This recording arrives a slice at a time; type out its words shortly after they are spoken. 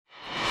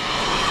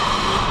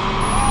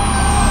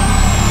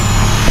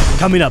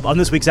Coming up on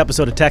this week's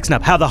episode of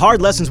TechSNAP, how the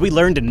hard lessons we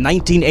learned in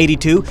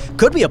 1982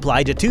 could be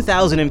applied to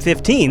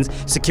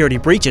 2015's security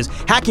breaches.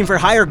 Hacking for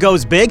hire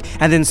goes big,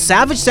 and then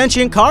savage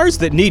sentient cars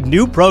that need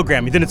new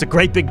programming. Then it's a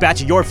great big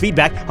batch of your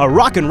feedback, a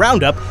rockin'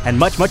 roundup, and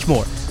much, much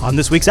more on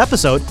this week's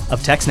episode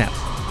of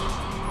TechSNAP.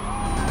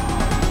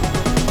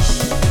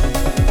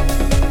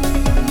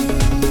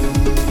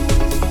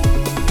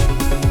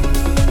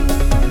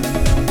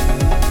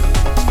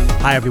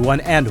 Hi, everyone,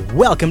 and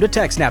welcome to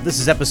TechSNAP. This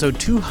is episode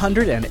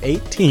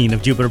 218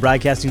 of Jupiter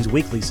Broadcasting's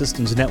weekly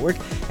Systems Network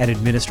and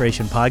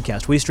Administration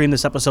podcast. We stream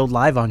this episode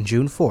live on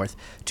June 4th,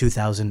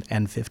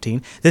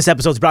 2015. This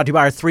episode is brought to you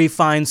by our three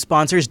fine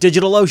sponsors,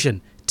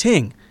 DigitalOcean,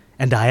 Ting,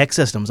 and IX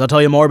Systems. I'll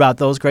tell you more about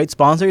those great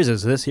sponsors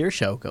as this here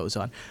show goes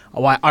on.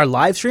 Our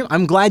live stream,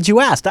 I'm glad you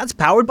asked. That's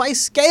powered by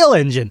Scale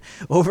Engine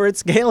over at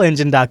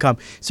scaleengine.com.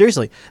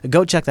 Seriously,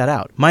 go check that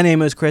out. My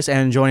name is Chris,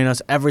 and joining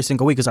us every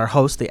single week is our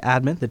host, the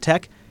admin, the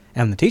tech,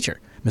 and the teacher,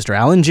 Mr.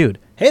 Alan Jude.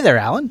 Hey there,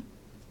 Alan.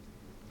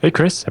 Hey,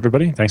 Chris,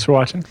 everybody. Thanks for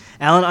watching.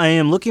 Alan, I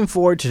am looking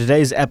forward to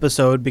today's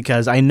episode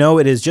because I know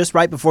it is just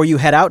right before you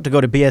head out to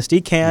go to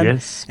BSDCan.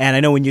 Yes. And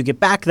I know when you get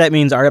back, that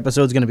means our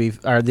episode's going to be,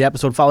 or the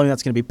episode following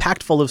that's going to be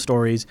packed full of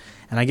stories.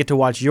 And I get to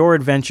watch your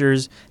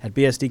adventures at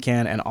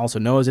BSDCan and also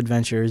Noah's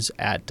adventures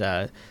at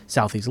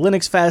Southeast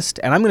Linux Fest.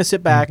 And I'm going to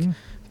sit back,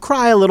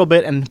 cry a little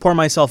bit, and pour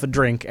myself a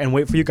drink and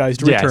wait for you guys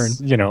to return. Yes,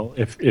 you know,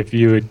 if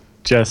you had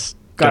just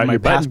got my your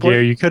button passport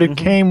gear, you could have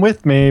came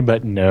with me,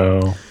 but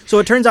no. So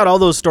it turns out all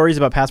those stories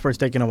about passports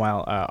taking a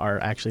while are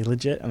actually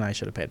legit, and I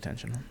should have paid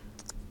attention.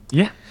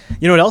 Yeah.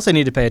 You know what else I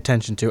need to pay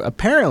attention to?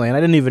 Apparently, and I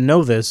didn't even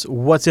know this,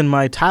 what's in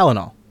my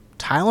Tylenol?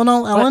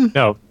 Tylenol,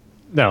 Ellen?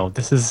 No.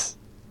 This is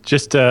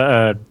just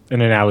an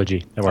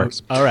analogy that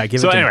works. All right,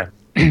 give it to me. So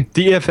anyway,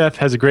 the EFF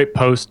has a great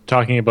post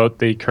talking about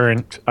the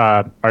current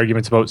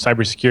arguments about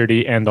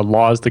cybersecurity and the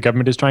laws the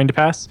government is trying to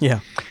pass.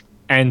 Yeah.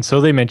 And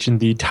so they mentioned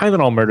the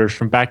Tylenol murders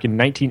from back in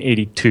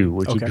 1982,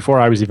 which is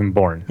before I was even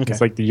born. Okay. It's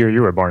like the year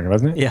you were born,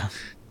 wasn't it? Yeah.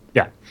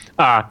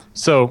 Yeah.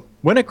 So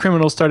when a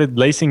criminal started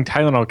lacing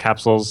Tylenol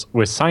capsules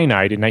with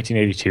cyanide in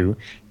 1982,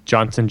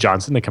 Johnson &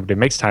 Johnson, the company that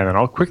makes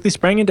Tylenol, quickly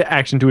sprang into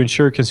action to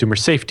ensure consumer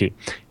safety.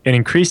 It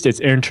increased its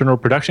internal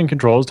production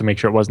controls to make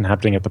sure it wasn't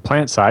happening at the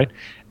plant side,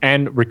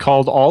 and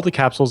recalled all the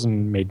capsules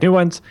and made new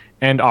ones,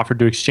 and offered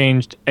to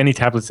exchange any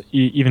tablets,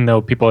 even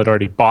though people had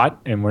already bought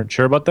and weren't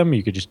sure about them.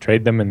 You could just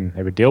trade them and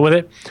they would deal with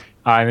it.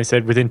 And they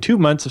said within 2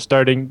 months of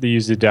starting, they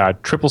used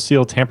triple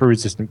seal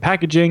tamper-resistant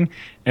packaging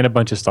and a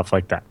bunch of stuff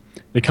like that.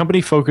 The company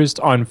focused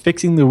on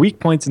fixing the weak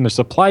points in their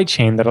supply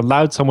chain that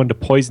allowed someone to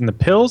poison the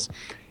pills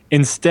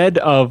instead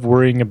of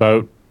worrying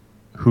about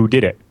who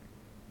did it.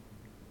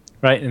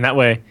 Right? And that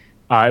way,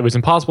 it was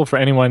impossible for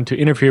anyone to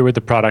interfere with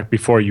the product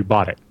before you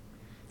bought it.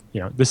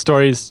 You know, this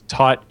story is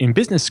taught in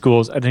business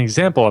schools as an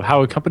example of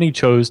how a company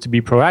chose to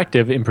be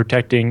proactive in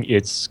protecting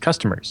its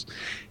customers.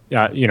 The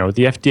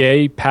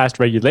FDA passed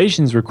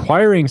regulations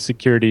requiring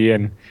security,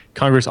 and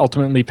Congress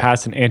ultimately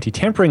passed an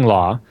anti-tampering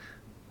law,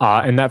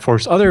 and that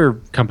forced other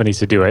companies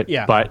to do it.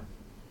 Yeah. But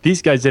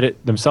these guys did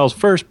it themselves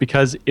first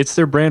because it's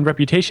their brand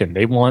reputation.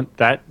 They want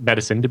that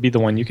medicine to be the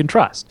one you can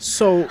trust.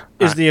 So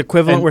is the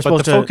equivalent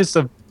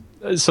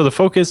The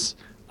focus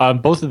on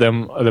both of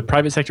them, the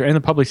private sector and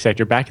the public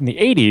sector, back in the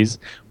 80s,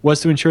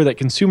 was to ensure that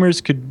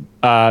consumers could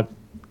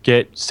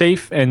get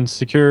safe and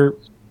secure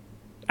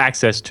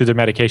access to their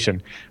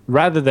medication,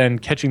 rather than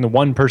catching the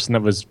one person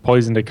that was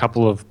poisoned a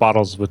couple of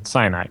bottles with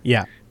cyanide.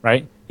 Yeah.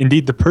 Right?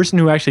 Indeed, the person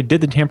who actually did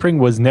the tampering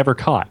was never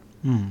caught.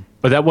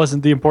 But that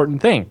wasn't the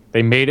important thing.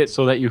 They made it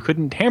so that you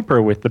couldn't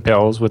tamper with the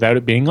pills without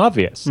it being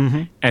obvious.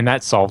 And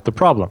that solved the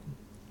problem.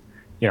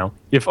 You know,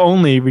 if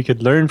only we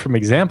could learn from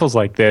examples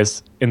like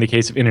this in the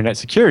case of internet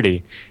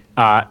security,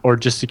 or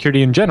just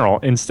security in general,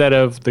 instead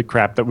of the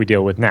crap that we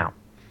deal with now.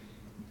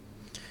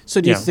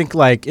 So do you think,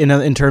 like,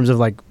 in terms of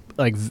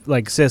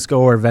like Cisco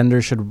or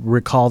vendors should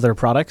recall their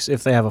products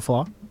if they have a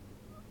flaw?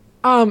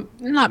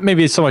 Not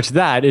maybe so much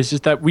that. It's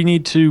just that we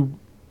need to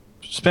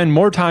spend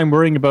more time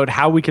worrying about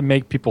how we can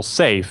make people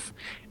safe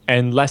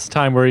and less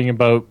time worrying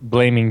about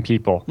blaming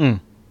people.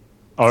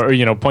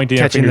 Or pointing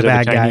our fingers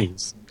at the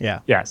Chinese. Yeah.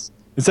 Yes.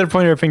 Instead of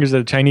pointing our fingers at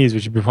the Chinese, we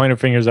should be pointing our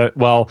fingers at,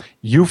 well,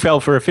 you fell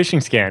for a phishing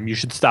scam. You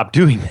should stop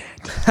doing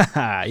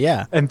that.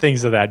 Yeah. And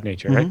things of that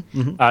nature,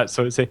 right?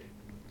 So say,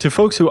 to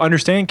folks who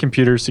understand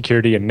computer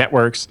security and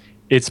networks,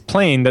 it's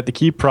plain that the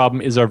key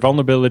problem is our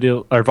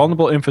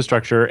vulnerable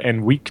infrastructure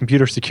and weak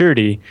computer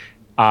security.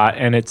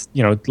 And it's,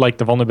 like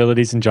the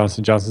vulnerabilities in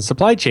Johnson & Johnson's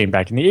supply chain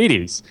back in the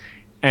 80s.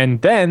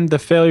 And then the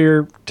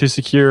failure to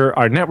secure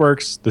our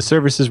networks, the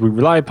services we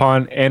rely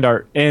upon,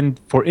 and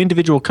for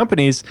individual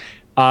companies,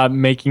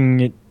 making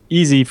it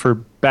easy for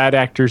bad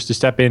actors to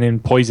step in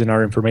and poison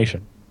our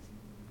information,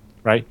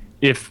 right?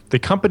 If the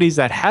companies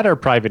that had our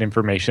private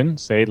information,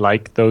 say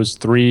like those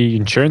 3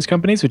 insurance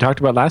companies we talked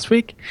about last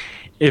week,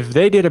 if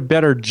they did a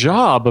better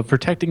job of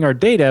protecting our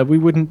data, we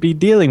wouldn't be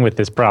dealing with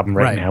this problem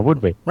right now,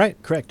 would we?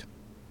 Right, correct.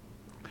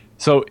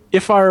 So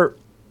if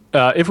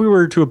we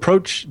were to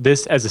approach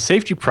this as a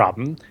safety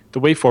problem, the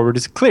way forward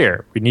is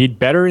clear. We need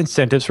better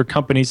incentives for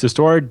companies to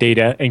store our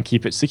data and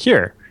keep it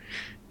secure.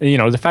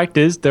 The fact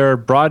is there are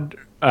broad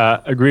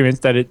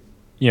agreements that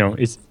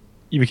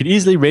you could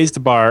easily raise the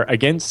bar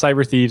against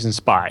cyber thieves and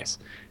spies.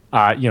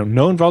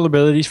 Known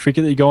vulnerabilities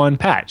frequently go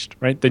unpatched,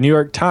 right? The New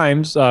York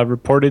Times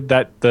reported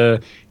that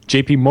the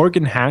JP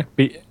Morgan hack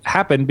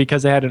happened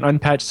because they had an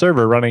unpatched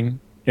server running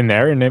in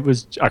there, and it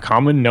was a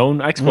common known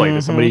exploit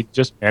that somebody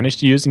just managed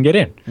to use and get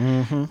in.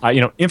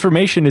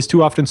 Information is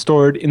too often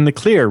stored in the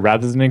clear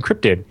rather than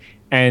encrypted,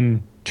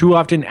 and too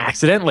often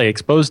accidentally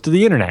exposed to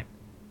the internet.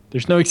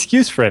 There's no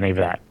excuse for any of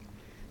that.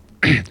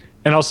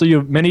 And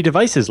also, many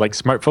devices like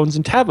smartphones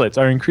and tablets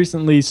are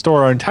increasingly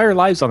store our entire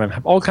lives on them,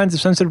 have all kinds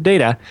of sensitive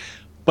data,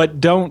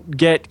 but don't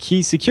get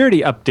key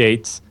security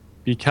updates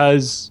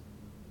because,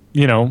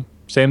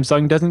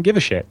 Samsung doesn't give a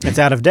shit. It's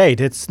out of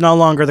date. It's no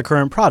longer the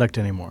current product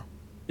anymore.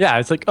 Yeah,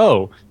 it's like,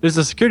 oh, there's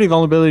a security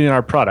vulnerability in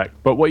our product,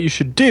 but what you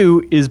should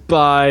do is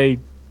buy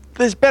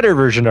this better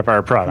version of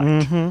our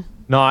product,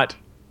 not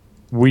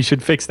we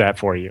should fix that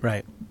for you.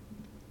 Right.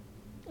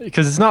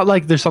 Because it's not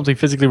like there's something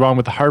physically wrong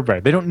with the hardware.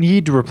 They don't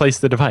need to replace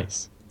the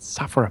device. It's a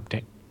software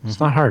update. It's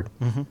not hard.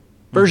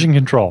 Version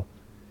control.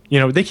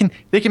 They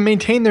can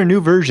maintain their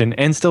new version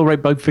and still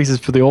write bug fixes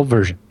for the old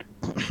version.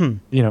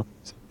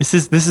 This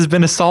has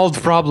been a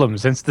solved problem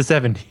since the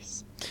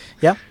 70s.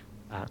 Yeah.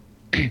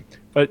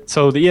 But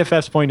so the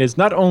EFF's point is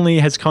not only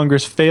has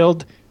Congress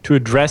failed to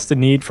address the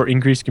need for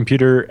increased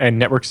computer and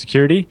network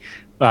security,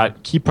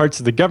 key parts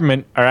of the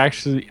government are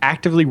actually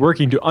actively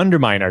working to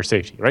undermine our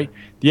safety, right?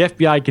 The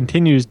FBI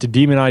continues to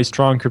demonize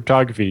strong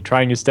cryptography,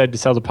 trying instead to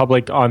sell the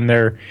public on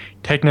their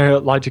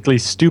technologically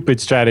stupid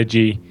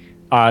strategy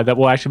that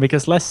will actually make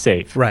us less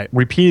safe. Right.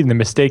 Repeating the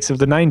mistakes of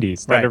the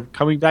 90s that are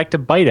coming back to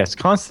bite us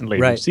constantly.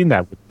 Right. We've seen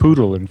that with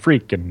Poodle and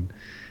Freak. And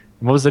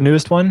what was the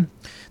newest one?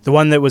 The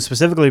one that was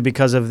specifically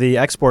because of the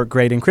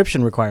export-grade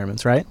encryption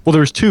requirements, right? Well, there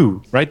was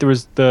two, right? There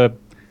was the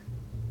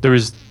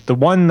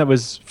one that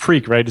was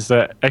Freak, right? Is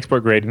the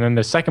export grade, and then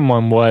the second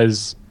one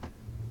was,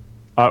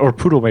 or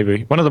Poodle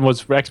maybe. One of them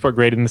was for export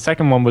grade, and the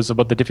second one was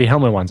about the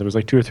Diffie-Hellman ones. It was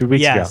like 2 or 3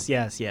 weeks ago.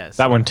 Yes.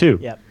 That one too.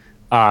 Yep.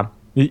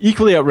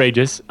 Equally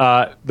outrageous,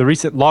 the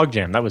recent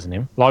Logjam, that was the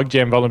name,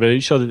 Logjam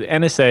vulnerability showed that the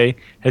NSA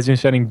has been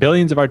spending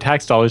billions of our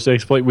tax dollars to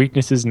exploit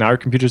weaknesses in our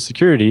computer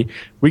security,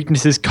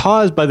 weaknesses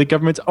caused by the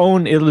government's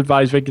own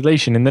ill-advised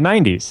regulation in the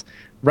 90s,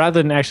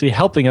 rather than actually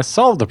helping us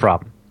solve the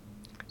problem.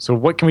 So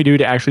what can we do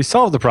to actually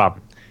solve the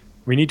problem?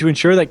 We need to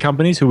ensure that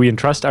companies who we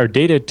entrust our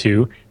data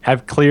to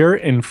have clear,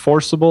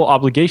 enforceable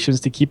obligations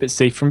to keep it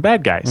safe from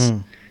bad guys,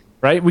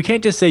 right? We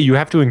can't just say you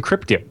have to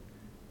encrypt it.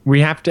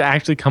 We have to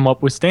actually come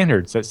up with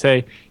standards that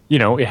say,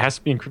 it has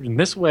to be encrypted in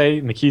this way,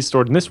 and the key is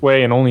stored in this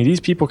way, and only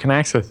these people can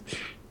access.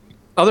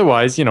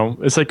 Otherwise,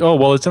 it's like, oh,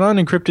 well, it's an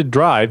unencrypted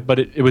drive, but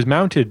it was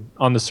mounted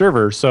on the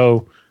server,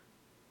 so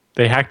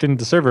they hacked into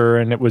the server,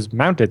 and it was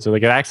mounted, so they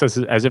could access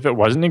it as if it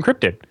wasn't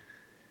encrypted,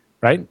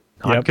 right?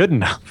 Not good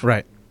enough.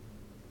 Right.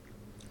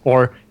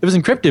 Or it was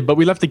encrypted, but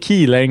we left the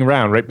key laying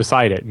around right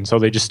beside it, and so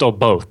they just stole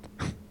both.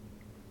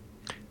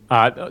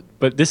 But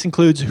this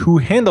includes who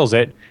handles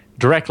it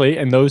directly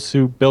and those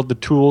who build the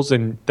tools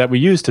and that we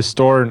use to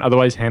store and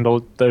otherwise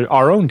handle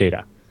our own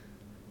data,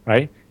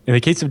 right? In the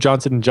case of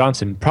Johnson &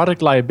 Johnson,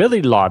 product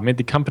liability law made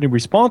the company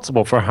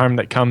responsible for harm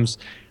that comes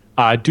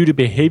due to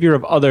behavior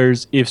of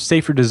others if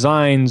safer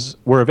designs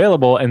were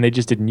available and they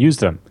just didn't use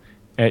them.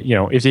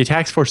 If the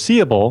attack's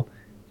foreseeable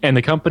and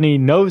the company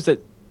knows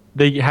that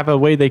they have a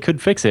way they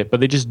could fix it, but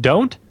they just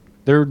don't,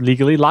 they're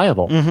legally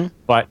liable.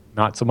 But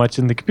not so much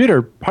in the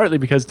computer, partly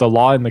because the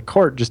law and the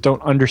court just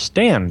don't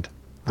understand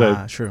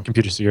the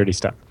computer security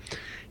stuff.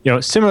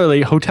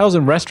 Similarly, hotels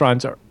and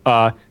restaurants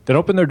that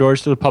open their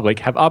doors to the public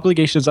have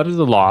obligations under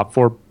the law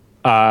for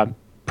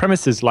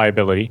premises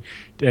liability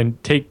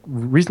and take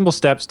reasonable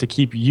steps to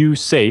keep you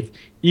safe,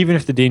 even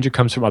if the danger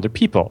comes from other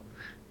people.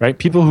 Right?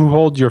 People who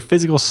hold your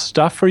physical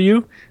stuff for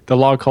you, the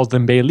law calls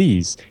them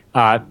bailees.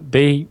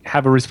 They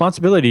have a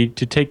responsibility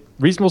to take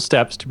reasonable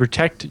steps to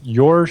protect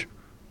your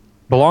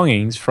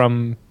belongings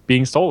from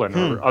being stolen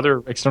or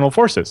other external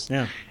forces.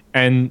 Yeah.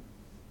 And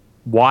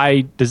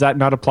why does that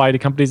not apply to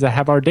companies that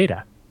have our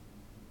data?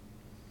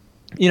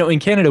 In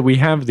Canada, we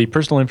have the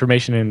Personal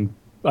Information and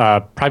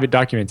Private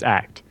Documents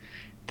Act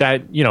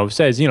that,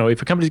 says,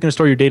 if a company's going to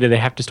store your data, they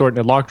have to store it in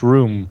a locked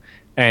room,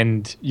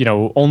 and,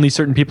 only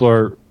certain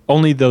people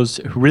only those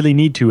who really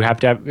need to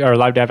are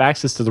allowed to have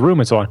access to the room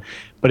and so on.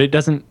 But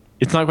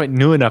it's not quite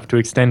new enough to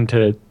extend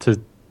to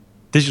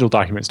digital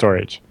document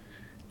storage.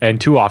 And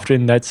too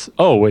often it's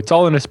all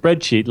in a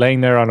spreadsheet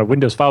laying there on a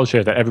Windows file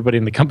share that everybody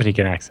in the company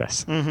can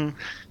access.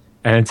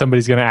 And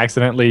somebody's going to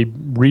accidentally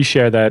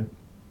reshare that,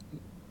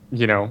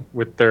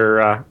 with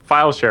their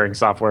file sharing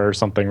software or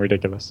something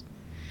ridiculous.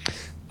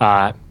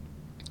 I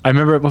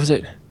remember, what was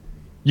it?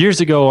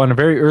 Years ago on a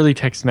very early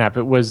TechSNAP,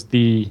 it was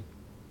the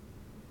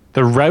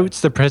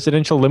routes the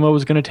presidential limo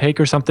was going to take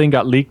or something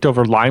got leaked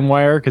over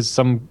LimeWire because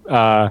some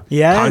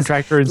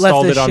contractor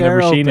installed it on their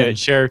machine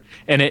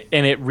and it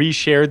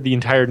reshared the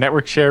entire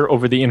network share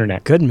over the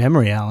internet. Good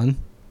memory, Alan.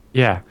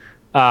 Yeah.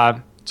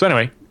 So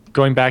anyway,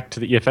 going back to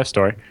the EFF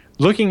story,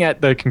 looking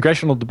at the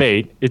congressional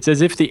debate, it's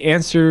as if the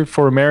answer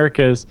for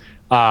America's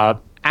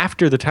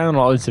after the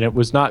Tylenol incident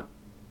was not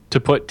to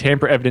put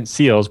tamper-evident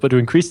seals, but to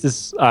increase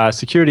this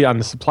security on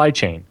the supply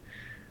chain,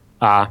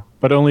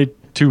 but only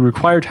to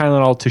require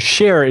Tylenol to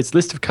share its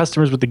list of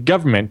customers with the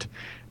government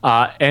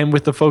and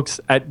with the folks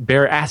at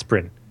Bayer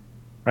Aspirin,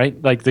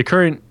 right? Like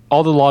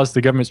all the laws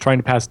the government's trying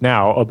to pass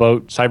now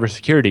about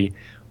cybersecurity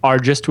are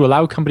just to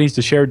allow companies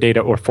to share data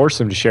or force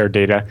them to share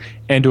data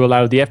and to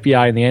allow the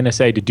FBI and the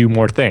NSA to do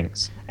more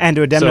things. And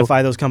to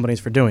indemnify those companies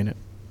for doing it.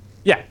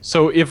 Yeah.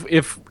 So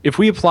if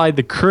we applied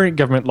the current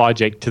government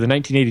logic to the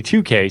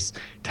 1982 case,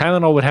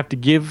 Tylenol would have to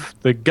give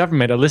the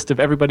government a list of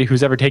everybody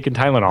who's ever taken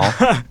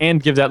Tylenol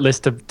and give that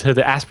list to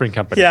the aspirin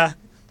company. Yeah.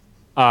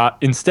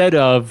 Instead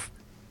of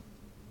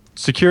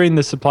securing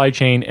the supply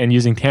chain and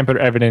using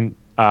tamper-evident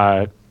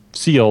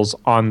seals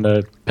on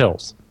the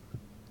pills.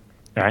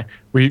 All right.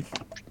 We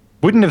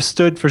wouldn't have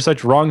stood for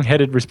such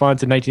wrong-headed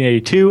response in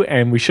 1982,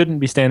 and we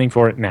shouldn't be standing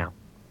for it now.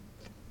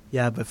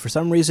 Yeah, but for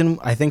some reason,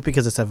 I think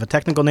because it's of a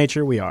technical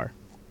nature, we are.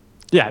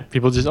 Yeah,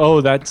 people just,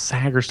 that's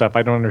hacker stuff.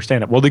 I don't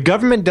understand it. Well, the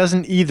government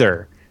doesn't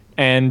either,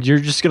 and you're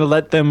just going to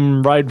let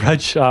them ride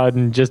roughshod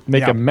and just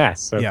make a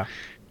mess. So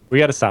we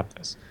got to stop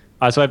this.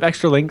 So I have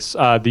extra links. The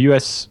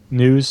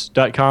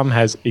usnews.com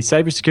has a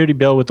cybersecurity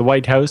bill with the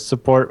White House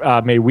support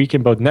may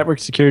weaken both network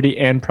security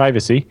and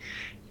privacy.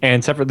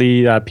 And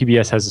separately,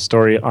 PBS has a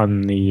story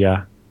on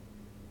the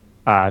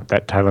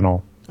that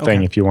Tylenol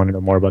thing. If you want to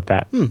know more about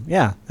that,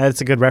 yeah,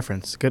 that's a good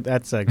reference.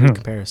 That's a good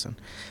comparison.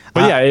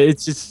 But yeah,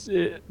 it's just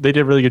they did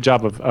a really good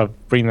job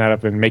of bringing that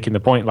up and making the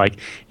point. Like,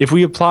 if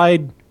we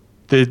applied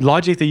the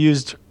logic they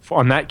used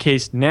on that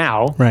case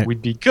now,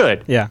 we'd be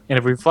good. Yeah. And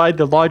if we applied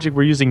the logic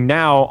we're using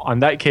now on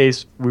that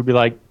case, we'd be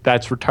like,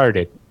 that's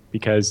retarded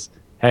because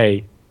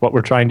hey, what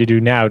we're trying to do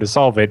now to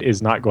solve it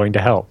is not going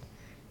to help.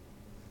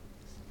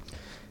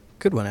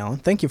 Good one, Alan.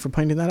 Thank you for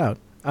pointing that out.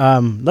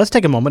 Let's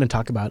take a moment and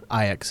talk about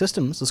IX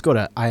Systems. Let's go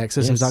to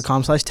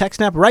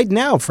ixsystems.com/TechSNAP right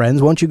now,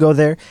 friends. Won't you go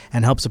there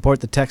and help support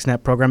the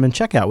TechSNAP program and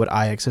check out what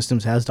IX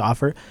Systems has to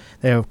offer?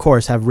 They, of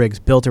course, have rigs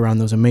built around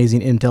those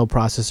amazing Intel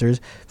processors,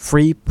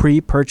 free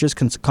pre-purchase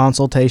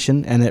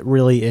consultation, and it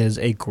really is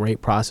a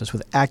great process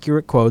with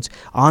accurate quotes,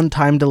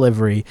 on-time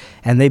delivery,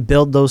 and they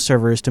build those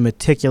servers to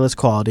meticulous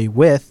quality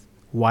with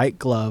white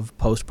glove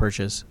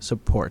post-purchase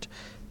support.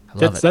 I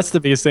love it. That's the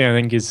biggest thing I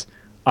think is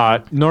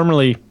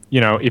normally,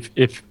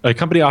 if a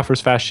company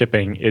offers fast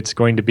shipping, it's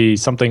going to be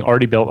something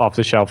already built off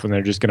the shelf and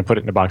they're just going to put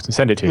it in a box and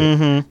send it to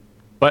you.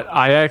 But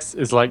IX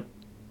is like,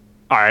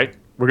 all right,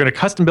 we're going to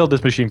custom build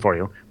this machine for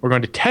you. We're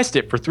going to test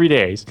it for 3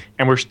 days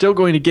and we're still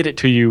going to get it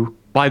to you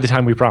by the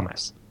time we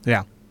promise.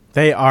 Yeah,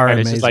 they are amazing. And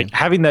it's just like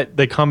having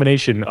the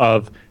combination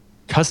of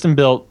custom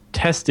built,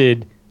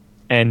 tested,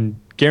 and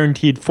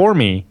guaranteed for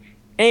me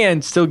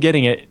and still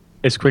getting it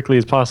as quickly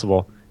as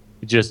possible.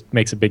 It just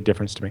makes a big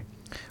difference to me.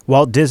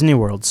 Walt Disney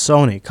World,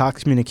 Sony,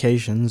 Cox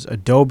Communications,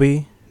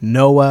 Adobe,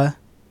 Noah.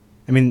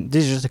 I mean,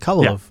 these are just a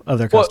couple of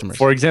other customers.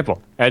 For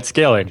example, at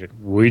Scale Engine,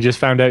 we just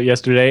found out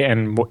yesterday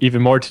and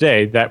even more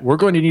today that we're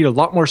going to need a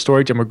lot more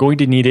storage and we're going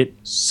to need it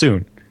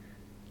soon.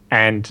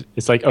 And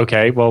it's like,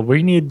 okay, well,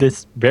 we need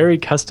this very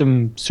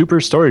custom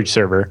super storage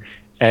server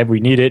and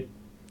we need it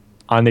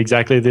on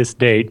exactly this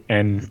date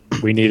and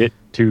we need it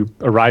to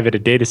arrive at a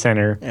data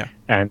center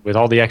and with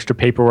all the extra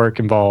paperwork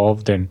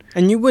involved. And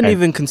you wouldn't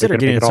even consider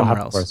getting it somewhere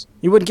else.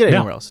 You wouldn't get it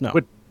anywhere else, no.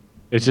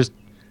 It's just,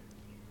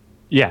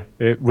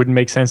 it wouldn't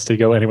make sense to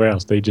go anywhere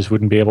else. They just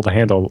wouldn't be able to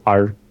handle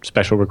our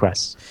special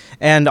requests.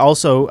 And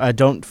also,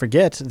 don't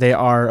forget, they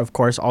are, of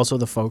course, also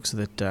the folks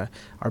that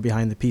are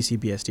behind the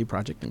PCBSD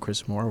project and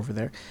Chris Moore over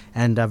there.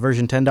 And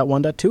version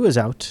 10.1.2 is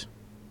out.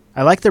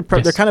 I like they're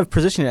kind of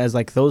positioning it as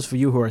like those of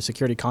you who are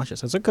security conscious.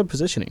 That's a good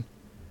positioning.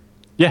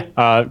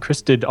 Yeah,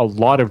 Chris did a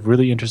lot of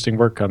really interesting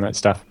work on that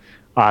stuff.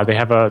 They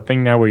have a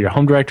thing now where your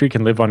home directory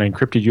can live on an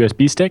encrypted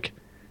USB stick.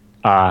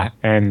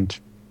 And,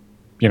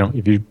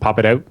 if you pop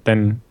it out,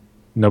 then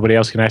nobody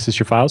else can access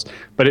your files.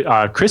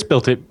 But Chris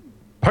built it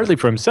partly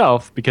for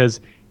himself because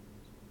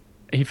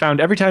he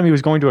found every time he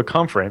was going to a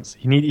conference,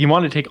 he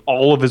wanted to take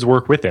all of his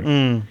work with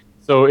him.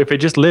 So if it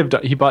just lived,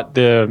 he bought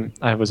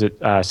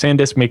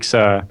SanDisk makes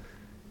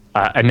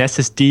an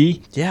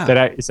SSD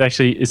that it's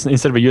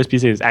instead of a USB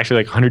stick, it's actually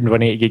like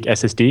 128 gig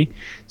SSD.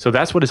 So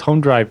that's what his home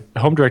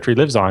directory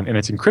lives on, and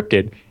it's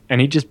encrypted. And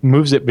he just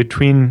moves it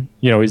between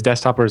his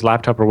desktop or his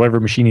laptop or whatever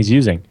machine he's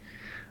using.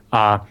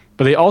 But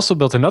they also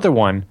built another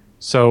one.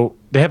 So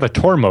they have a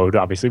Tor mode,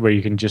 obviously, where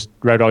you can just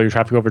route all your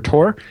traffic over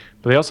Tor.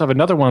 But they also have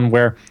another one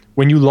where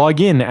when you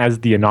log in as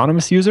the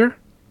anonymous user,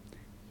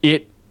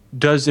 it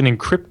does an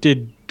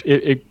encrypted.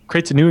 It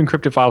creates a new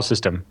encrypted file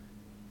system.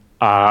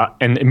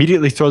 And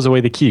immediately throws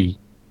away the key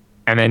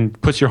and then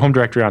puts your home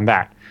directory on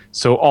that.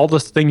 So all the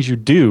things you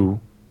do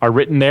are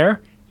written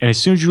there, and as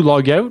soon as you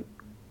log out,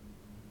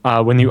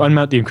 when you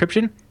unmount the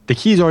encryption, the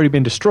key's already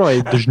been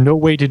destroyed. There's no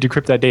way to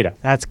decrypt that data.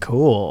 That's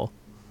cool.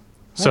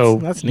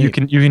 That's neat. you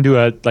can do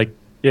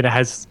it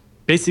has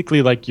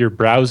basically like your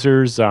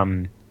browser's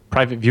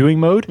private viewing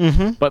mode,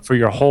 but for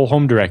your whole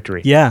home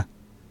directory. Yeah.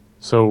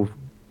 So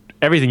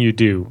everything you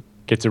do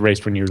gets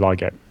erased when you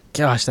log out.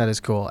 Gosh, that is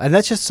cool. And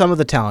that's just some of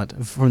the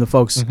talent from the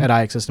folks at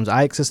IX Systems.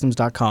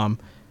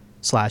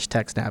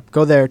 ixsystems.com/TechSNAP.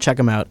 Go there, check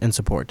them out, and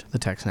support the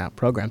TechSNAP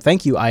program.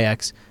 Thank you,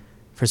 IX,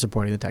 for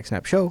supporting the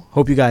TechSNAP show.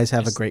 Hope you guys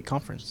have a great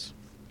conference.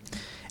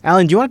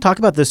 Alan, do you want to talk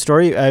about this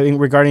story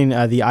regarding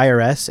the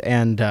IRS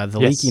and the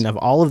leaking of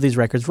all of these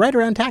records right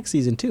around tax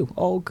season, too?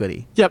 Oh,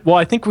 goody. Yeah, well,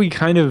 I think we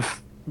kind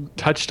of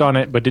touched on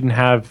it, but didn't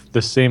have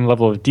the same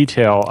level of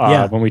detail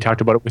when we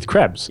talked about it with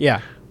Krebs.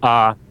 Yeah.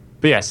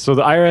 But yes, so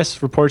the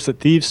IRS reports that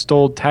thieves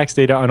stole tax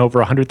data on over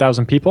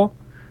 100,000 people.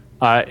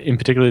 In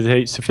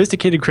particular,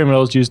 sophisticated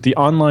criminals used the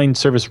online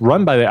service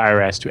run by the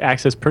IRS to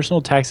access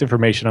personal tax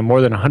information on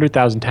more than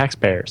 100,000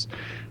 taxpayers.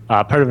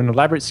 Part of an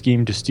elaborate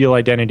scheme to steal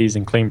identities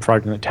and claim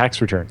fraudulent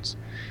tax returns.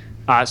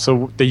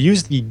 So they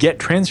used the Get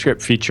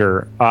Transcript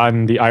feature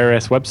on the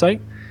IRS website.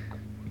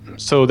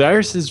 So the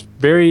IRS is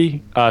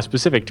very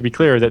specific, to be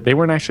clear, that they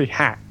weren't actually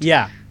hacked.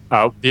 Yeah.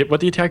 What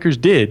the attackers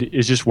did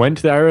is just went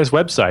to the IRS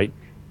website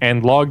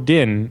and logged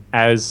in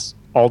as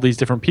all these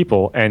different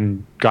people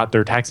and got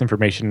their tax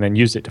information and then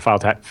used it to file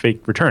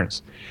fake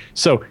returns.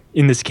 So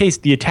in this case,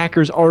 the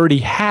attackers already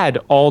had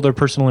all their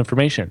personal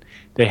information.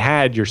 They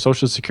had your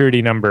social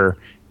security number,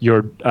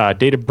 your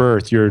date of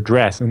birth, your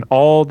address, and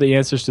all the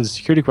answers to the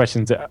security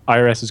questions that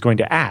IRS is going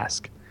to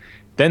ask.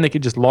 Then they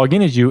could just log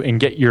in as you and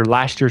get your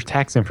last year's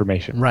tax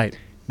information. Right.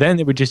 Then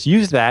they would just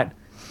use that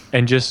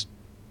and just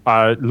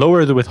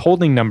lower the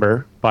withholding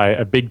number by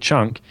a big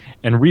chunk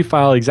and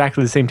refile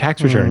exactly the same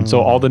tax return.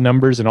 So all the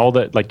numbers and all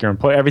the, like your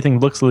employer, everything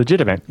looks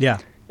legitimate. Yeah.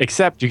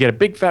 Except you get a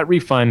big fat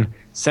refund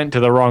sent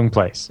to the wrong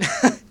place.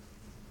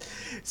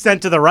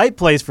 Sent to the right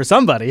place for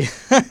somebody.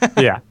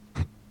 Yeah.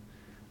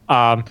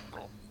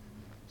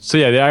 So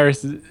yeah, the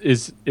IRS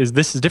is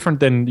this is different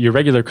than your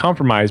regular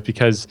compromise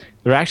because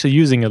they're actually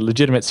using a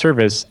legitimate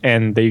service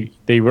and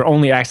they were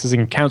only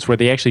accessing accounts where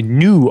they actually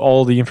knew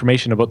all the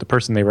information about the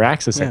person they were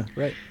accessing.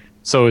 Yeah, right.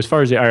 So as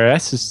far as the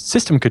IRS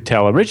system could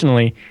tell,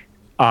 originally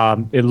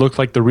it looked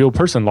like the real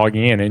person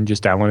logging in and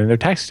just downloading their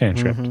tax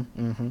transcript.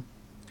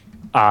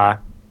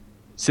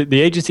 So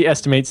the agency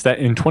estimates that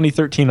in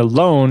 2013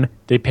 alone,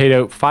 they paid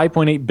out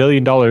 $5.8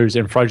 billion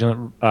in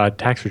fraudulent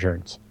tax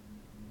returns.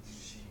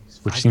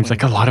 Which seems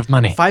like a lot of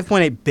money.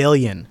 5.8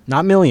 billion,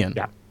 not million.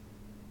 Yeah.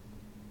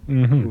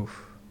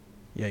 Oof.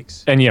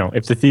 Yikes. And,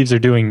 if the thieves are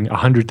doing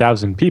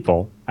 100,000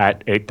 people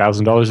at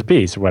 $8,000 a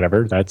piece or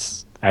whatever,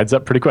 that's adds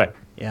up pretty quick.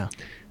 Yeah.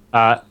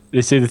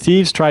 They say the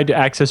thieves tried to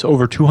access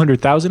over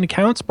 200,000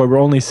 accounts, but were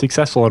only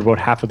successful in about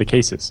half of the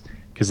cases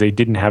because they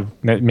didn't have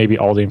maybe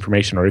all the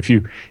information. Or if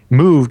you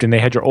moved and they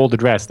had your old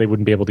address, they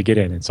wouldn't be able to get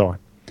in and so on.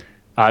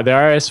 The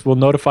IRS will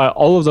notify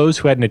all of those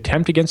who had an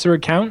attempt against their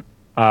account.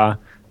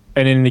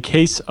 And in the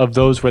case of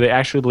those where they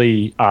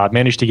actually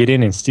managed to get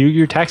in and steal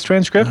your tax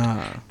transcript,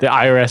 the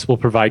IRS will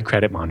provide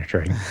credit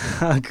monitoring.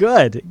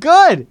 Good.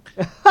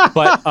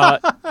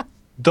 But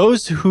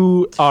those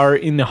who are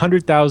in the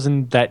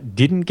 100,000 that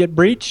didn't get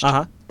breached,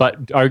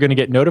 but are going to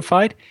get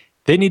notified,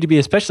 they need to be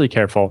especially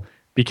careful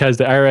because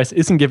the IRS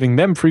isn't giving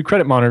them free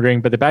credit monitoring,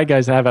 but the bad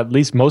guys have at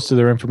least most of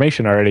their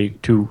information already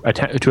to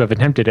have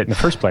attempted it in the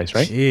first place,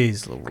 right?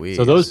 Jeez Louise.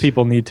 So those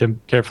people need to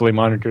carefully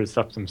monitor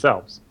stuff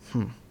themselves.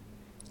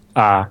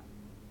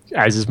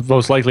 As is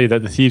most likely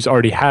that the thieves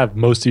already have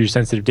most of your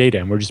sensitive data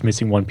and we're just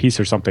missing one piece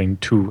or something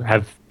to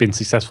have been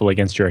successful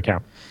against your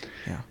account.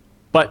 Yeah.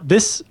 But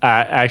this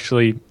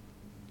actually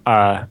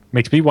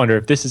makes me wonder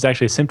if this is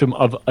actually a symptom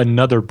of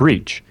another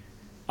breach.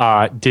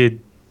 Did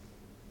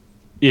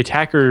the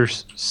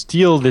attackers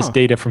steal this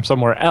data from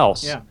somewhere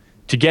else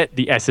to get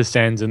the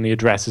SSNs and the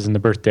addresses and the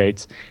birth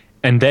dates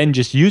and then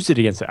just use it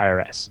against the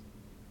IRS?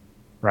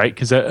 Right?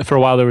 Because for a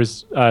while there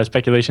was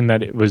speculation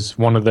that it was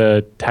one of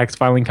the tax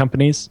filing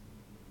companies,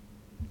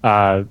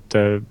 the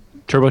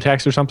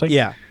TurboTax or something.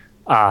 Yeah.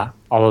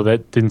 Although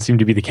that didn't seem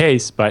to be the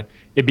case, but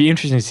it'd be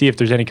interesting to see if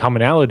there's any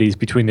commonalities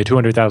between the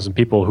 200,000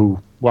 people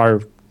who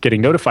are getting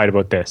notified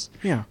about this.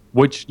 Yeah.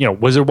 Which,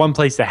 was there one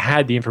place that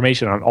had the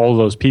information on all of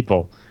those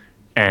people?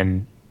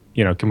 And,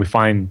 can we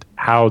find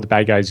how the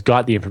bad guys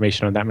got the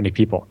information on that many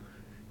people?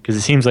 Because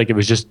it seems like it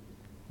was just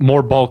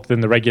more bulk than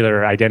the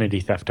regular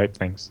identity theft type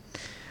things.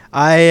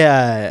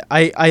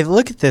 I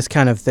look at this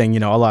kind of thing,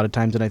 a lot of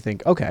times and I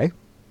think, okay,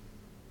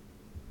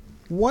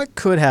 what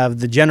could have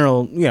the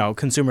general,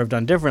 consumer have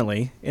done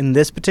differently in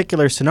this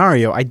particular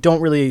scenario? I don't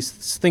really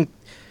think,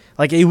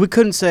 we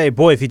couldn't say,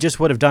 boy, if he just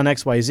would have done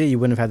X, Y, Z, you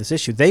wouldn't have had this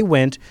issue. They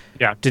went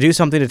to do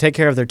something to take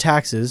care of their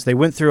taxes. They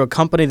went through a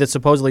company that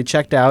supposedly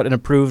checked out and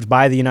approved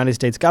by the United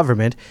States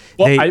government.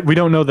 Well, we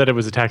don't know that it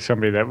was a tax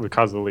company that would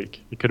cause the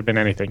leak. It could have been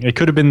anything. It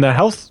could have been the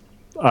health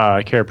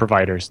care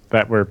providers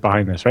that were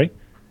behind this, right?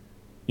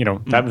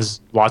 That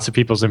was lots of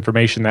people's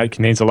information that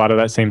contains a lot of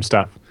that same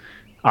stuff.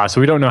 So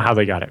we don't know how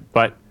they got it.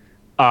 But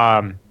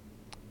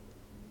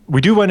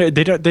we do wonder,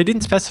 they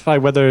didn't specify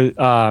whether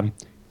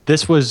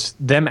this was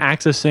them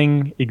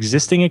accessing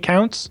existing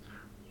accounts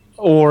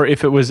or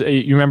if it was,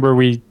 you remember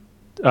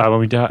when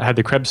we had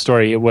the Krebs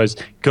story, it was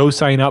go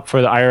sign up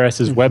for the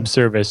IRS's web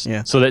service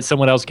so that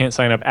someone else can't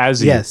sign up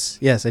as you.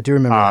 Yes, I do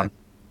remember that.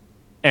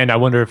 And I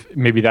wonder if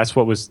maybe that's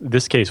what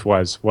this case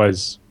was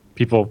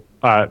people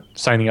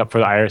signing up for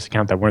the IRS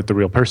account that weren't the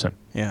real person.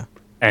 Yeah.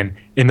 And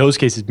in those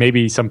cases,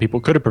 maybe some people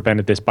could have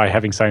prevented this by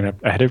having signed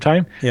up ahead of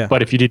time. Yeah.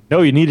 But if you didn't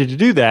know you needed to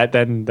do that,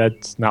 then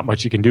that's not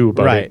much you can do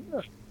about it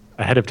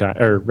ahead of time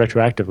or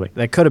retroactively.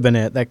 That could have been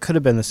it. That could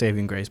have been the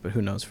saving grace, but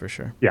who knows for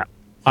sure. Yeah.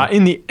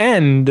 In the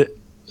end,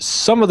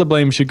 some of the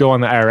blame should go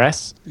on the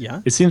IRS.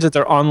 Yeah. It seems that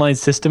their online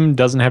system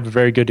doesn't have a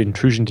very good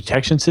intrusion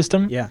detection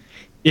system. Yeah.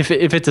 If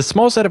it's a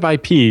small set of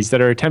IPs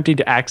that are attempting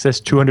to access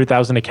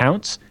 200,000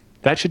 accounts,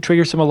 that should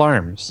trigger some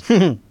alarms.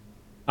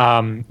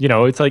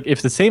 It's like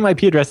if the same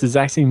IP address is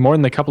accessing more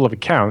than a couple of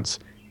accounts,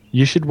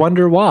 you should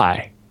wonder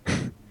why.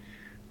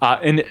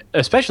 And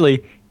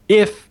especially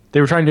if they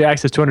were trying to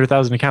access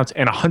 200,000 accounts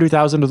and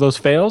 100,000 of those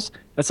fails,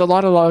 that's a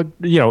lot of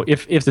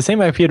if the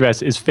same IP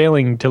address is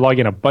failing to log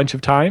in a bunch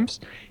of times,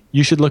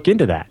 you should look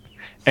into that.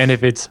 And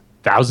if it's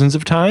thousands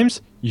of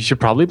times, you should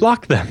probably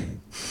block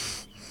them.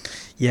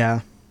 Yeah.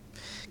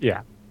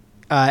 Yeah.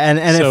 And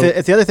so,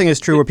 if the other thing is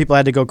true, where people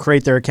had to go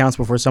create their accounts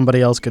before somebody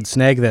else could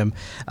snag them,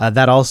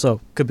 that also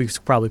could be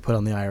probably put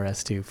on the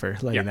IRS too for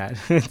letting that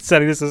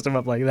setting the system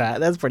up like that.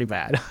 That's pretty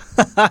bad.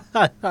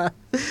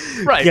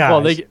 Right. Gosh.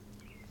 Well,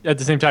 at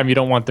the same time, you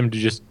don't want them to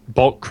just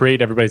bulk create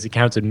everybody's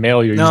accounts and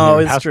mail your username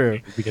and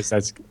password. True. Because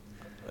that's.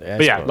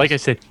 Like I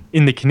said,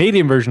 in the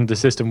Canadian version of the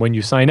system, when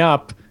you sign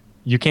up,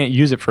 you can't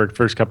use it for the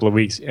first couple of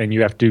weeks, and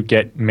you have to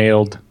get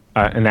mailed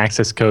an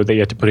access code that you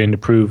have to put in to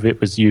prove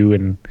it was you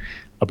and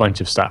a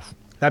bunch of stuff.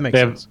 That makes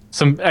sense. Have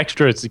some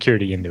extra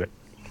security into it.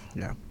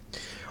 Yeah.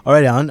 All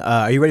right, Alan,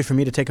 are you ready for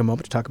me to take a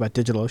moment to talk about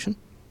DigitalOcean?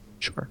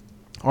 Sure.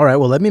 All right,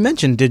 well, let me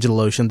mention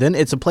DigitalOcean then.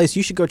 It's a place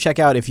you should go check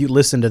out if you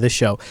listen to this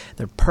show.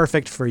 They're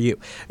perfect for you.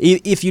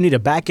 If you need a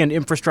back-end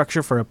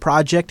infrastructure for a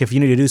project, if you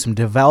need to do some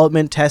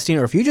development testing,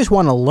 or if you just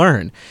want to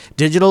learn,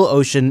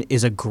 DigitalOcean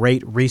is a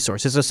great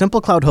resource. It's a simple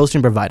cloud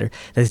hosting provider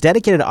that's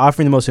dedicated to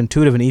offering the most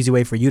intuitive and easy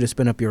way for you to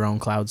spin up your own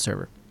cloud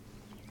server.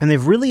 And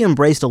they've really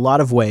embraced a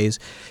lot of ways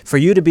for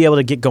you to be able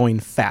to get going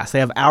fast. They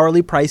have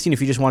hourly pricing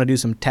if you just want to do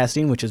some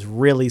testing, which is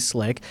really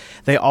slick.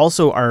 They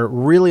also are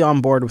really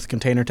on board with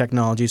container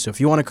technology. So if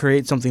you want to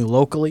create something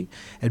locally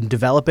and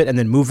develop it and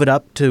then move it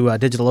up to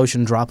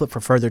DigitalOcean Droplet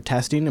for further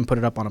testing and put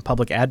it up on a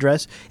public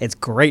address, it's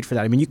great for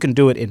that. I mean, you can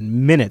do it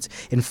in minutes.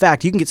 In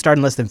fact, you can get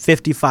started in less than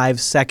 55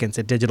 seconds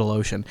at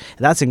DigitalOcean.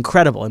 That's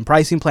incredible. And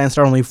pricing plans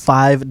start only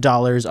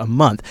 $5 a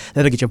month.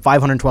 That'll get you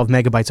 512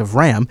 megabytes of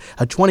RAM,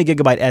 a 20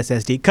 gigabyte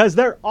SSD, because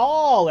they're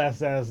all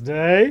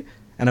SSD.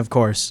 And of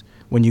course,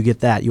 when you get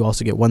that, you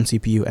also get one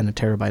CPU and a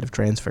terabyte of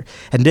transfer.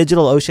 And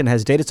DigitalOcean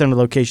has data center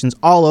locations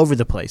all over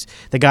the place.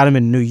 They got them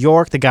in New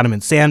York, they got them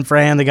in San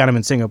Fran, they got them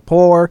in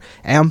Singapore,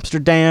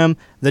 Amsterdam,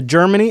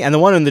 Germany. And the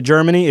one in the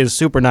Germany is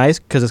super nice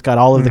because it's got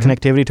all of the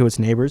connectivity to its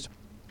neighbors.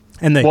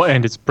 And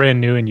it's brand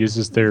new and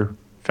uses their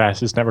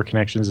fastest network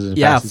connections.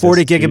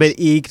 40 gigabit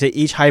EEC to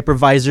each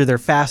hypervisor, their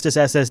fastest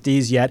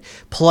SSDs yet.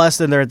 Plus,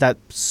 then they're at that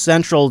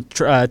central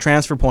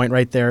transfer point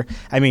right there.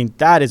 I mean,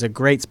 that is a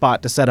great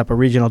spot to set up a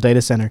regional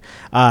data center.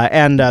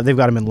 And they've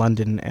got them in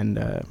London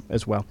and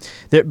as well.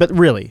 But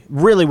really,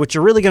 what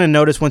you're really going to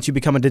notice once you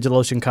become a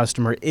DigitalOcean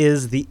customer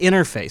is the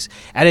interface.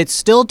 And it's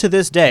still to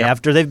this day,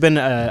 after they've been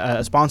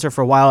a sponsor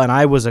for a while, and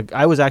I was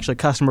actually a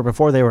customer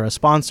before they were a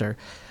sponsor,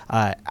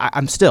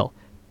 I'm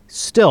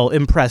still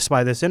impressed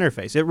by this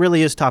interface. It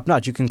really is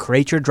top-notch. You can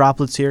create your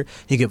droplets here.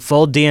 You get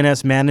full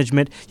DNS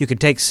management. You can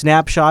take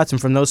snapshots,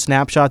 and from those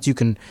snapshots, you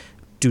can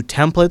do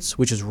templates,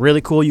 which is really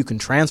cool. You can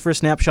transfer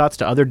snapshots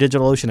to other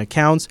DigitalOcean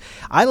accounts.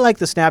 I like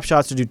the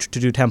snapshots to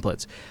do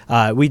templates.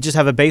 We just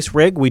have a base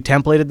rig. We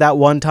templated that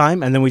one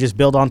time, and then we just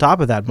build on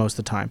top of that most of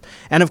the time.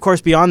 And of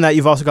course, beyond that,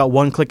 you've also got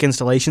one-click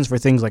installations for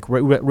things like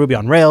Ruby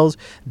on Rails,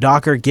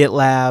 Docker,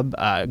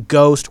 GitLab,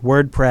 Ghost,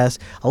 WordPress.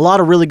 A lot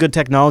of really good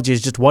technology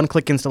is just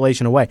one-click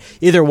installation away.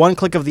 Either one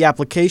click of the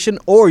application,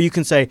 or you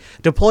can say,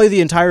 deploy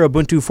the entire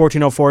Ubuntu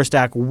 14.04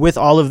 stack with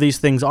all of these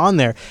things on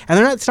there. And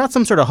it's not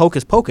some sort of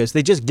hocus pocus.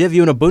 They just give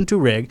you an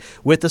Ubuntu rig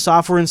with the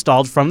software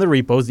installed from the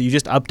repos that you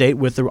just update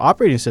with the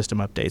operating system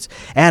updates.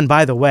 And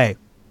by the way,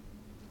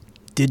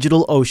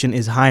 DigitalOcean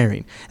is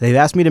hiring. They've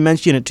asked me to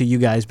mention it to you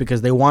guys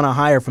because they want to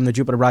hire from the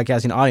Jupiter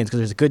Broadcasting audience because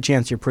there's a good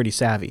chance you're pretty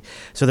savvy.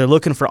 So they're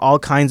looking for all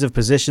kinds of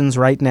positions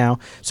right now.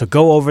 So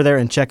go over there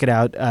and check it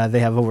out. They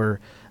have over...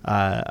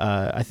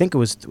 I think it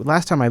was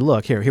last time I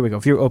looked. Here we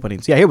go. Few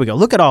openings. Yeah, here we go.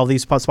 Look at all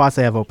these spots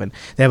they have open.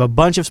 They have a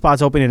bunch of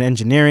spots open in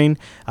engineering,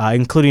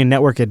 including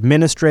network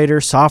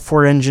administrator,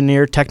 software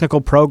engineer,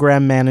 technical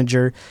program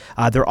manager.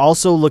 They're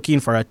also looking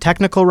for a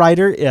technical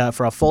writer,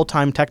 for a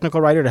full-time technical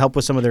writer to help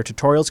with some of their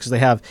tutorials because they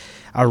have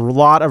a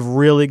lot of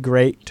really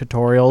great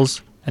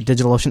tutorials at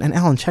DigitalOcean. And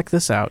Alan, check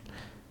this out.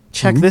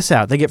 Check this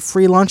out. They get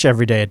free lunch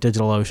every day at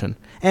DigitalOcean,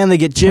 and they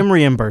get gym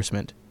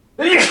reimbursement.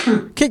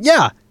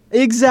 Yeah,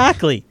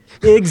 exactly.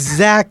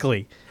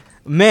 Exactly.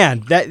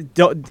 Man,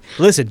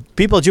 listen,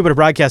 people at Jupiter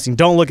Broadcasting,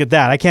 don't look at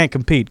that. I can't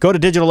compete. Go to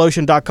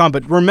DigitalOcean.com,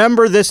 but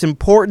remember this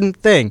important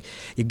thing.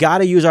 You got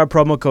to use our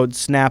promo code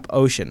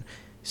SNAPOcean.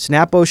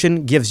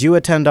 SNAPOcean gives you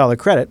a $10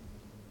 credit.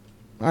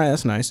 All right,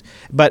 that's nice.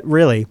 But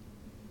really,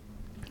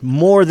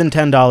 more than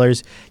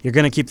 $10, you're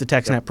going to keep the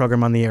TechSNAP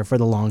program on the air for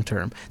the long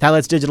term. That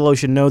lets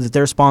DigitalOcean know that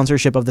their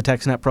sponsorship of the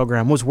TechSNAP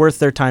program was worth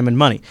their time and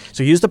money.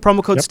 So use the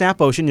promo code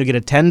SNAPOcean. You'll get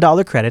a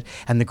 $10 credit.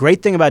 And the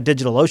great thing about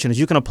DigitalOcean is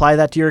you can apply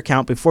that to your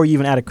account before you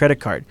even add a credit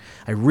card.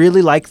 I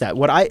really like that.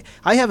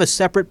 I have a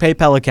separate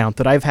PayPal account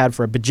that I've had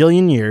for a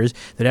bajillion years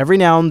that every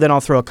now and then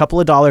I'll throw a couple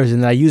of dollars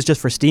in that I use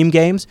just for Steam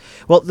games.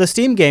 Well, the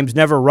Steam games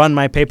never run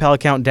my PayPal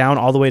account down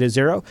all the way to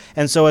zero.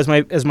 And so as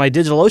my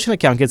DigitalOcean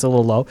account gets a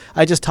little low,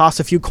 I just toss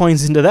a few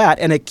coins into that,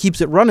 and it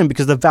keeps it running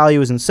because the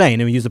value is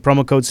insane. And we use the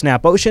promo code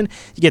SNAPOcean,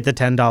 you get the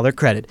 $10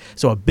 credit.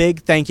 So a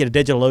big thank you to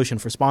DigitalOcean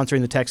for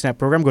sponsoring the TechSNAP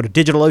program. Go to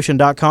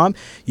DigitalOcean.com,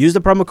 use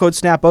the promo code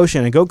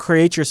SNAPOcean, and go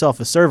create yourself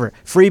a server.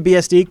 Free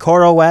BSD,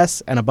 Core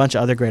OS, and a bunch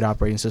of other great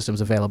operating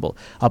systems available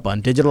up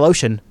on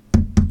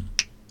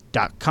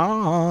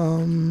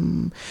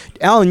DigitalOcean.com.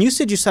 Alan, you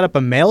said you set up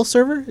a mail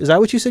server? Is that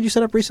what you said you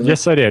set up recently?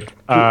 Yes, I did.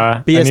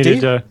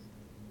 BSD?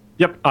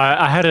 Yep.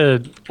 I had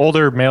an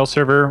older mail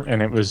server,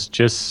 and it was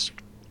just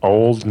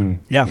old. And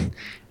well,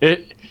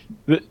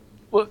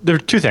 there are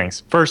two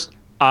things. First,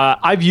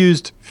 I've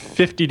used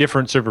 50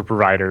 different server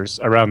providers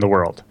around the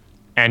world,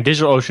 and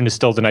DigitalOcean is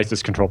still the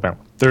nicest control panel.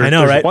 I know,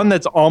 there's right? one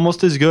that's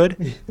almost as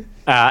good,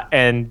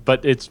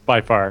 but it's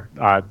by far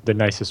the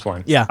nicest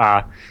one.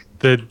 Yeah.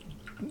 The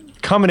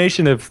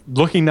combination of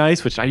looking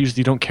nice, which I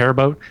usually don't care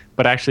about,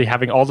 but actually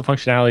having all the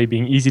functionality,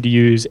 being easy to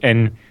use,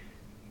 and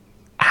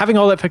having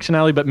all that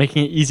functionality but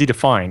making it easy to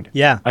find.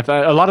 Yeah.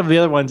 A lot of the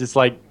other ones, it's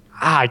like,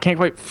 I can't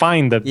quite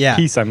find the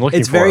piece I'm looking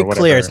for. It's very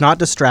clear. It's not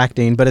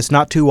distracting, but it's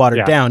not too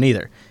watered down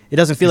either. It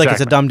doesn't feel like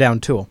it's a dumbed down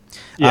tool.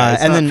 Yeah,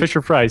 it's not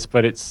Fisher Price,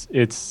 but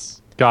it's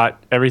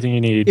got everything you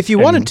need. If you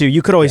wanted to,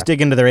 you could always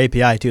dig into their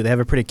API too. They have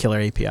a pretty killer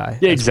API.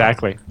 Yeah,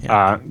 exactly.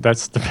 Yeah.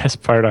 That's the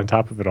best part on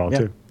top of it all,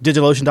 too.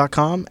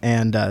 DigitalOcean.com,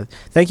 and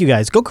thank you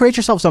guys. Go create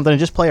yourself something and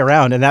just play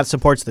around, and that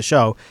supports the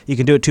show. You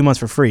can do it 2 months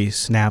for free.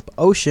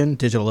 SnapOcean,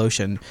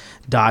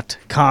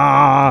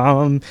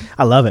 DigitalOcean.com.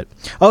 I love it.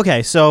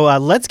 Okay, so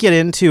let's get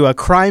into a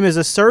crime as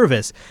a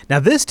service. Now,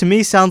 this to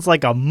me sounds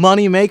like a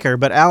money maker,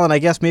 but Alan, I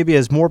guess maybe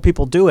as more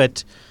people do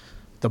it,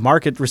 the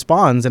market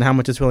responds and how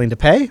much it's willing to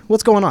pay.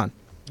 What's going on?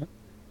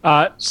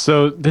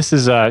 So this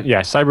is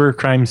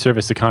cybercrime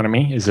service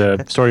economy is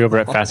a story over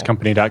at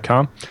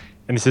fastcompany.com.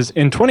 And it says,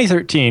 in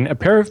 2013, a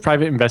pair of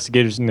private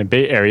investigators in the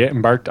Bay Area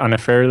embarked on a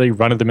fairly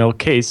run-of-the-mill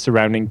case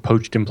surrounding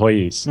poached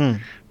employees.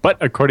 But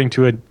according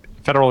to a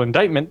federal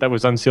indictment that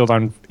was unsealed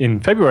in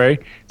February,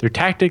 their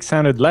tactics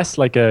sounded less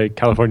like a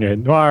California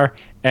noir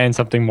and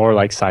something more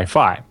like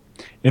sci-fi.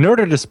 In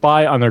order to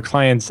spy on their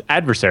clients'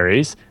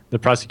 adversaries, the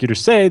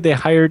prosecutors say they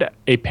hired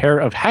a pair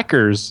of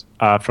hackers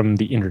from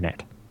the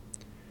internet.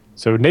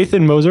 So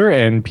Nathan Moser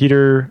and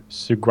Peter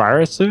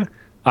Seguarese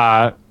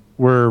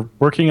were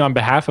working on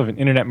behalf of an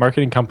internet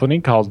marketing company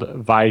called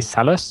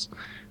Visalis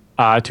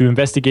to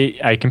investigate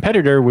a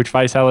competitor which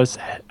Visalis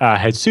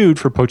had sued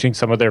for poaching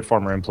some of their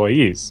former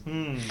employees.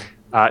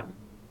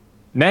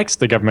 Next,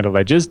 the government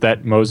alleges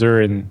that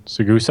Moser and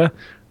Segusa,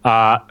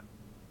 a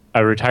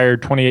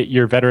retired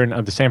 28-year veteran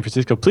of the San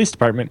Francisco Police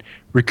Department,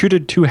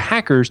 recruited two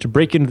hackers to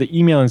break into the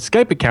email and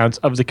Skype accounts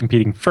of the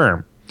competing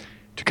firm.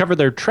 To cover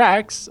their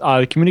tracks,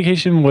 the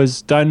communication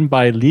was done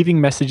by leaving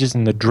messages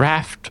in the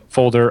draft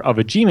folder of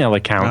a Gmail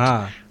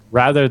account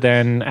rather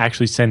than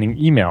actually sending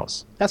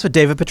emails. That's what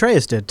David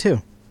Petraeus did,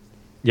 too.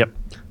 Yep.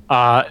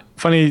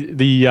 Funny,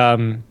 the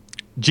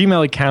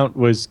Gmail account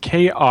was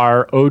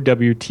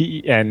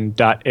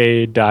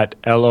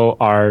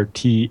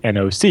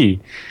krowtn.a.lortnoc,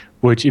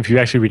 which, if you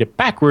actually read it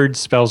backwards,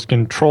 spells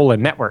control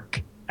and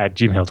network at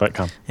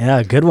gmail.com.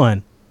 Yeah, good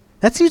one.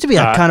 That seems to be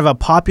a kind of a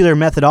popular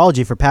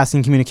methodology for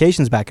passing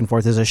communications back and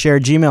forth, is a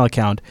shared Gmail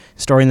account,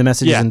 storing the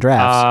messages in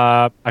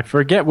drafts. I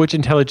forget which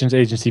intelligence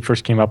agency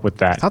first came up with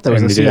that. I thought that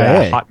was the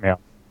CIA. Hotmail.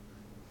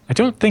 I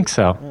don't think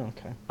so. Oh,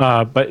 okay.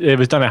 But it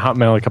was done at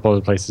Hotmail a couple other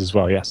places as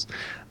well, yes.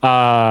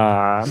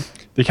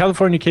 The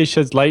California case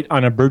sheds light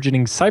on a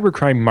burgeoning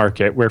cybercrime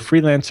market where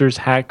freelancers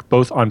hack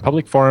both on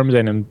public forums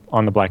and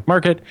on the black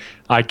market,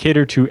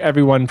 cater to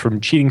everyone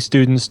from cheating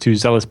students to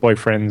zealous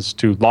boyfriends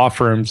to law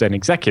firms and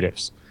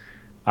executives.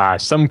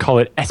 Some call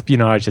it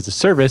espionage as a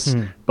service,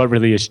 but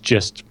really it's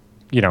just,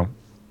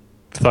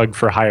 thug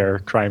for hire,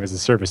 crime as a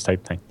service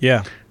type thing.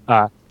 Yeah.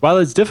 While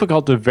it's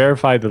difficult to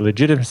verify the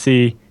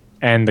legitimacy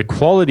and the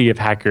quality of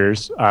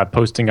hackers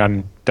posting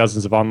on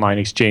dozens of online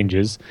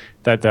exchanges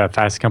that the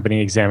Fast Company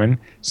examined,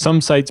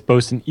 some sites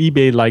boast an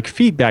eBay-like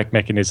feedback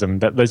mechanism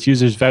that lets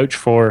users vouch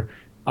for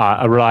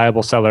a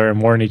reliable seller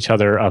and warn each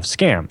other of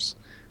scams.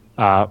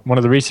 One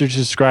of the researchers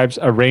describes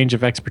a range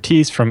of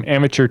expertise from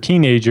amateur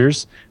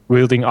teenagers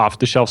wielding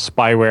off-the-shelf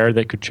spyware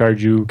that could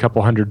charge you a couple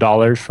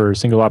 $100s for a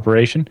single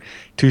operation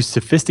to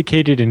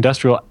sophisticated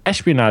industrial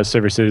espionage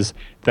services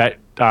that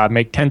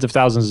make tens of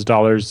thousands of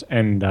dollars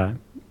and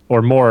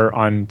or more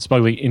on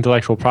smuggling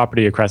intellectual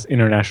property across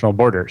international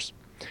borders.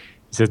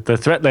 He says the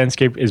threat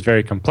landscape is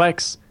very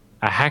complex.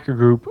 A hacker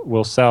group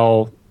will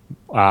sell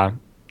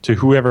to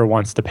whoever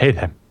wants to pay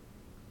them.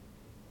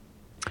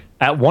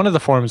 At one of the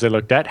forums they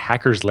looked at,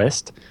 Hackers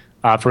List,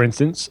 For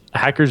instance,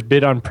 hackers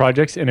bid on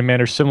projects in a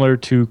manner similar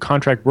to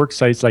contract work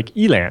sites like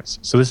Elance.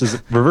 So this is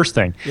a reverse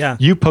thing. Yeah.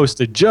 You post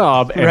a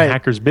job and Right.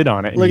 hackers bid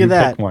on it, and Look you at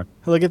that. pick one.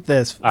 Look at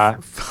this.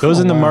 Those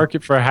in the wow.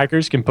 market for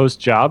hackers can post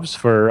jobs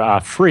for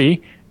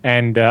free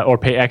and or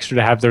pay extra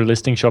to have their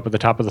listing show up at the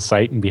top of the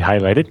site and be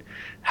highlighted.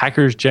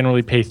 Hackers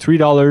generally pay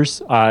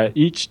 $3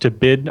 each to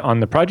bid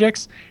on the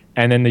projects,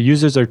 and then the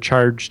users are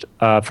charged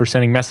for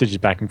sending messages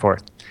back and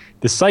forth.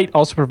 The site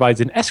also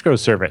provides an escrow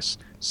service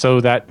so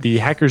that the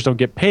hackers don't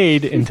get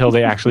paid until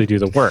they actually do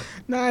the work.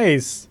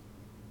 Nice.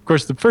 Of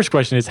course, the first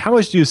question is how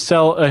much do you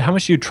sell? How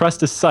much do you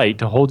trust a site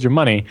to hold your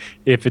money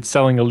if it's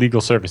selling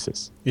illegal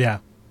services? Yeah.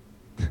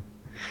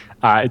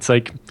 It's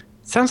like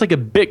sounds like a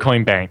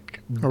Bitcoin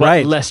bank, but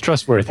Right. less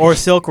trustworthy. Or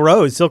Silk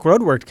Road. Silk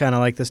Road worked kind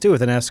of like this too,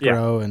 with an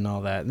escrow and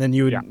all that. And then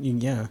you would,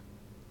 Yeah.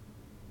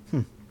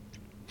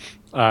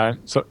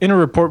 So in a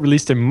report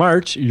released in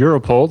March,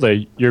 Europol,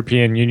 the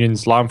European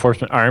Union's law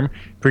enforcement arm,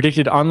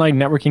 predicted online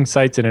networking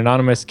sites and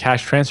anonymous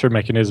cash transfer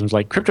mechanisms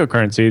like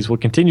cryptocurrencies will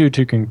continue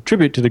to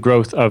contribute to the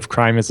growth of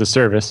crime as a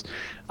service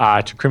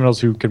to criminals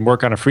who can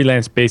work on a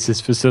freelance basis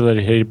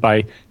facilitated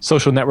by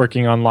social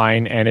networking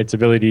online and its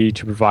ability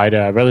to provide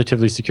a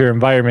relatively secure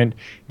environment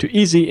to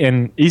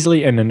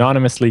easily and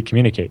anonymously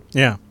communicate.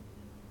 Yeah.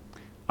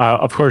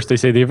 Of course, they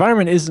say the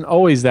environment isn't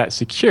always that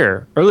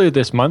secure. Earlier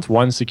this month,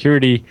 one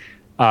security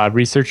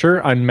researcher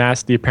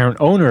unmasked the apparent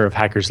owner of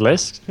Hackers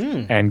List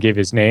and gave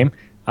his name.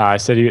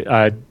 Said he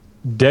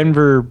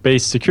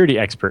Denver-based security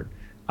expert.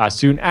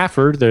 Soon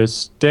after, the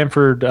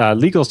Stanford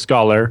legal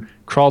scholar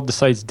crawled the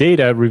site's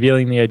data,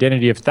 revealing the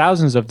identity of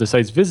thousands of the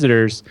site's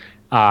visitors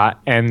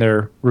and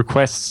their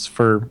requests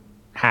for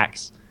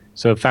hacks.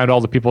 So it found all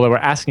the people that were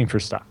asking for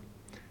stuff.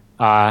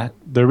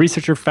 The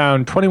researcher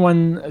found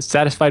 21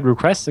 satisfied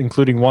requests,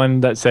 including one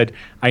that said,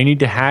 I need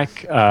to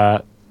hack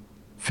a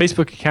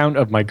Facebook account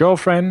of my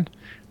girlfriend,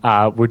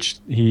 which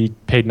he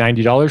paid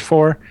 $90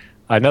 for.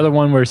 Another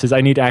one where it says, I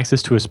need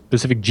access to a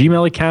specific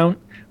Gmail account,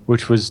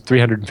 which was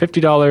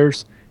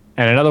 $350.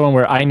 And another one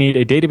where I need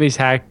a database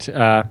hacked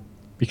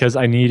because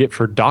I need it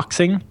for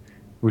doxing,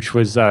 which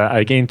was,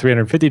 again,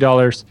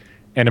 $350.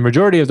 And a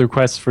majority of the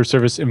requests for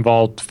service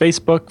involved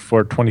Facebook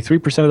for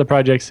 23% of the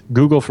projects,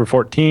 Google for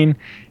 14%,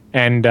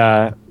 and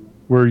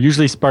were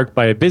usually sparked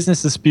by a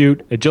business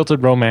dispute, a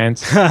jilted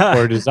romance,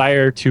 or a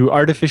desire to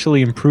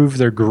artificially improve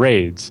their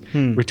grades,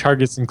 with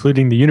targets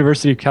including the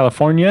University of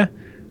California,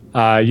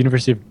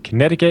 University of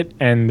Connecticut,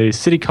 and the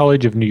City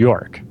College of New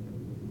York.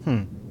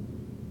 The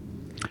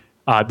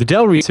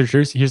Dell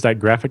researchers, here's that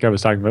graphic I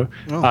was talking about.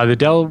 The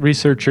Dell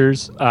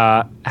researchers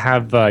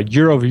have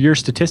year-over-year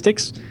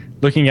statistics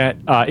looking at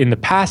in the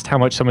past how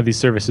much some of these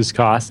services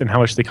cost and how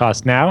much they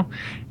cost now,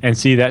 and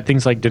see that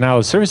things like denial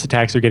of service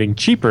attacks are getting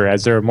cheaper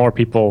as there are more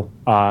people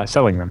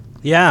selling them.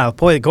 Yeah,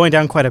 boy, going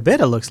down quite a bit,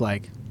 it looks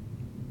like.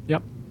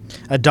 Yep.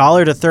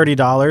 $1 to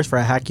 $30 for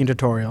a hacking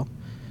tutorial.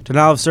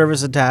 Denial of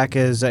service attack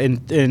is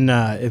in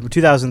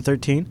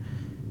 2013.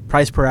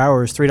 Price per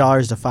hour is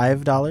 $3 to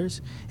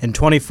 $5. In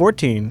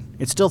 2014,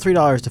 it's still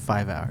 $3 to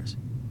 $5.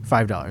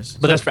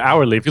 But that's for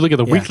hourly. If you look at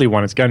the weekly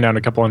one, it's gone down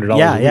a couple $100.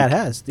 Yeah, it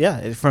has. Yeah,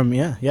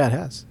 it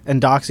has.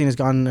 And doxing has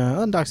gone.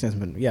 Doxing has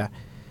been. Yeah.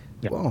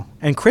 Whoa.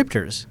 And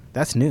cryptors.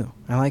 That's new.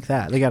 I like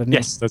that. They got a new.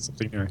 Yes, that's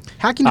something new.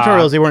 Hacking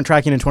tutorials they weren't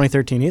tracking in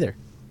 2013 either.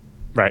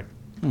 Right.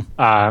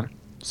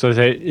 So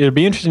it'll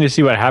be interesting to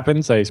see what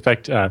happens. I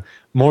expect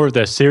more of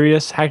the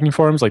serious hacking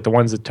forums, like the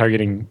ones that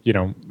targeting,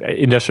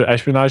 industrial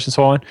espionage and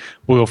so on,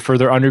 will go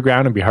further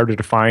underground and be harder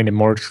to find and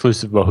more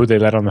exclusive about who they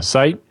let on the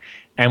site.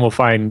 And we'll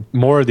find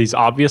more of these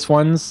obvious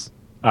ones,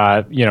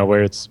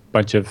 where it's a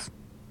bunch of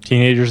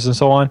teenagers and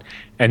so on.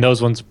 And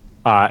those ones,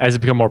 as they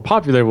become more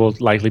popular, will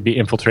likely be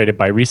infiltrated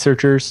by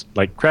researchers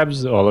like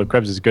Krebs, although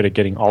Krebs is good at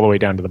getting all the way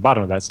down to the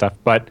bottom of that stuff.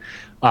 But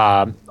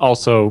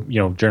also,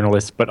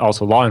 journalists, but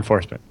also law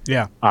enforcement.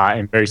 Yeah.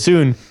 And very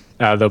soon,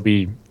 they'll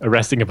be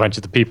arresting a bunch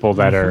of the people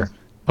that are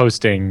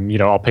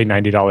posting, I'll pay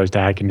 $90 to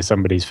hack into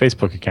somebody's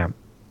Facebook account.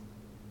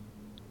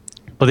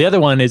 But the other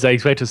one is I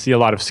expect to see a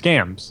lot of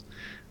scams.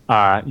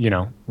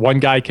 One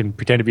guy can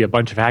pretend to be a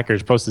bunch of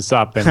hackers, post this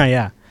up,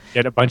 and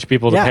get a bunch of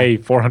people to pay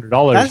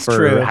 $400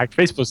 for hacked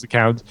Facebook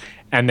accounts,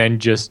 and then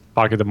just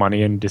pocket the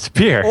money and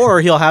disappear. Or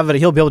he'll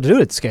be able to do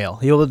it at scale.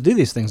 He'll be able to do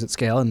these things at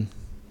scale and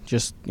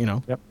just,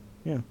 Yep.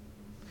 Yeah.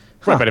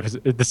 Right, but if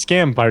the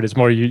scam part is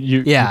more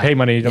you pay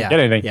money, you don't get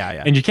anything.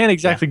 Yeah. And you can't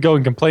exactly go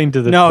and complain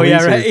to the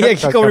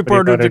police. Go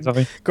report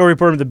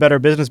him to the Better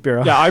Business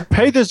Bureau. Yeah, I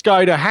paid this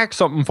guy to hack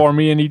something for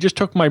me, and he just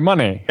took my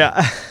money.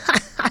 Yeah.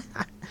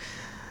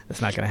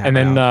 That's not going to happen.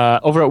 And then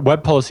over at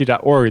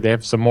webpolicy.org, they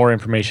have some more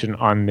information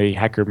on the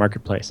hacker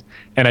marketplace.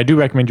 And I do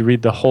recommend you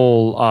read the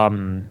whole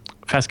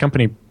Fast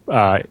Company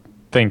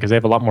thing, because they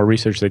have a lot more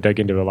research. They dug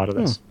into a lot of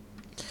this.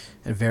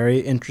 A very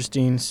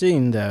interesting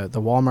scene, the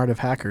Walmart of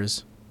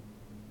hackers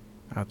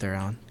out there,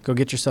 Alan. Go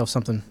get yourself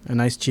something, a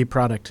nice cheap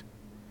product.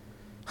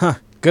 Huh.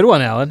 Good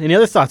one, Alan. Any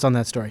other thoughts on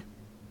that story?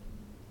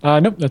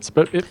 Nope, that's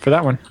about it for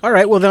that one. All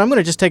right, well, then I'm going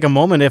to just take a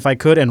moment, if I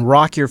could, and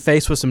rock your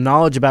face with some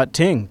knowledge about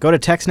Ting. Go to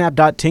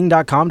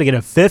techsnap.ting.com to get a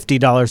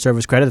 $50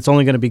 service credit. It's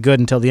only going to be good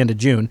until the end of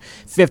June.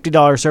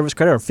 $50 service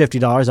credit or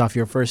 $50 off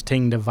your first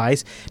Ting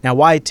device. Now,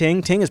 why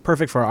Ting? Ting is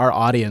perfect for our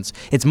audience.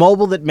 It's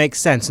mobile that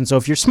makes sense. And so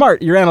if you're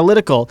smart, you're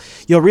analytical,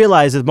 you'll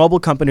realize that mobile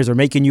companies are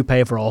making you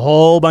pay for a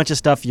whole bunch of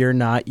stuff you're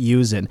not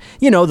using.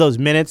 You know, those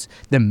minutes,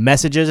 the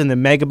messages, and the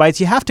megabytes.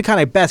 You have to kind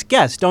of best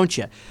guess, don't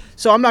you?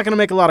 So I'm not going to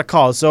make a lot of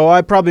calls. So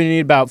I probably need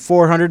about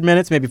 400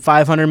 minutes, maybe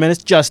 500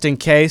 minutes, just in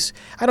case.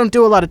 I don't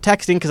do a lot of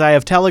texting because I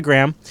have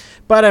Telegram,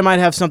 but I might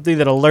have something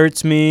that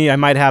alerts me. I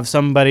might have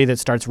somebody that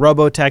starts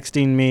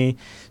robo-texting me.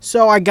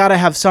 So I got to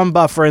have some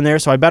buffer in there.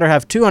 So I better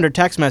have 200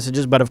 text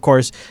messages. But of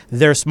course,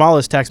 their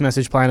smallest text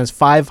message plan is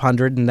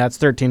 500, and that's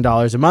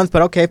 $13 a month.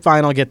 But okay,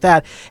 fine, I'll get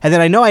that. And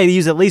then I know I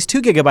use at least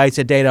 2 gigabytes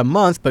of data a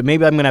month, but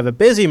maybe I'm going to have a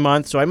busy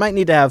month, so I might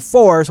need to have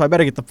 4. So I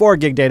better get the 4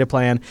 gig data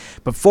plan.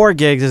 But 4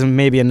 gigs isn't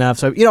maybe enough.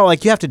 So, you know,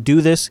 like you have to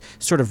do this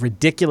sort of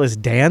ridiculous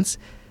dance.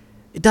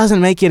 It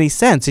doesn't make any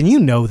sense, and you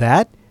know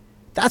that.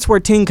 That's where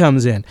Ting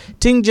comes in.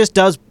 Ting just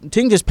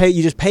pay,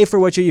 you just pay for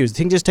what you use.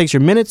 Ting just takes your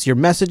minutes, your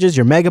messages,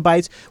 your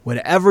megabytes,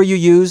 whatever you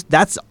use,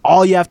 that's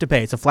all you have to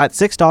pay. It's a flat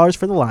 $6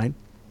 for the line.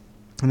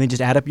 And they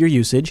just add up your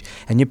usage,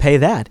 and you pay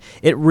that.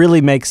 It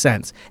really makes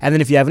sense. And then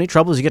if you have any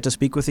troubles, you get to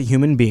speak with a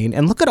human being.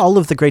 And look at all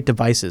of the great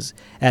devices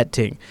at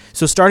Ting.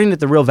 So starting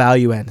at the real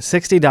value end,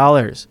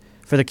 $60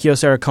 for the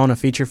Kyocera Kona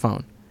feature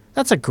phone.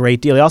 That's a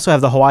great deal. You also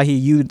have the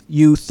Hawaii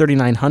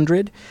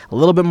U3900, a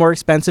little bit more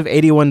expensive,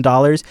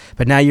 $81,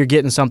 but now you're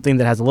getting something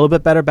that has a little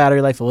bit better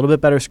battery life, a little bit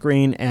better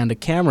screen, and a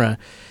camera.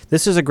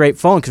 This is a great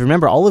phone because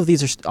remember, all of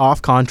these are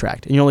off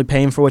contract, and you're only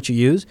paying for what you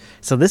use.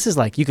 So this is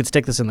like you could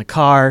stick this in the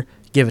car,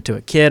 give it to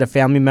a kid, a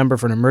family member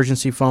for an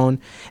emergency phone.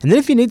 And then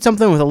if you need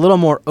something with a little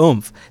more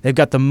oomph, they've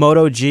got the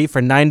Moto G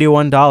for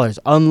 $91,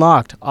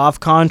 unlocked, off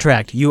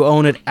contract. You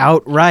own it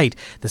outright.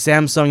 The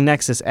Samsung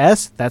Nexus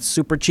S, that's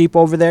super cheap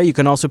over there. You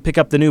can also pick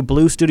up the new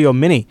Blue Studio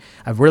Mini,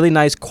 a really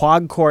nice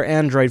quad-core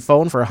Android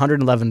phone for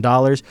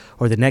 $111,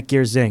 or the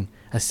Netgear Zing,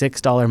 a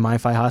 $6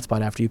 MiFi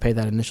hotspot after you pay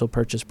that initial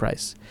purchase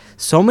price.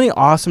 So many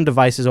awesome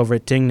devices over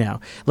at Ting now.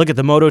 Look at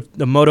the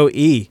Moto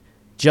E.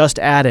 Just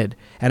added.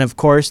 And of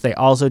course, they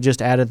also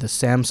just added the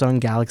Samsung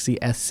Galaxy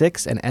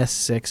S6 and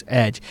S6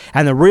 Edge.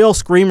 And the real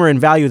screamer in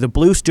value, the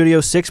Blue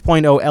Studio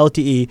 6.0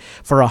 LTE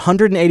for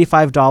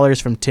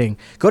 $185 from Ting.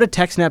 Go to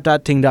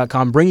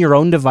techsnap.ting.com, bring your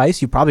own device.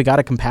 You probably got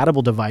a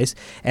compatible device.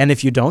 And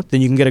if you don't,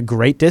 then you can get a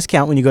great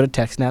discount when you go to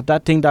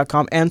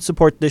techsnap.ting.com and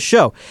support this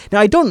show.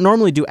 Now, I don't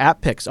normally do app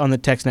picks on the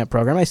TechSNAP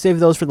program. I save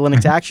those for the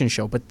Linux Action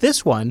Show. But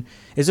this one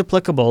is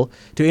applicable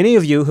to any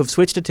of you who've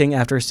switched to Ting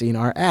after seeing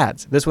our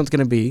ads. This one's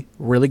going to be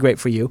really great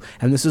for you,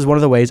 and this is one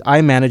of the ways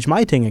I manage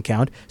my Ting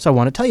account, so I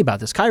want to tell you about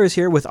this. Kyra's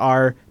here with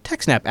our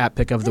TechSNAP app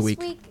pick of the week.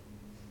 This week,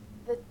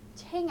 the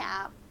Ting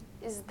app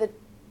is the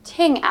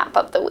Ting app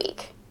of the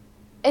week.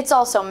 It's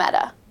also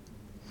meta.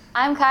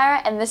 I'm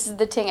Kyra, and this is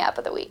the Ting app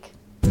of the week.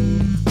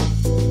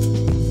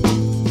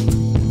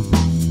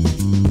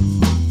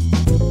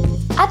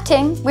 At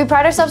Ting, we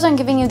pride ourselves on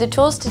giving you the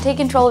tools to take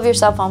control of your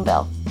cell phone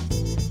bill.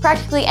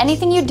 Practically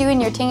anything you do in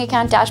your Ting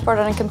account dashboard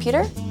on a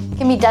computer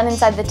can be done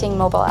inside the Ting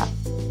mobile app.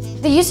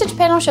 The usage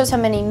panel shows how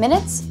many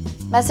minutes,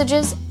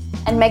 messages,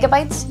 and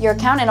megabytes your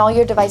account and all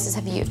your devices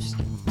have used.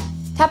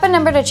 Tap a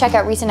number to check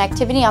out recent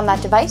activity on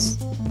that device.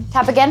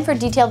 Tap again for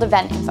detailed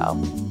event info.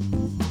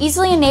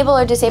 Easily enable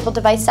or disable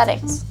device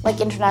settings,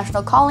 like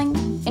international calling,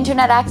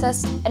 internet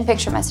access, and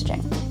picture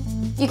messaging.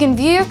 You can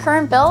view your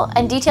current bill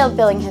and detailed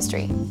billing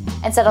history,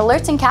 and set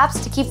alerts and caps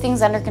to keep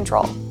things under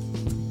control.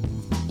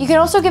 You can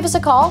also give us a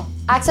call,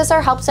 access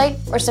our help site,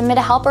 or submit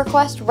a help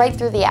request right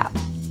through the app.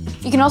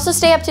 You can also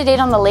stay up to date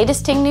on the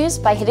latest Ting news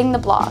by hitting the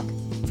blog.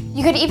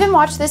 You could even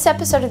watch this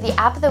episode of the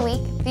App of the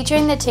Week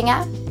featuring the Ting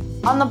app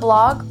on the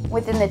blog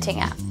within the Ting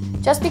app.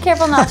 Just be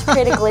careful not to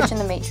create a glitch in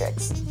the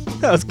matrix.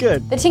 That was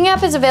good. The Ting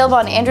app is available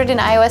on Android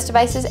and iOS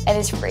devices and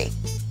is free.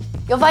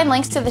 You'll find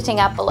links to the Ting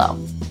app below,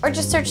 or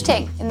just search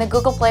Ting in the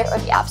Google Play or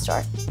the App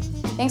Store.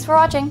 Thanks for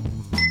watching.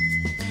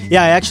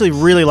 Yeah, I actually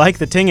really like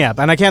the Ting app,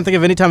 and I can't think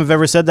of any time I've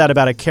ever said that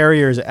about a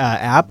carrier's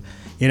app.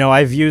 You know,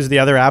 I've used the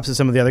other apps that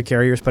some of the other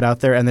carriers put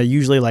out there, and they're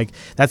usually like,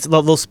 they'll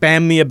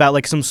spam me about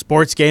like some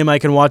sports game I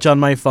can watch on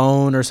my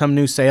phone or some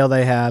new sale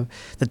they have.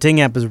 The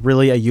Ting app is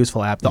really a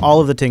useful app.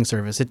 All of the Ting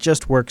service, it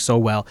just works so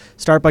well.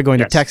 Start by going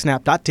to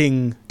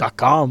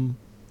techsnap.ting.com.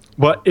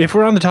 Well, if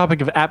we're on the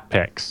topic of app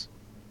picks,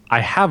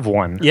 I have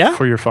one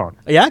for your phone.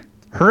 Yeah?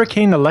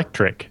 Hurricane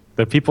Electric,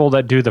 the people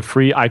that do the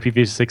free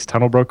IPv6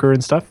 tunnel broker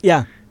and stuff.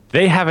 Yeah.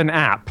 They have an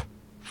app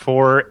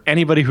for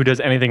anybody who does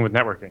anything with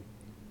networking.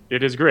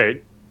 It is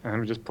great. Let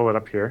me just pull it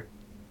up here.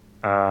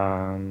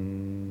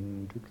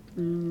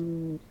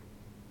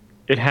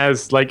 It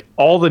has like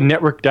all the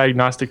network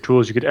diagnostic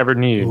tools you could ever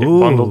need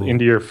bundled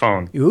into your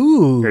phone.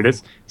 Ooh. Here it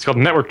is. It's called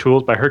Network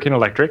Tools by Hurricane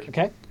Electric.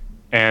 Okay.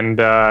 And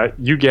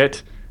you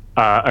get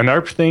an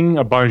ARP thing,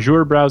 a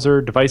Bonjour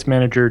browser, device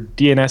manager,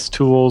 DNS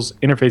tools,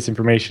 interface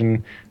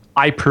information,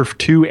 iPerf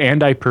 2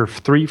 and iPerf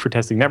 3 for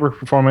testing network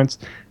performance,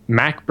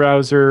 Mac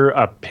browser,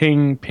 a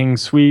ping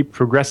sweep,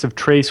 progressive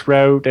trace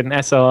route, an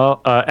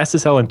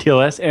SSL and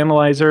TLS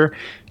analyzer,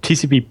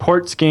 TCP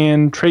port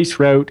scan, trace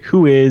route,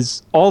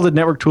 Whois, all the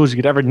network tools you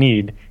could ever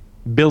need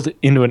built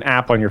into an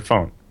app on your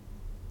phone.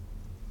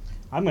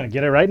 I'm going to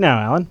get it right now,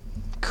 Alan.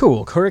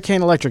 Cool.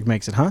 Hurricane Electric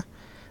makes it, huh?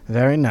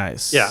 Very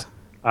nice. Yeah.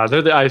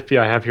 They're the ISP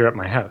I have here at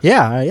my house.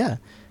 Yeah.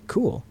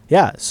 Cool.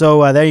 Yeah.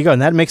 So there you go,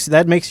 and that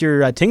makes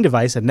your Ting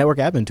device a network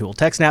admin tool.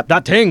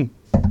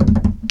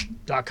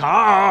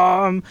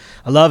 TechSNAP.ting.com.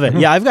 I love it.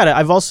 Yeah,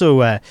 I've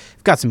also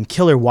got some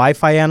killer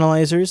Wi-Fi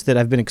analyzers that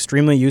have been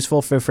extremely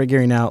useful for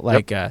figuring out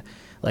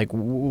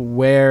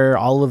where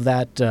all of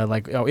that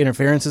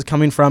interference is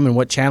coming from and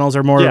what channels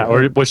are more. Yeah,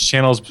 or which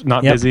channels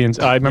not busy. And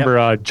I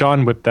remember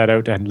John whipped that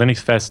out at Linux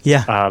Fest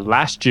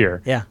last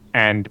year. Yeah.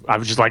 And I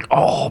was just like,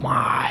 oh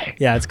my.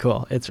 Yeah, it's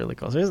cool. It's really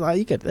cool. So there's a lot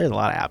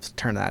of apps to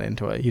turn that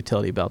into a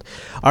utility belt.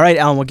 All right,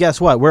 Alan, well,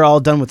 guess what? We're all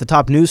done with the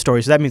top news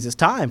stories, so that means it's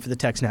time for the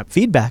TechSNAP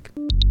feedback.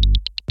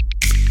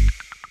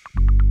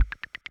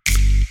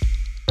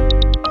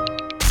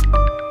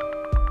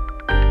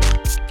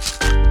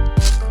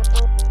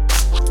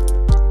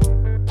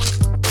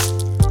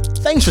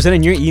 Thanks for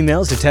sending your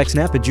emails to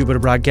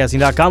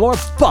techsnap@jupiterbroadcasting.com or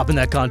popping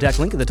that contact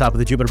link at the top of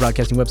the Jupiter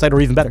Broadcasting website, or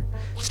even better,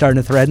 starting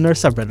a thread in our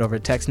subreddit over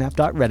at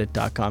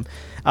techsnap.reddit.com.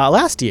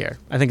 Last year,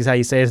 I think is how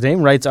you say his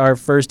name, writes our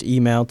first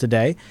email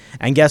today.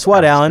 And guess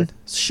what, Alan?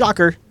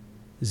 Shocker.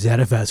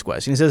 ZFS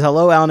question. He says,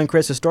 hello, Alan and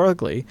Chris.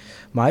 Historically,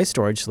 my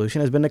storage solution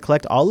has been to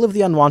collect all of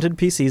the unwanted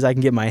PCs I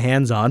can get my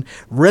hands on,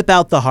 rip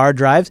out the hard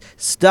drives,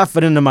 stuff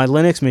it into my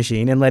Linux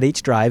machine, and let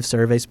each drive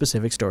serve a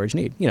specific storage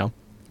need.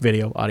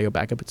 Video, audio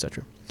backup,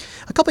 etc.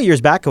 A couple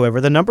years back,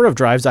 however, the number of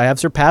drives I have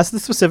surpassed the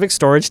specific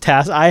storage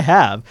task I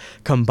have.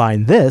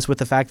 Combine this with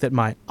the fact that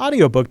my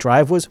audiobook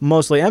drive was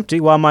mostly empty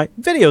while my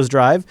videos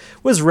drive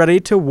was ready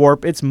to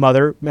warp its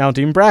mother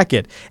mounting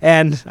bracket.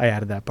 And I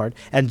added that part.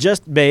 And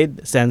just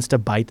made sense to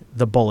bite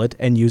the bullet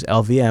and use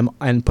LVM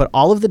and put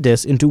all of the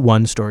disks into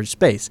one storage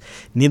space.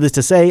 Needless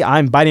to say,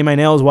 I'm biting my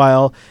nails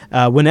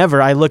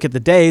whenever I look at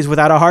the days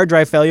without a hard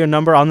drive failure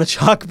number on the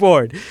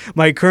chalkboard.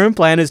 My current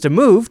plan is to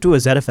move to a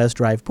ZFS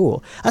drive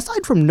pool.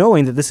 Aside from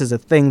knowing that this is a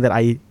thing that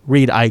I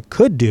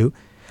could do,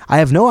 I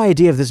have no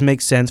idea if this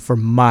makes sense for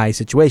my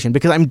situation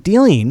because I'm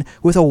dealing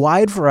with a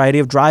wide variety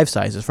of drive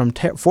sizes from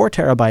 4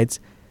 terabytes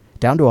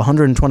down to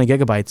 120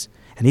 gigabytes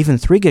and even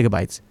 3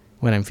 gigabytes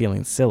when I'm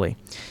feeling silly.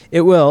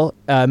 It will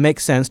make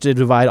sense to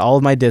divide all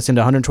of my disks into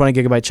 120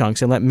 gigabyte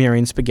chunks and let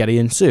mirroring spaghetti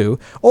ensue.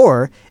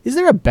 Or is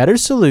there a better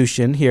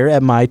solution here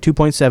at my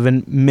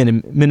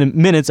 2.7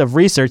 minutes of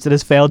research that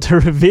has failed to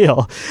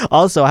reveal?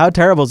 Also, how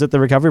terrible is it the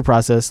recovery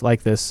process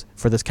like this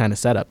for this kind of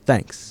setup?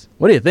 Thanks.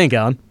 What do you think,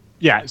 Alan?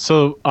 Yeah,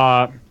 so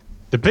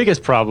the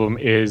biggest problem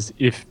is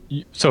in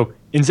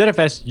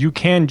ZFS, you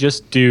can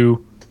just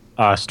do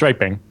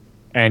striping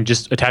and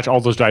just attach all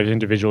those drives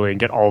individually and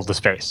get all of the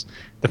space.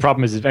 The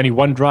problem is if any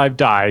one drive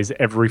dies,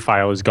 every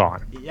file is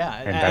gone. Yeah,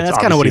 and that's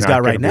kind of what he's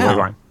got right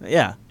now.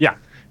 Yeah. Yeah,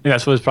 and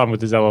that's what his problem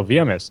with his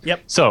LLVM is.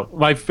 Yep. So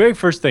my very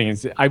first thing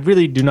is I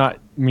really do not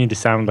mean to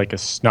sound like a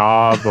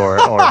snob or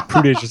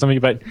prudish or something,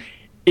 but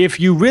if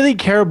you really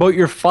care about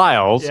your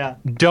files,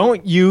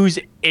 don't use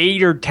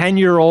 8 or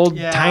 10-year-old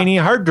tiny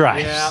hard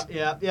drives.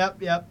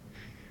 Yep.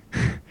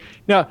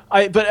 No,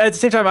 but at the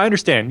same time, I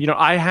understand.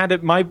 I had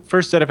it. My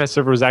first ZFS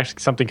server was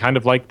actually something kind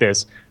of like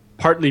this,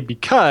 partly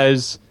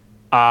because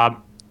it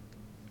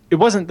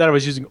wasn't that I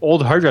was using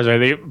old hard drives or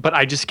anything, but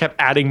I just kept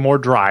adding more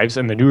drives,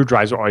 and the newer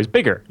drives were always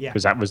bigger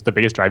because that was the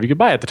biggest drive you could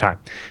buy at the time.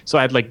 So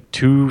I had like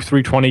 2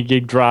 320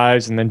 gig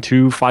drives, and then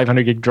 2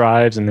 500 gig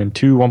drives, and then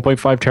 2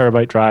 1.5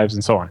 terabyte drives,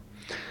 and so on.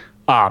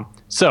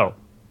 So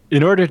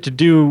in order to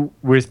deal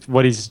with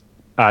what he's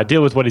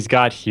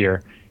got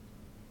here,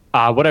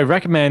 what I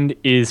recommend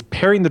is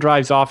pairing the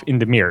drives off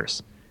into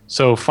mirrors.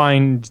 So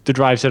find the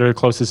drives that are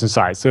closest in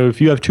size. So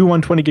if you have 2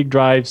 120 gig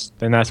drives,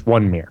 then that's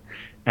one mirror.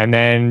 And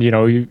then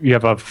you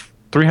have a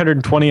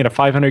 320 and a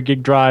 500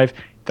 gig drive.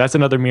 That's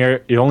another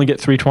mirror. You only get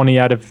 320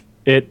 out of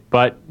it,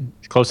 but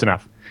close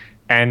enough.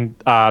 And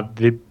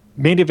the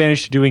main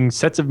advantage to doing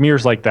sets of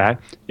mirrors like that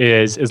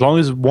is as long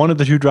as one of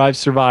the 2 drives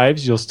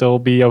survives, you'll still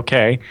be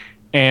okay.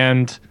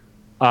 And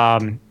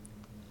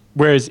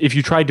whereas if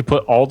you tried to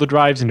put all the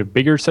drives into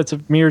bigger sets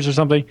of mirrors or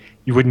something,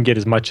 you wouldn't get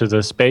as much of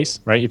the space,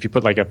 right? If you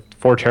put like a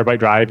 4 terabyte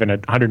drive and a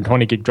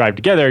 120 gig drive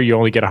together, you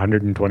only get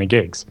 120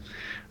 gigs.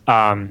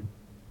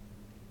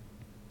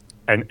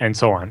 And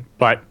so on.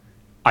 But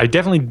I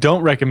definitely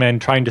don't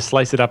recommend trying to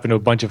slice it up into a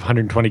bunch of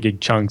 120 gig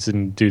chunks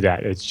and do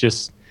that. It's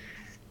just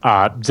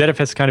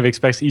ZFS kind of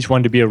expects each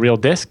one to be a real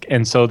disk.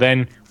 And so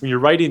then when you're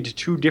writing to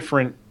 2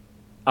 different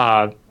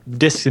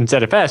disks in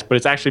ZFS, but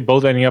it's actually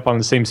both ending up on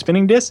the same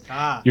spinning disk,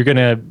 you're going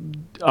to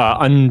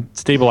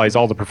unstabilize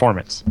all the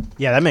performance.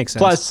 Yeah, that makes sense.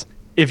 Plus,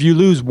 if you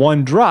lose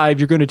one drive,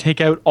 you're going to take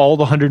out all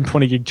the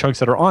 120 gig chunks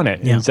that are on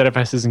it. Yeah. And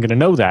ZFS isn't going to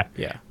know that.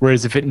 Yeah.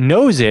 Whereas if it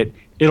knows it,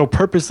 it'll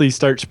purposely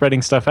start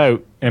spreading stuff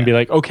out and be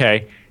like,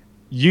 okay,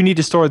 you need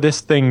to store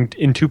this thing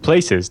in 2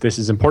 places. This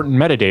is important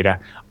metadata.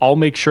 I'll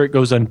make sure it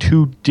goes on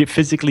 2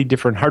 physically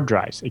different hard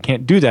drives. It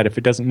can't do that if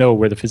it doesn't know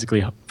where the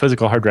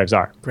physical hard drives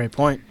are. Great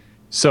point.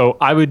 So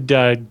I would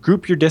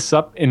group your disks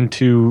up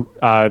into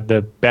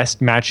the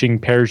best matching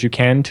pairs you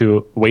can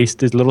to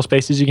waste as little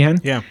space as you can.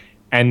 Yeah.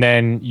 And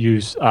then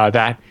use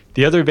that.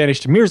 The other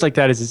advantage to mirrors like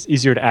that is it's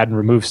easier to add and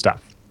remove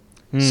stuff.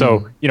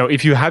 So,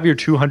 if you have your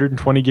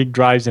 220 gig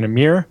drives in a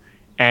mirror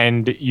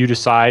and you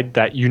decide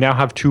that you now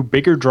have 2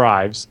 bigger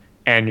drives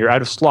and you're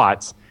out of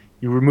slots,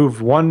 you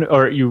remove one,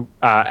 or you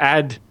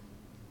add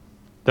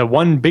the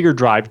one bigger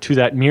drive to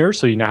that mirror,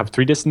 so you now have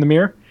 3 disks in the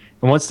mirror.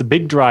 And once the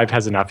big drive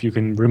has enough, you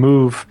can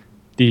remove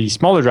the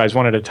smaller drives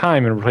one at a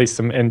time and replace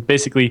them, and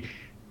basically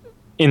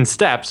in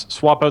steps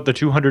swap out the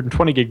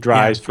 220 gig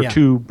drives for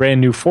 2 brand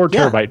new 4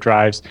 terabyte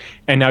drives,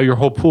 and now your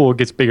whole pool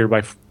gets bigger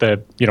by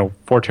the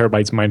 4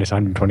 terabytes minus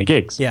 120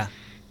 gigs. Yeah.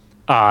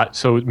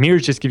 So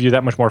mirrors just give you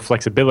that much more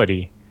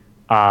flexibility,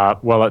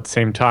 while at the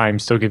same time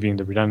still giving you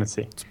the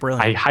redundancy. It's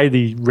brilliant. I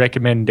highly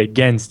recommend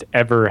against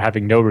ever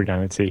having no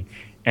redundancy,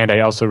 and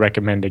I also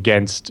recommend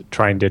against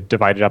trying to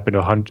divide it up into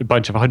a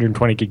bunch of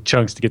 120 gig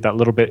chunks to get that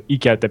little bit,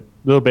 eke out that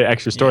little bit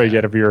extra storage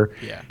out of your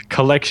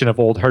collection of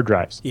old hard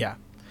drives. Yeah.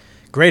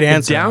 Great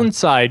answer. The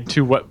downside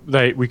to what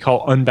we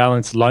call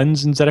unbalanced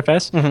LUNs in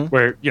ZFS,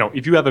 where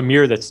if you have a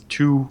mirror that's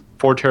 2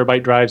 4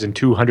 terabyte drives and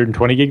 2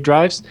 120 gig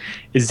drives,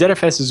 is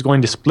ZFS is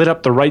going to split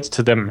up the writes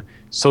to them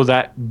so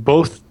that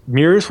both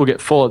mirrors will get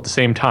full at the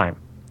same time.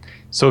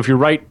 So if you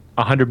write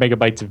 100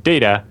 megabytes of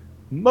data,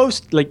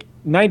 most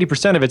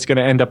 90% of it's going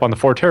to end up on the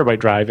 4 terabyte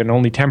drive and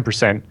only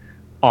 10%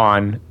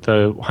 on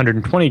the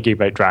 120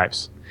 gigabyte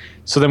drives.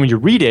 So then when you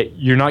read it,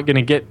 you're not going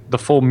to get the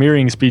full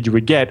mirroring speed you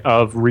would get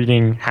of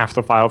reading half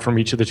the file from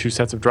each of the 2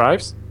 sets of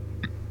drives.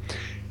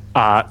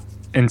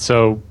 And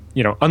so,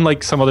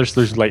 unlike some other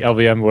solutions like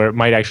LVM, where it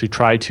might actually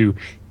try to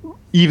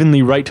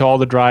evenly write to all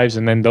the drives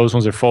and then those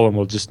ones are full and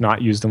we'll just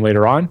not use them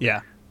later on.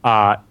 Yeah.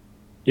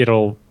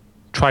 It'll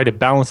try to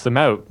balance them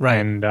out. Right.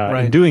 And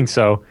right. in doing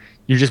so,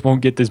 you just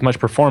won't get as much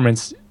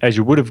performance as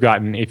you would have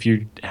gotten if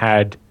you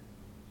had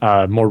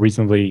more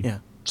reasonably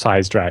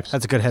sized drives.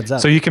 That's a good heads up.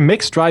 So you can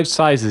mix drive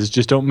sizes,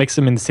 just don't mix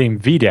them in the same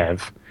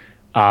VDEV,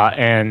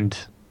 and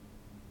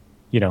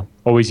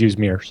always use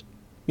mirrors.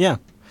 Yeah.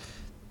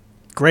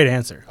 Great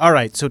answer. All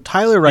right, so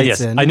Tyler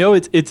writes in. I know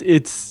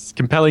it's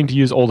compelling to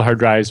use old hard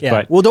drives,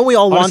 but well, don't we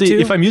all honestly, want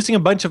to? If I'm using a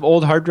bunch of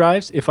old hard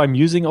drives,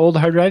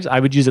 I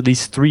would use at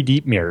least 3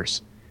 deep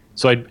mirrors.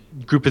 So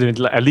I'd group it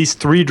in at least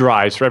 3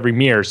 drives for every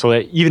mirror, so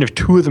that even if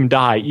 2 of them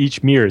die,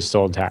 each mirror is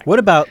still intact. What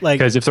about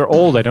because if they're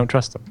old, I don't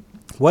trust them.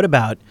 What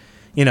about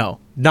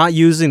not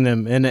using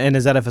them in a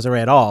ZFS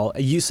array at all?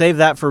 You save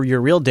that for your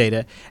real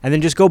data, and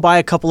then just go buy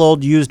a couple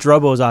old used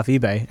Drobos off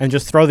eBay and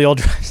just throw the old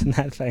drives in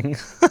that thing.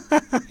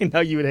 I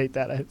know you would hate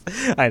that.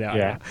 I know.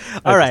 Yeah.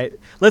 All right,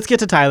 let's get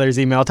to Tyler's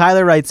email.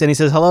 Tyler writes in. He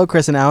says, "Hello,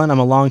 Chris and Alan. I'm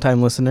a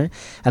longtime listener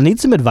and need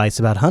some advice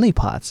about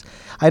honeypots.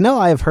 I know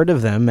I have heard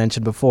of them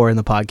mentioned before in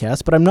the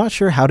podcast, but I'm not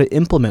sure how to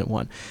implement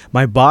one.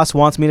 My boss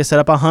wants me to set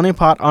up a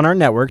honeypot on our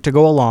network to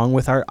go along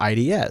with our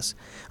IDS.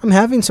 I'm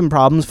having some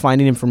problems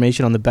finding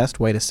information on the best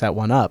way to set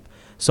one up.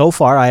 So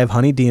far, I have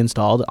HoneyD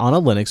installed on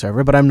a Linux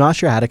server, but I'm not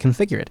sure how to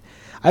configure it.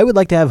 I would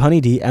like to have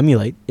HoneyD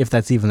emulate, if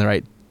that's even the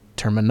right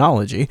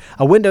terminology,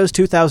 a Windows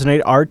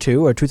 2008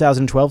 R2 or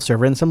 2012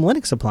 server and some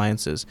Linux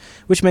appliances,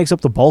 which makes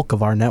up the bulk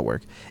of our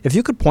network. If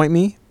you could point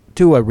me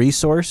to a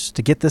resource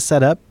to get this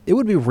set up, it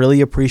would be really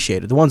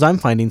appreciated. The ones I'm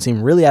finding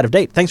seem really out of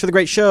date. Thanks for the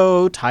great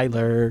show,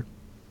 Tyler."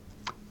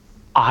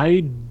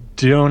 I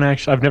don't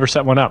actually. I've never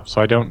set one up,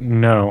 so I don't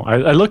know.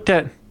 I looked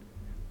at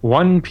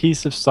one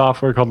piece of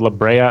software called La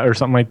Brea or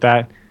something like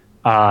that,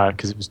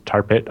 because it was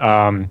Tarpit,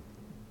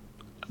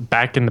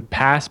 back in the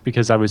past,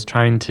 because I was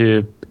trying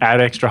to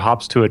add extra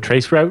hops to a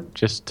trace route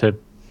just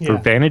for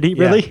vanity,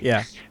 really.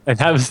 Yeah. And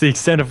that was the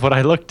extent of what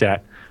I looked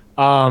at.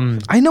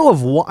 I know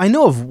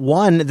of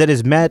one that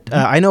is met.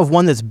 I know of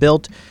one that's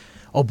built.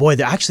 Oh boy!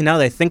 Actually, now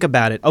that I think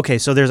about it, okay.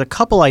 So there's a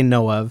couple I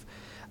know of.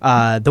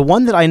 The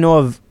one that I know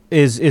of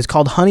is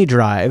called Honey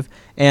Drive,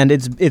 and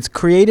it's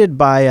created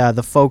by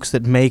the folks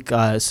that make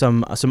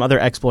some other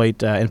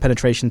exploit and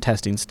penetration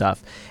testing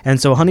stuff. And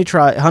so Honey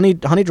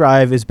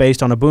Drive is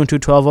based on Ubuntu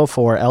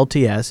 12.04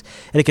 LTS,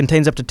 and it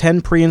contains up to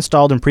 10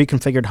 pre-installed and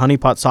pre-configured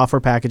honeypot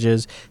software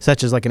packages,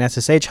 such as like an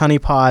SSH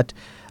honeypot,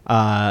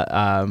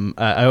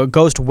 a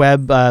Ghost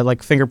Web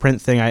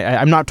fingerprint thing.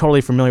 I'm not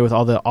totally familiar with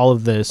all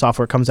of the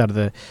software comes out of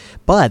the,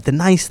 but the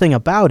nice thing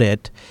about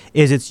it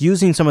is it's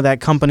using some of that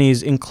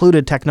company's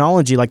included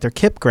technology, like their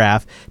KIP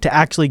graph, to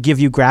actually give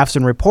you graphs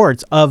and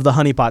reports of the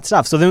honeypot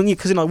stuff. So then,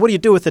 because what do you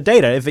do with the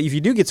data if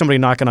you do get somebody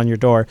knocking on your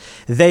door?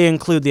 They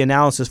include the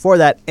analysis for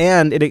that,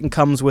 and it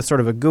comes with sort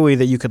of a GUI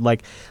that you could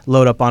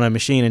load up on a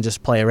machine and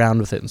just play around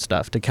with it and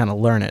stuff to kind of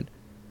learn it.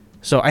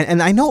 So,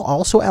 and I know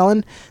also,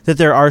 Alan, that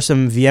there are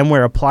some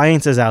VMware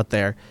appliances out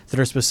there that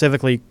are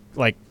specifically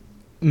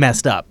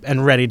messed up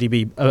and ready to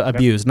be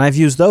abused. And I've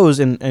used those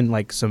in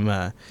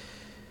some.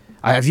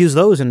 I've used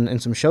those in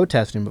some show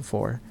testing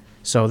before.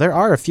 So there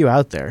are a few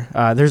out there.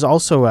 There's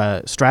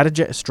also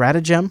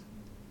Stratagem.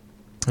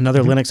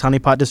 Another Linux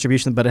honeypot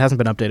distribution, but it hasn't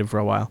been updated for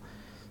a while.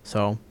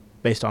 So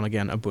based on,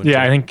 again, Ubuntu.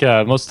 Yeah, I think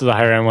most of the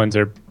higher end ones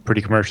are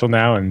pretty commercial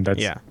now, and that's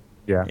yeah.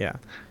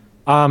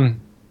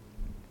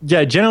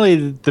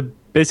 Generally the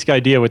basic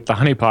idea with the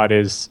honeypot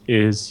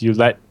is you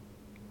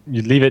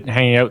leave it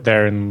hanging out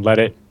there and let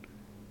it,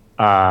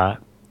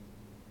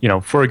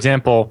 for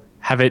example,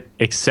 have it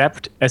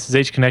accept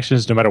SSH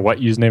connections no matter what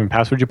username and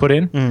password you put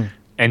in,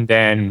 and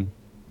then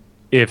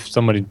if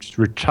somebody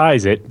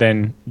retries it,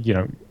 then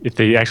if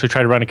they actually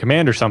try to run a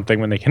command or something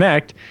when they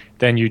connect,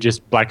 then you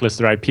just blacklist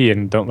their IP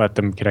and don't let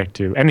them connect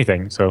to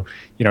anything. So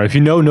if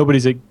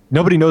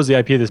nobody knows the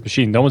IP of this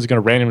machine, no one's going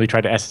to randomly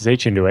try to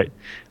SSH into it.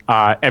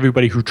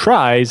 Everybody who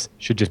tries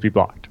should just be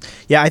blocked.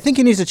 Yeah, I think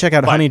he needs to check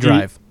out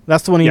HoneyDrive.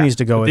 That's the one he needs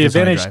to go with. The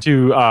advantage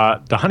to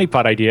the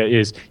honeypot idea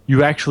is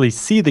you actually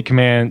see the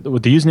command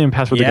with the username and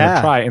password they're going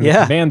to try, and the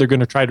command they're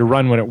going to try to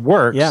run when it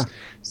works,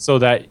 so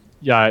that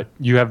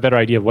you have a better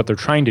idea of what they're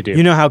trying to do.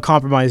 You know how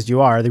compromised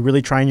you are. Are they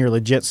really trying your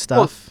legit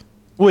stuff?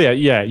 Well,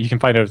 yeah. You can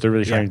find out if they're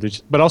really trying to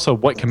do, but also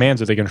what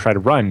commands are they going to try to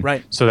run,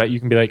 so that you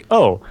can be like,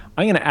 oh,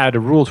 I'm going to add a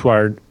rule to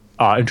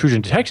our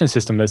intrusion detection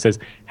system that says,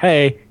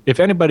 hey, if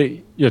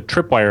anybody,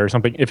 tripwire or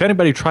something, if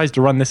anybody tries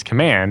to run this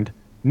command,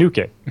 nuke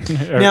it.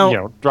 Or,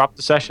 now, drop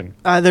the session.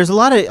 There's a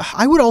lot of...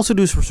 I would also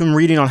do some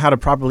reading on how to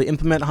properly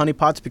implement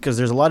honeypots, because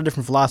there's a lot of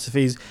different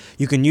philosophies.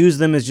 You can use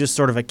them as just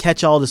sort of a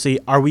catch-all to see,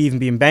 are we even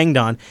being banged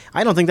on?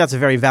 I don't think that's a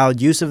very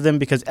valid use of them,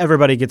 because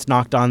everybody gets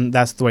knocked on.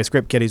 That's the way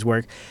script kiddies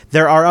work.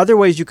 There are other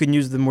ways you can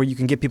use them where you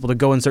can get people to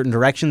go in certain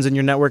directions in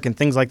your network and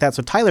things like that.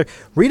 So Tyler,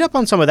 read up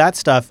on some of that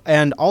stuff.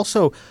 And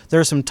also, there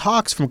are some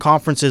talks from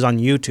conferences on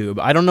YouTube.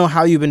 I don't know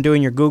how you've been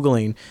doing your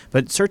Googling,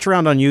 but search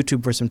around on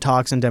YouTube for some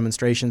talks and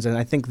demonstrations, and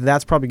I think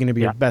that's probably going to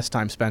be your best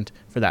time spent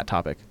for that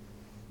topic.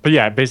 But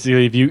yeah,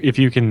 basically, if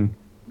you can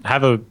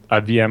have a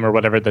VM or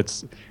whatever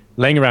that's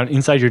laying around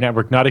inside your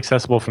network, not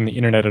accessible from the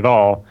internet at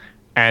all,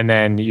 and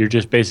then you're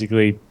just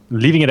basically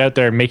leaving it out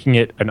there, making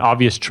it an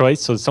obvious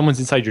choice. So someone's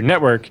inside your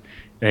network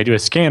and they do a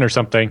scan or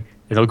something,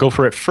 and they'll go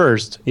for it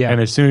first. Yeah.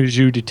 And as soon as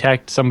you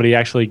detect somebody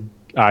actually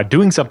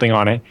doing something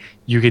on it,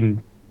 you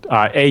can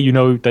A,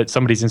 that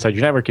somebody's inside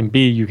your network, and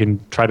B, you can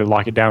try to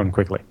lock it down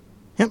quickly.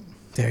 Yep.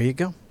 There you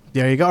go.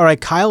 All right,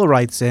 Kyle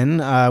writes in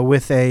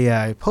with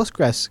a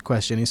Postgres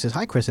question. He says,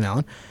 hi, Chris and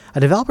Alan.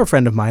 A developer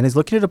friend of mine is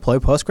looking to deploy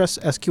Postgres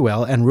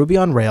SQL and Ruby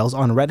on Rails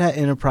on Red Hat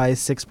Enterprise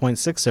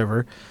 6.6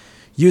 server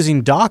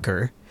using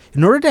Docker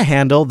in order to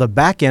handle the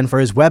backend for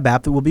his web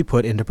app that will be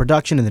put into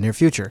production in the near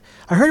future.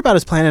 I heard about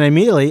his plan, and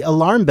immediately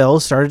alarm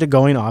bells started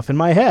going off in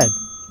my head.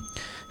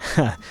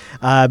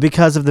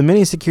 Because of the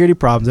many security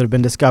problems that have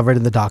been discovered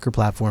in the Docker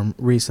platform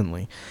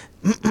recently.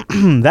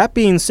 That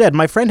being said,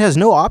 my friend has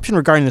no option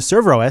regarding the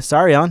server OS,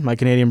 sorry on my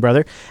Canadian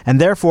brother, and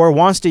therefore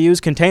wants to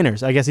use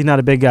containers. I guess he's not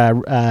a big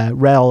RHEL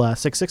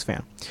 6.6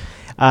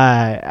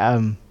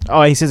 fan.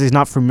 He says he's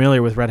not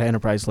familiar with Red Hat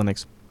Enterprise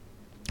Linux.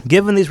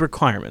 Given these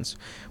requirements,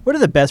 what are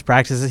the best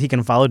practices he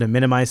can follow to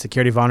minimize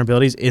security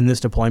vulnerabilities in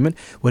this deployment?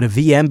 Would a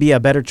VM be a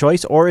better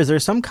choice, or is there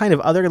some kind of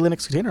other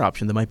Linux container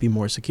option that might be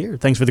more secure?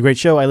 Thanks for the great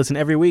show. I listen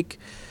every week,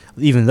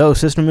 even though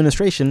system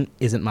administration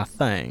isn't my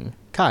thing.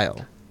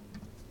 Kyle.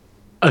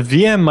 A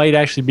VM might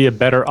actually be a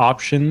better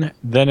option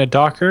than a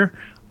Docker,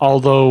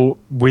 although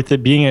with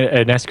it being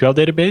an SQL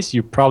database,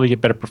 you probably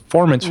get better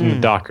performance from the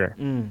Docker.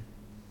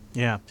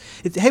 Yeah.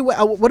 Hey,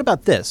 what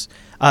about this?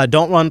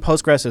 Don't run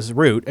Postgres as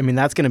root. I mean,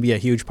 that's going to be a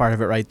huge part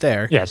of it right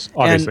there. Yes,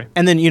 obviously.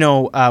 And then,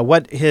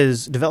 what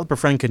his developer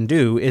friend can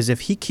do is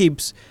if he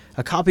keeps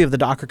a copy of the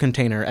Docker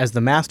container as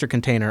the master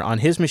container on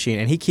his machine,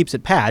 and he keeps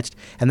it patched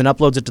and then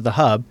uploads it to the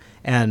hub,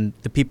 and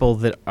the people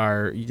that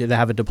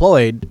have it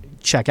deployed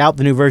check out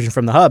the new version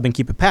from the hub and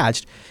keep it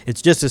patched,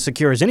 it's just as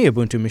secure as any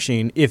Ubuntu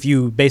machine if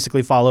you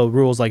basically follow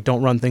rules like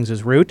don't run things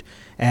as root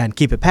and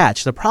keep it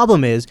patched. The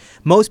problem is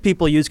most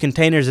people use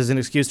containers as an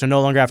excuse to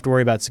no longer have to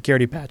worry about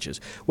security patches.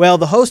 Well,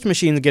 the host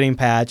machine is getting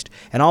patched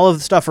and all of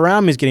the stuff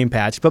around me is getting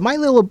patched, but my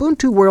little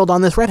Ubuntu world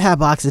on this Red Hat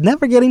box is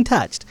never getting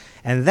touched.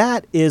 And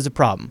that is a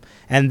problem.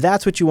 And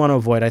that's what you want to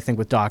avoid, I think,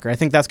 with Docker. I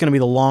think that's going to be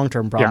the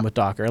long-term problem with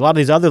Docker. A lot of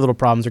these other little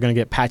problems are going to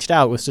get patched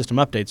out with system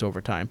updates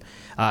over time.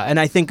 And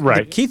I think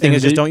the key thing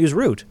is just don't use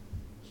root.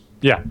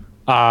 Yeah.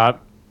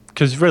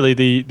 Because really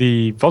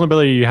the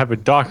vulnerability you have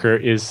with Docker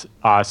is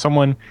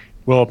someone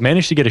will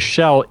manage to get a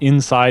shell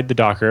inside the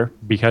Docker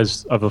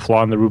because of a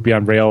flaw in the Ruby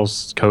on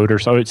Rails code or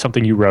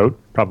something you wrote,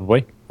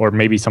 probably, or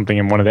maybe something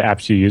in one of the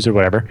apps you use or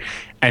whatever.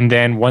 And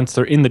then once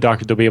they're in the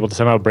Docker, they'll be able to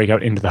somehow break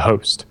out into the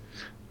host.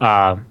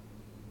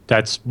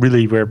 That's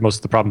really where most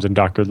of the problems in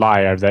Docker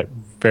lie, are that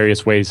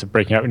various ways of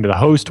breaking out into the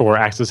host or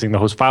accessing the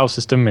host file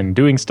system and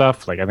doing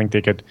stuff. Like I think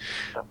they could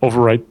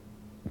overwrite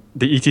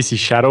the etc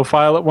shadow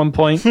file at one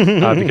point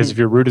because if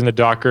you're root in the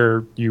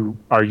Docker, you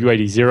are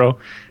UID 0.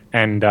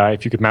 And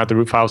if you could mount the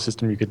root file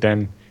system, you could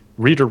then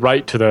read or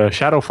write to the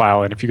shadow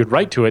file. And if you could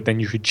write to it, then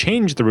you could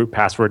change the root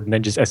password and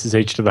then just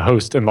SSH to the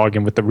host and log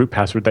in with the root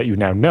password that you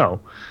now know.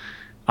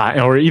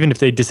 Or even if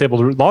they disable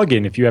the root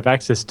login, if you have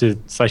access to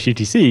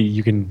 /etc,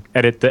 you can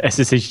edit the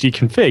SSHD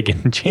config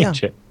and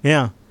change it.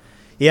 Yeah.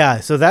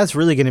 Yeah, so that's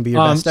really going to be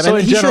your best step. So And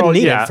in he general, shouldn't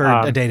need yeah, it for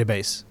a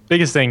database.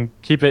 Biggest thing,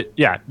 keep it.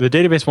 Yeah, the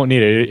database won't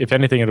need it. If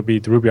anything, it'll be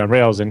the Ruby on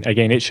Rails, and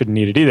again, it shouldn't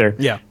need it either.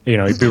 Yeah.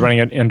 You'd be running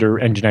it under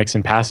Nginx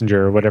and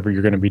Passenger or whatever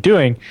you're going to be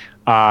doing.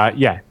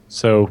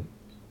 So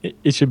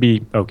it should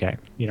be okay.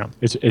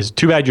 It's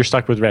too bad you're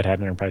stuck with Red Hat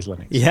Enterprise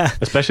Linux. Yeah.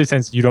 Especially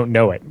since you don't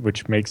know it,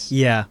 which makes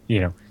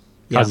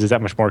causes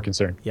that much more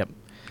concern. Yep.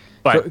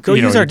 But go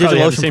use our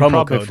DigitalOcean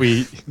promo code.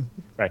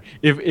 Right.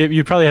 If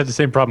you probably have the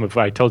same problem if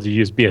I told you to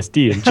use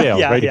BSD in jail,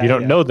 right? If you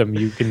don't know them,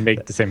 you can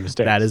make the same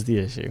mistake. That is the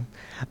issue.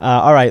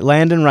 All right.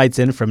 Landon writes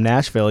in from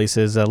Nashville. He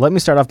says, let me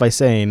start off by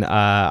saying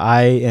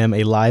I am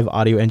a live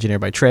audio engineer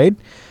by trade,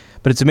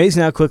 but it's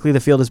amazing how quickly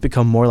the field has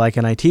become more like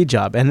an IT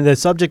job. And the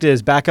subject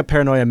is backup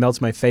paranoia melts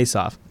my face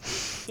off.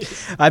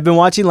 I've been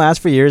watching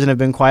Last for years and have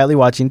been quietly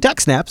watching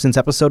TechSNAP since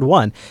episode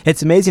 1.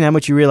 It's amazing how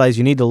much you realize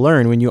you need to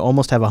learn when you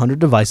almost have 100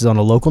 devices on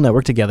a local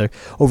network together,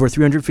 over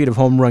 300 feet of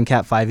home-run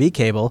Cat5e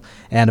cable,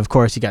 and of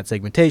course you got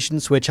segmentation,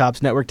 switch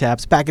hops, network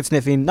taps, packet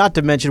sniffing, not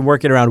to mention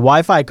working around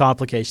Wi-Fi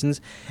complications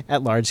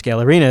at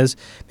large-scale arenas.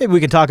 Maybe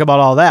we can talk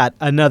about all that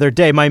another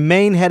day. My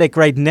main headache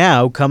right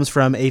now comes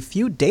from a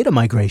few data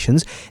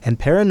migrations and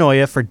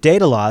paranoia for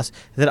data loss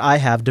that I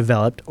have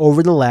developed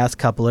over the last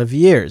couple of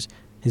years.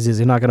 He says,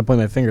 you're not going to point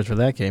my fingers where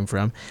that came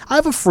from. I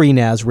have a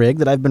FreeNAS rig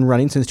that I've been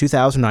running since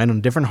 2009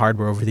 on different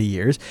hardware over the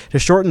years. To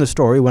shorten the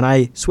story, when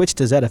I switched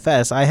to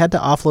ZFS, I had to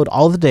offload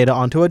all the data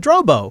onto a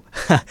Drobo.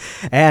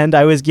 And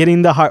I was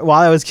getting a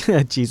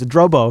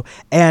Drobo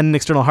and an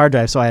external hard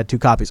drive, so I had 2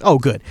 copies. Oh,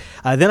 good.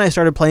 Then I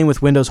started playing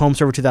with Windows Home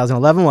Server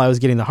 2011 while I was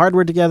getting the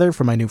hardware together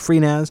for my new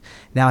FreeNAS.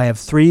 Now I have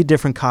 3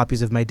 different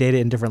copies of my data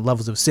in different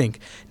levels of sync,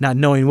 not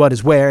knowing what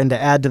is where, and to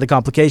add to the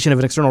complication of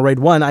an external RAID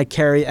 1 I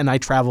carry and I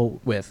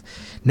travel with.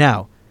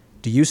 Now,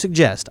 do you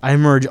suggest I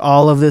merge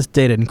all of this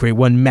data and create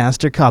one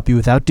master copy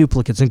without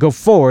duplicates and go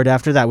forward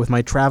after that with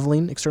my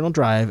traveling external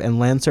drive and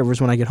LAN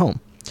servers when I get home?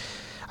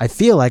 I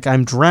feel like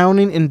I'm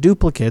drowning in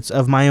duplicates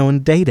of my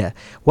own data.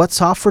 What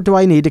software do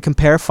I need to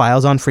compare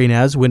files on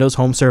FreeNAS, Windows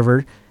Home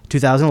Server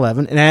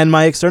 2011, and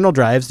my external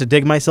drives to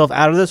dig myself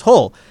out of this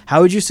hole?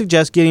 How would you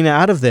suggest getting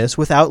out of this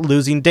without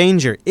losing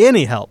danger?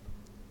 Any help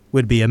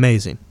would be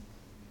amazing.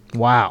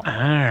 Wow.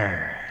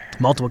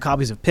 Multiple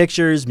copies of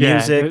pictures,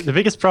 music. The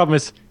biggest problem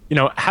is,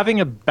 having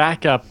a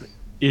backup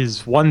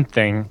is one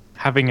thing.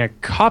 Having a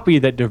copy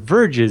that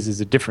diverges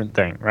is a different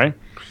thing, right?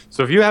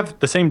 So if you have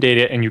the same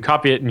data and you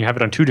copy it and you have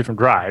it on 2 different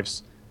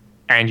drives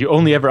and you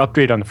only ever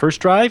upgrade on the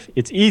first drive,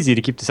 it's easy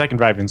to keep the second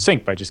drive in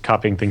sync by just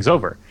copying things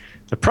over.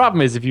 The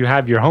problem is if you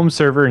have your home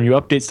server and you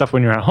update stuff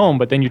when you're at home,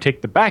 but then you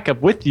take the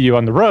backup with you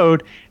on the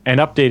road and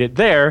update it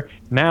there,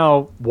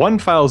 now one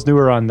file is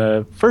newer on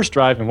the first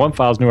drive and one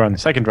file is newer on the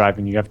second drive,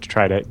 and you have to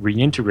try to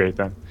reintegrate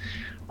them.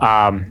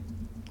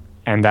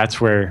 And that's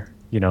where,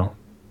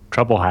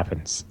 trouble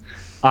happens.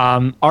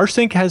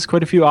 rsync has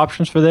quite a few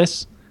options for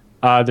this.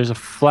 There's a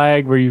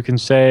flag where you can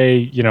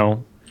say,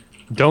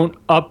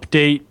 don't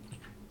update.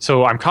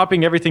 So I'm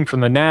copying everything from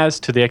the NAS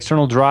to the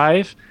external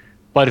drive,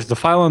 but if the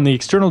file on the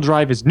external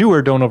drive is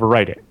newer, don't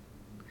overwrite it.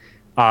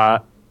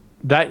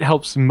 That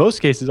helps in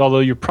most cases, although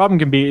your problem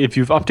can be if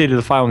you've updated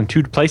the file in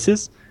 2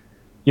 places.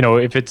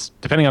 If it's,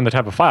 depending on the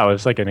type of file,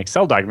 it's like an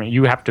Excel document,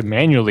 you have to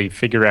manually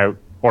figure out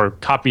or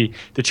copy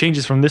the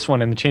changes from this one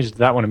and the changes to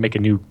that one and make a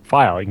new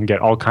file. You can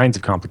get all kinds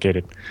of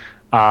complicated.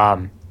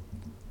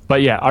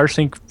 But yeah,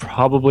 rsync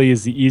probably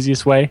is the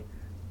easiest way.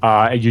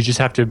 You just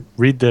have to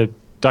read the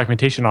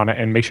documentation on it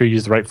and make sure you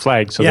use the right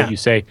flag so that you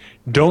say,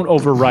 don't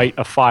overwrite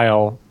a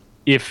file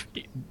if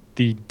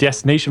the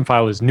destination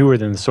file is newer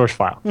than the source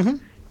file.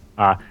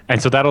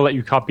 And so that'll let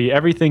you copy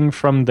everything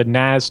from the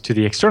NAS to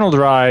the external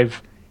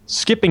drive,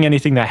 skipping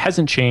anything that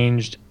hasn't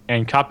changed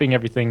and copying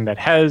everything that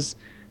has.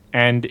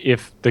 And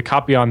if the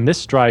copy on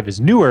this drive is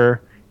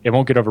newer, it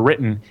won't get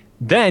overwritten.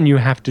 Then you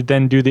have to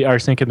then do the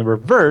rsync in the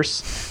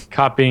reverse,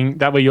 copying.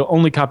 That way you'll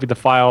only copy the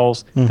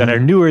files that are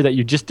newer that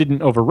you just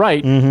didn't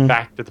overwrite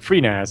back to the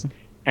FreeNAS.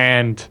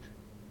 And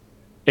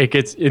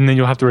and then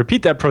you'll have to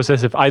repeat that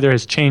process if either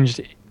has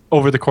changed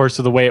over the course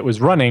of the way it was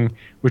running,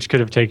 which could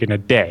have taken a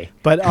day.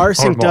 But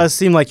rsync does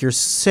seem like your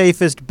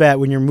safest bet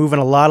when you're moving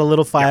a lot of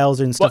little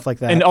files and stuff like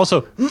that. And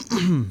also,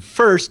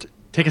 first,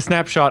 take a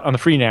snapshot on the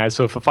FreeNAS,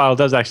 so if a file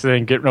does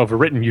accidentally get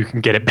overwritten, you can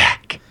get it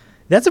back.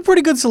 That's a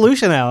pretty good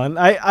solution, Alan.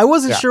 I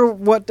wasn't sure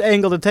what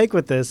angle to take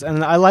with this,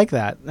 and I like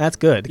that. That's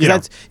good.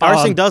 Because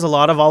rsync does a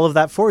lot of all of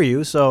that for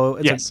you. So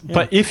it's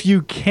but if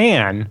you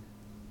can,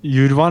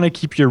 you'd want to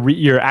keep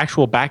your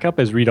actual backup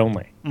as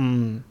read-only.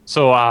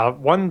 So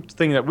one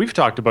thing that we've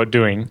talked about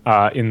doing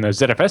in the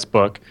ZFS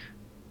book,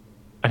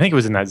 I think it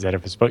was in that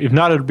ZFS book. If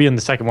not, it'll be in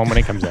the second one when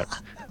it comes out.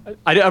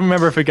 I don't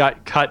remember if it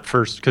got cut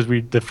first because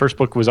the first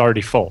book was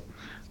already full.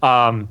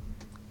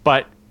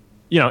 But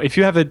if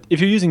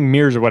you're using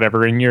mirrors or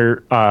whatever in your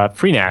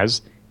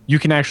FreeNAS, you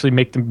can actually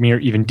make the mirror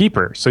even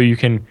deeper. So you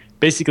can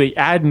basically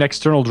add an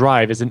external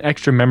drive as an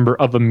extra member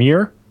of a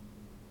mirror,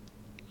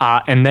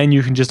 and then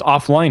you can just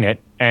offline it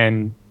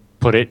and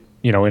put it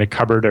in a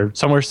cupboard or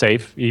somewhere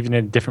safe, even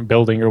in a different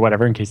building or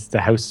whatever, in case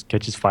the house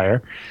catches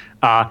fire.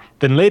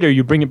 Then later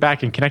you bring it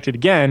back and connect it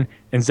again,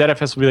 and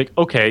ZFS will be like,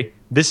 okay,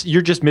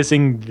 you're just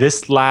missing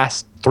this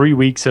last 3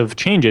 weeks of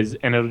changes,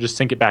 and it'll just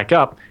sync it back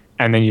up,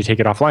 and then you take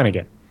it offline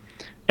again.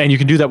 And you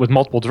can do that with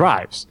multiple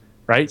drives,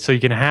 right? So you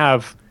can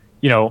have,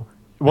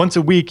 once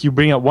a week you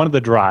bring out one of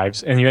the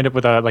drives, and you end up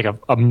with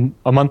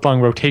a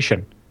month-long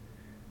rotation,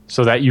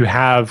 so that you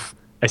have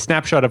a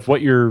snapshot of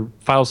what your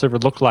file server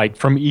looked like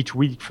from each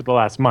week for the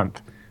last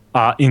month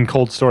in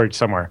cold storage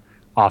somewhere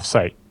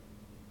off-site.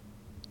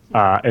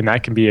 And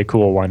that can be a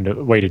cool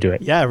way to do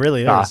it. Yeah, it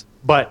really is.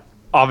 But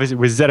obviously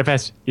with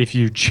ZFS, if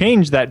you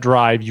change that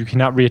drive, you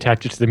cannot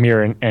reattach it to the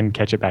mirror and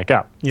catch it back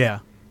up. Yeah.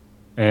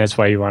 And that's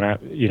why you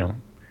want to,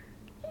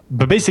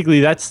 But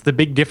basically, that's the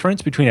big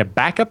difference between a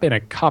backup and a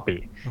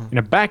copy. In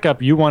a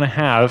backup, you want to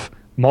have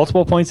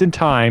multiple points in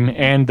time,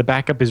 and the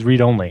backup is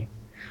read-only.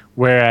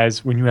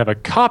 Whereas when you have a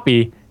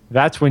copy,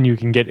 that's when you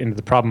can get into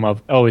the problem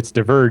of, it's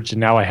diverged, and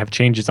now I have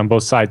changes on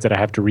both sides that I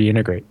have to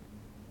reintegrate.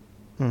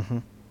 Mm-hmm.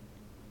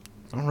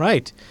 All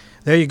right.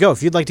 There you go.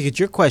 If you'd like to get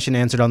your question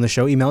answered on the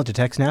show, email it to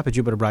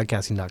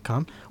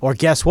TechSNAP@JupiterBroadcasting.com. Or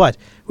guess what?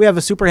 We have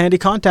a super handy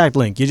contact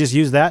link. You just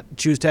use that,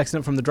 choose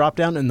TechSNAP from the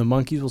drop-down, and the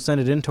monkeys will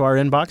send it into our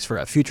inbox for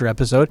a future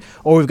episode.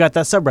 Or we've got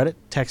that subreddit,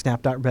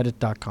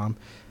 TechSNAP.reddit.com.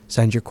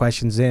 Send your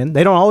questions in.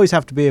 They don't always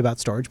have to be about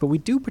storage, but we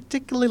do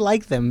particularly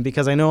like them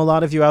because I know a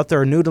lot of you out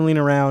there are noodling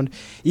around.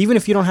 Even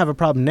if you don't have a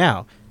problem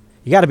now,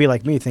 you got to be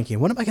like me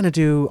thinking, what am I going to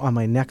do on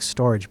my next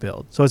storage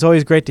build? So it's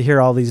always great to hear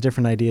all these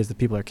different ideas that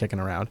people are kicking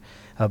around.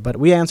 But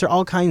we answer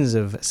all kinds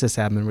of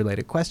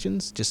sysadmin-related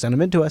questions. Just send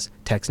them in to us,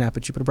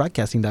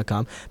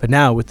 TechSNAP@JupiterBroadcasting.com. But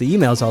now, with the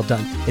emails all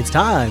done, it's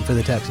time for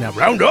the TechSNAP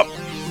Roundup.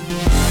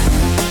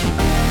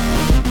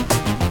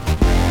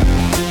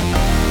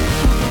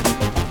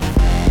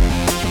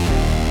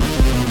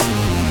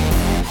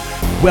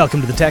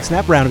 Welcome to the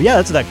TechSNAP Roundup. Yeah,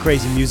 that's that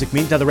crazy music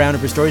meeting. Another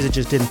roundup of stories that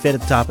just didn't fit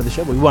at the top of the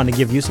show, but we wanted to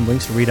give you some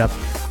links to read up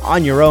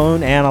on your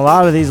own, and a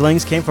lot of these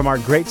links came from our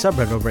great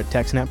subreddit over at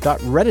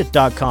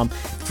TechSNAP.reddit.com.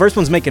 First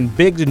one's making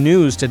big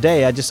news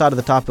today. I just saw it at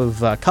the top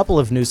of a couple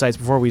of news sites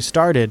before we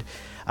started.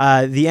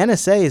 The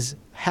NSA's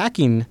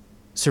hacking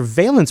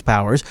surveillance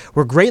powers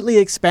were greatly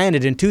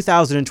expanded in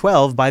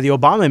 2012 by the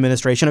Obama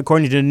administration,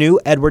 according to new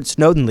Edward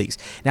Snowden leaks.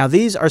 Now,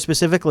 these are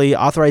specifically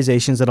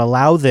authorizations that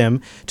allow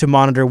them to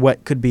monitor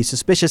what could be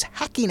suspicious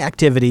hacking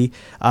activity,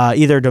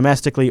 either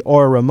domestically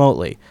or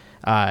remotely.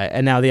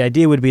 And now the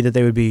idea would be that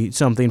they would be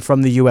something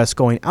from the U.S.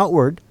 going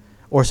outward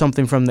or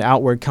something from the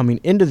outward coming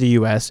into the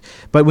U.S.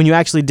 But when you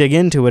actually dig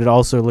into it, it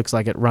also looks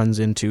like it runs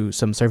into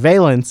some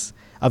surveillance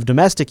of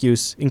domestic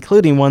use,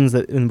 including ones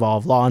that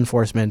involve law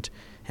enforcement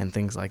and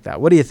things like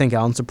that. What do you think,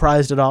 Alan?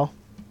 Surprised at all?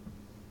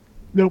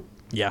 Nope.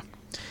 Yeah,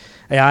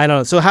 I don't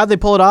know. So how'd they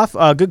pull it off?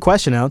 Good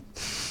question, Alan.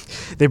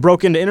 They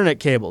broke into internet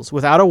cables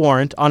without a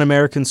warrant on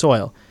American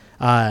soil.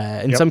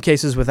 In some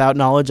cases without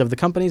knowledge of the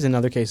companies, in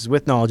other cases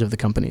with knowledge of the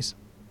companies.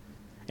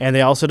 And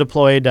they also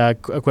deployed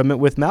equipment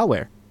with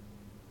malware.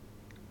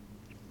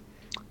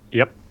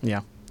 Yep.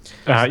 Yeah.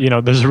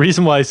 There's a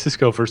reason why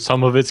Cisco, for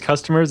some of its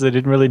customers they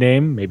didn't really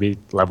name, maybe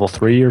level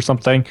 3 or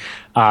something,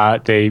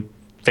 they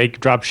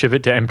fake drop ship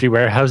it to empty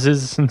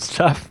warehouses and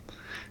stuff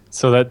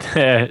so that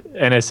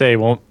NSA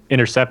won't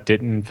intercept it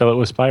and fill it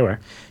with spyware.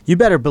 You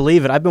better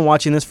believe it. I've been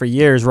watching this for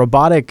years.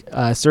 Robotic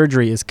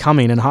surgery is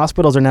coming, and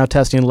hospitals are now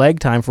testing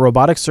leg time for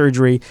robotic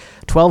surgery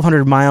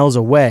 1,200 miles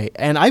away.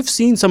 And I've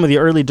seen some of the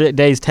early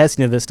days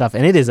testing of this stuff,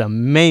 and it is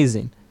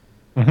amazing.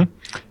 Mm-hmm.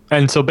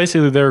 And so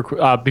basically,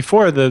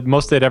 before the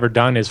most they'd ever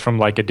done is from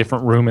like a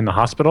different room in the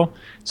hospital.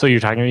 So you're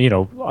talking,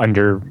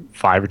 under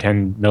 5 or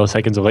 10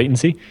 milliseconds of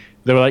latency.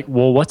 They were like,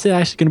 well, what's it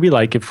actually going to be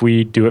like if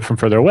we do it from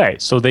further away?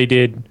 So they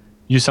did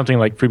use something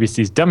like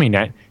FreeBSD's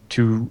DummyNet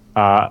to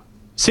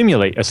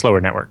simulate a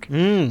slower network.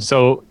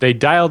 So they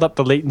dialed up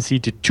the latency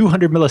to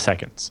 200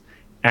 milliseconds.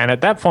 And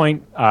at that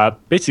point,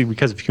 basically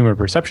because of human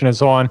perception and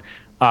so on,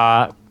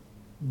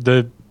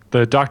 the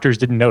doctors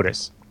didn't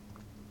notice,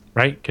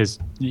 right? Because,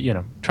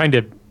 trying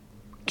to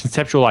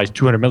conceptualize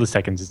 200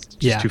 milliseconds is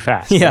just too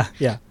fast.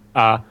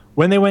 Yeah.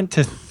 When they went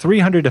to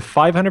 300 to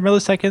 500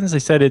 milliseconds, they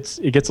said it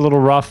gets a little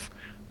rough.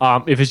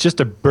 If it's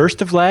just a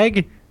burst of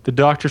lag, the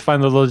doctors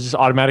find that they'll just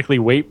automatically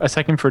wait a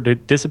second for it to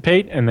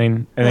dissipate and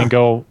then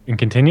go and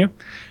continue.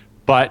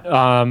 But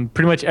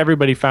pretty much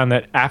everybody found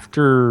that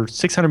after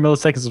 600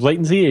 milliseconds of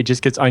latency, it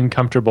just gets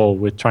uncomfortable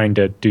with trying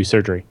to do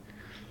surgery.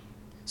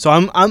 So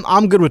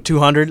I'm good with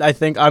 200. I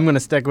think I'm going to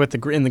stick with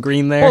in the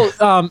green there.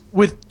 Well,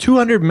 with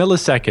 200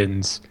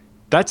 milliseconds,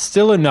 that's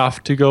still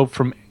enough to go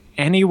from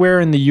anywhere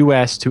in the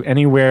U.S. to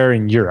anywhere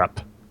in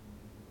Europe.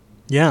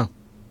 Yeah.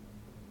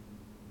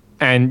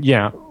 And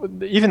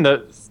even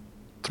the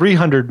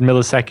 300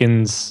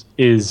 milliseconds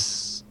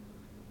is,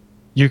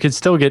 you could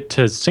still get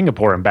to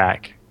Singapore and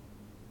back.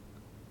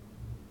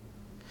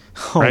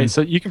 Right?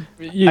 So you should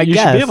be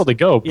able to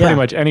go pretty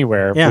much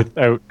anywhere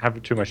without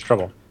having too much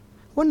trouble.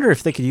 I wonder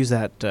if they could use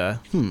that.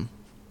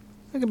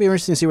 It could be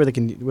interesting to see what they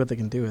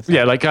can do with it.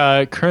 Yeah, like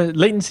current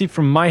latency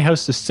from my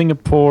house to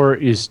Singapore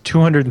is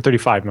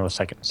 235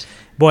 milliseconds.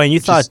 Boy, and you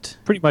thought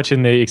pretty much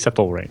in the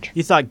acceptable range.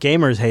 You thought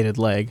gamers hated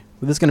lag.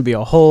 Well, this is going to be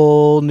a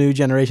whole new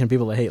generation of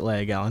people that hate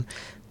lag, Alan.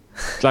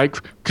 Like,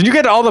 can you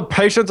get all the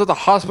patients at the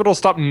hospital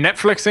stop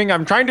Netflixing?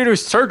 I'm trying to do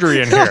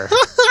surgery in here.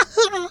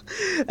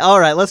 All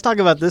right, let's talk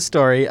about this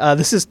story.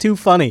 This is too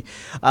funny.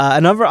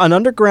 An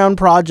underground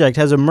project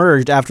has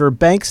emerged after a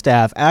bank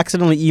staff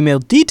accidentally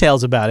emailed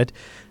details about it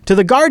to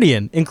The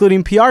Guardian,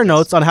 including PR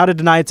notes on how to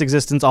deny its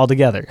existence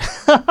altogether.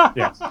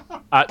 Yes.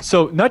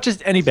 So not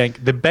just any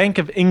bank, the Bank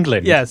of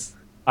England. Yes.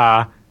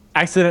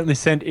 Accidentally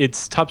sent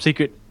its top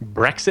secret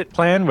Brexit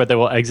plan, where they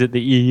will exit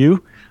the EU,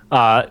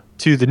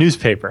 to the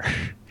newspaper.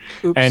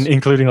 Oops. And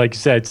including, like you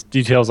said,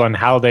 details on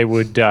how they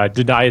would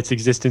deny its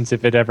existence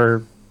if it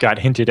ever got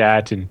hinted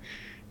at. And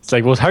it's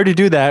like, well, it's hard to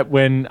do that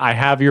when I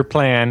have your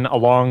plan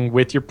along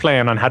with your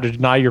plan on how to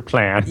deny your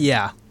plan.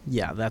 Yeah,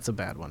 that's a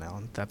bad one,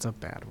 Alan. That's a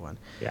bad one.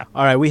 Yeah.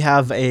 All right, we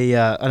have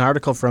an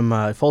article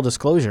from Full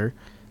Disclosure,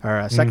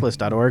 or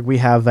seclist.org. We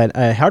have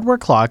a hardware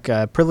clock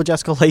privilege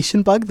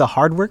escalation bug. The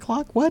hardware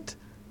clock? What?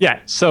 Yeah,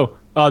 so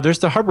there's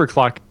the hardware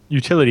clock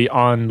utility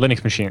on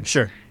Linux machines.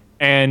 Sure.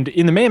 And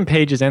in the man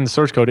pages and the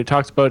source code, it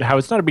talks about how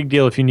it's not a big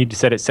deal if you need to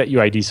set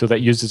UID so that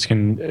users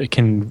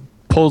can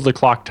pull the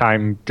clock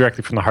time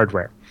directly from the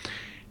hardware.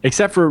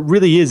 Except for it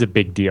really is a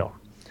big deal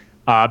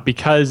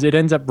because it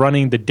ends up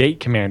running the date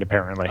command,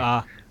 apparently.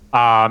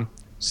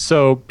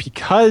 So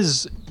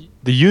because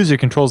the user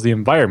controls the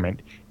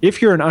environment,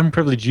 if you're an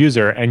unprivileged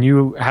user and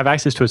you have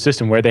access to a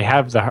system where they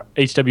have the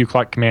HW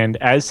clock command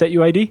as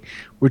setuid,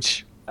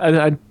 which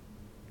I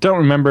don't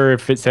remember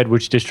if it said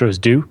which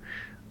distros do,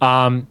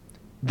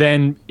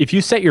 then if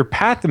you set your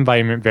path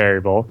environment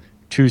variable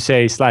to,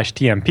 say,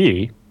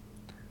 /tmp,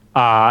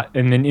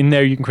 and then in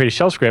there you can create a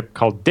shell script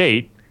called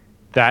date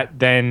that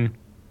then,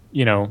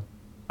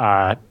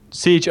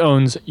 CH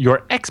owns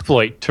your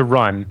exploit to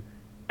run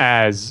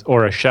as,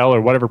 or a shell or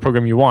whatever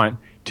program you want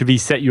to be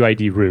setuid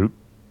root.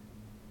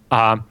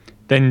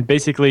 Then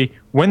basically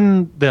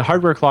when the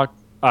hardware clock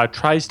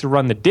tries to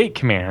run the date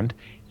command,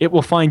 it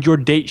will find your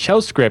date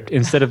shell script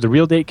instead of the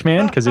real date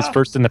command because it's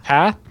first in the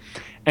path,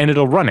 and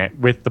it'll run it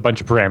with a bunch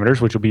of parameters,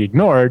 which will be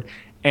ignored.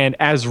 And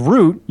as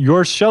root,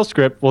 your shell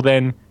script will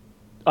then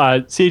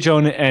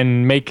chown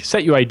and make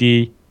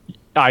setuid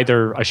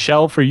either a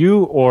shell for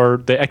you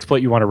or the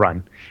exploit you want to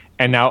run.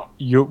 And now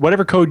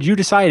whatever code you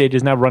decided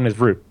is now run as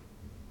root.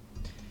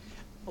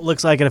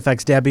 Looks like it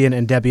affects Debian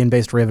and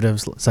Debian-based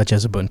derivatives such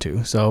as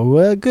Ubuntu. So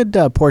a good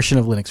portion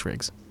of Linux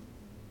rigs.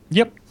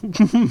 Yep.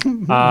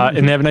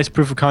 And they have a nice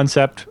proof of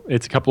concept.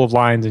 It's a couple of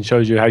lines and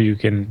shows you how you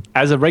can,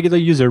 as a regular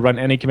user, run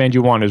any command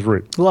you want as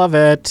root. Love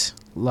it.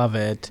 Love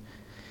it.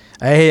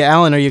 Hey,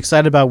 Alan, are you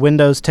excited about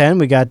Windows 10?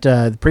 We got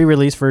the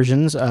pre-release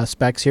versions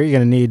specs here. You're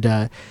going to need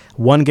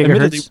 1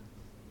 gigahertz.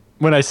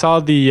 When I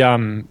saw the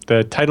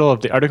title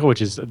of the article,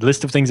 which is a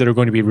list of things that are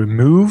going to be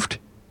removed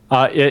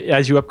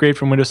as you upgrade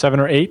from Windows 7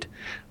 or 8,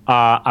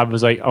 I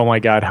was like, oh my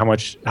God, how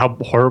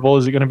horrible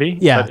is it going to be?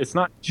 Yeah. But it's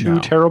not too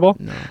terrible.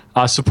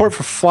 No. Support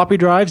for floppy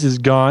drives is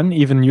gone,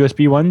 even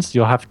USB ones.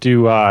 You'll have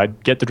to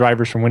get the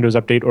drivers from Windows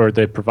Update or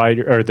the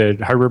provider or the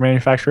hardware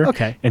manufacturer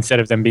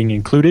instead of them being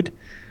included.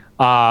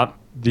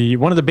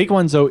 One of the big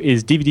ones, though,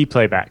 is DVD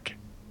playback.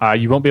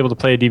 You won't be able to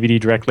play a DVD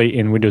directly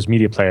in Windows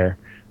Media Player.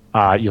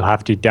 You'll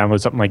have to download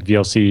something like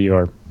VLC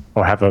or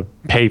have a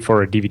pay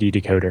for a DVD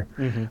decoder.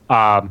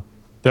 Mm-hmm.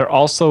 They're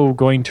also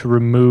going to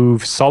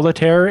remove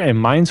Solitaire and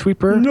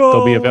Minesweeper. No!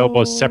 They'll be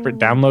available as separate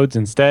downloads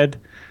instead.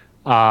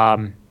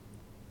 There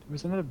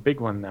was another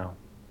big one now.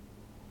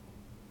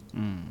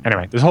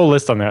 Anyway, there's a whole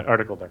list on that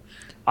article there.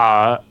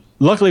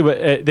 Luckily,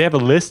 they have a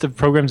list of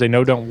programs they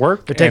know don't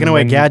work. They're taking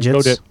away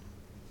gadgets.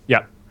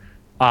 Yeah.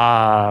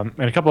 And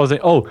a couple of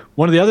things. Oh,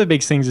 one of the other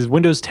big things is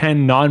Windows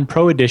 10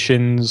 non-pro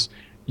editions.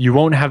 You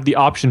won't have the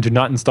option to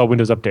not install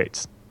Windows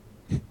updates.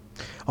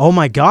 Oh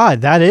my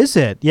God, that is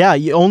it. Yeah,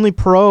 only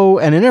Pro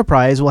and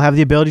Enterprise will have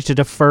the ability to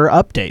defer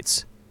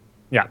updates.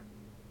 Yeah.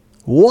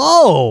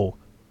 Whoa.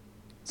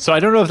 So I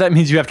don't know if that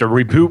means you have to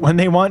reboot when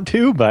they want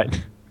to,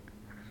 but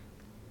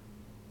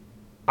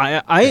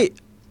I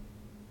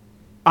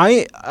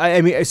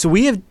mean, so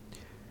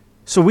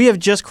we have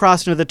just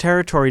crossed into the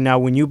territory now.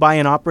 When you buy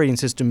an operating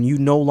system, you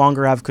no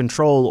longer have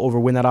control over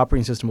when that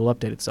operating system will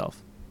update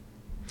itself.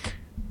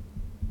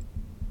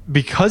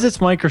 Because it's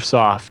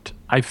Microsoft,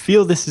 I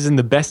feel this is in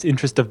the best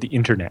interest of the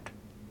internet,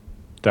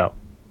 though.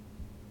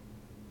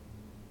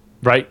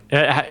 Right?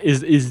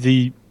 Is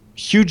the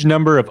huge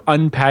number of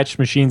unpatched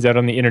machines out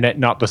on the internet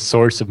not the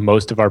source of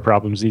most of our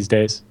problems these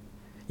days?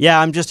 Yeah,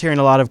 I'm just hearing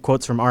a lot of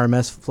quotes from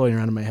RMS floating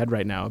around in my head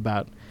right now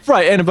about...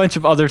 Right, and a bunch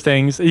of other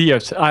things.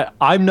 Yes,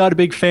 I'm not a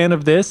big fan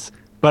of this,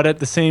 but at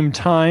the same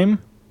time,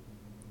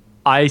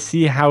 I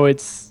see how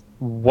it's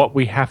what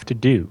we have to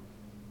do.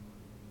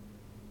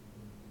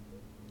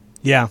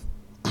 Yeah.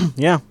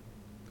 Yeah.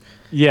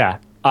 Yeah.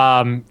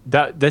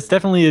 That's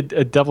definitely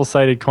a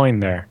double-sided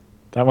coin there.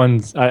 That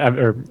one's I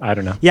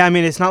don't know. Yeah, I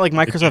mean, it's not like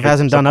Microsoft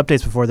hasn't done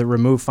updates before that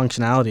remove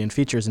functionality and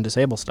features and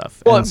disable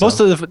stuff. Well, And most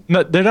of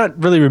they're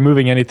not really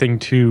removing anything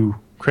too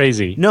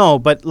crazy. No,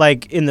 but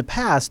like in the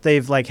past,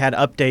 they've like had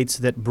updates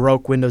that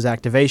broke Windows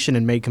activation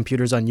and made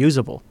computers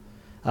unusable.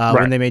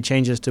 When they made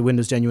changes to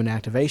Windows Genuine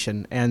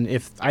Activation, and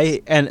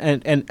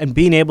and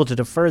being able to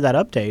defer that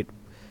update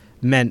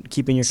meant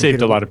keeping your saved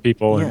computer a lot of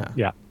people. Yeah.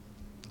 Yeah.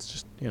 It's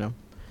just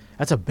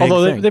that's a big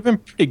Although thing. they've been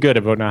pretty good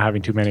about not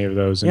having too many of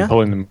those and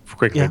pulling them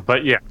quickly. Yeah.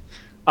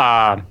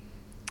 But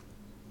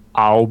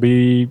I'll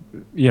be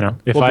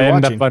if We'll I be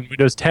end watching. up on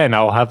Windows 10,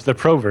 I'll have the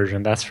Pro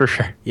version. That's for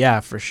sure. Yeah,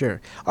 for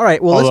sure. All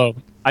right. Well, Although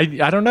I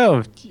don't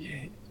know,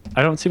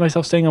 I don't see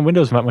myself staying on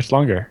Windows that much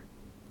longer.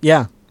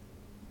 yeah.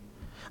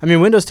 I mean,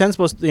 Windows 10 's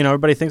supposed to,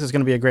 everybody thinks it's going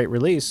to be a great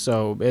release,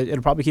 so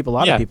it'll probably keep a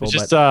lot of people. It's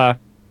just but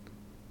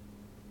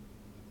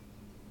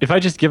if I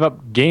just give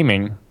up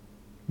gaming,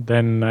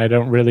 then I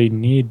don't really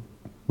need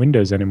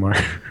Windows anymore.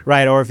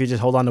 right, or if you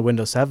just hold on to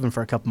Windows 7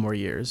 for a couple more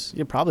years,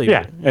 you probably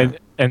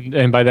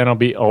and by then I'll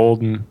be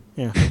old and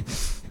yeah.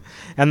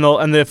 and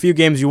the few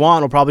games you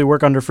want will probably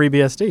work under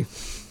FreeBSD.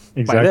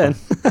 exactly. By then.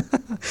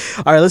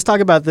 All right, let's talk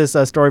about this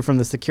story from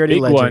the security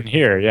Big ledger. one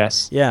here,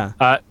 yes. Yeah.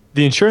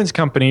 The insurance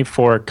company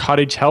for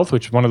Cottage Health,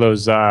 which is one of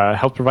those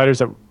health providers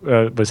that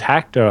was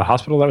hacked, a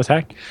hospital that was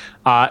hacked,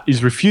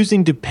 is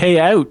refusing to pay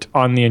out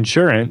on the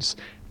insurance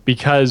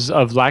because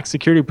of lax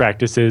security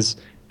practices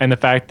and the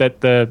fact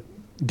that the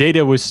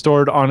data was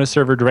stored on a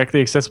server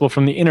directly accessible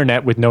from the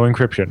internet with no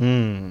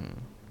encryption.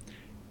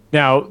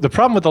 Now, the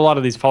problem with a lot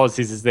of these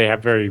policies is they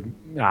have very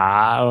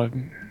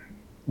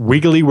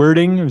wiggly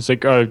wording. It's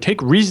like,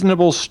 take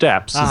reasonable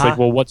steps. It's like,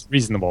 well, what's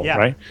reasonable,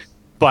 right?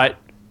 But,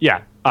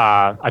 yeah.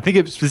 I think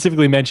it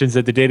specifically mentions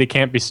that the data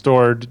can't be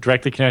stored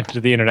directly connected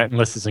to the internet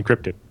unless it's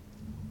encrypted.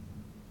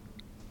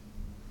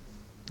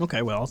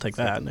 Okay, well, I'll take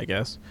that, I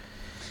guess.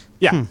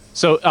 Yeah.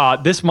 So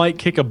this might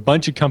kick a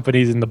bunch of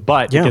companies in the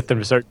butt to get them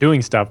to start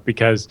doing stuff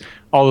because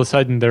all of a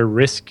sudden their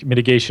risk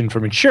mitigation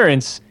from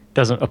insurance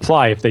doesn't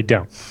apply if they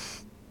don't.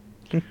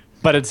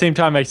 But at the same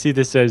time, I see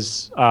this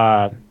as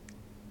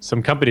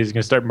some companies are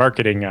going to start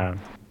marketing,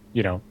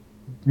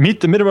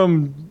 meet the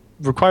minimum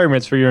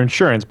requirements for your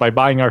insurance by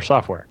buying our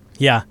software.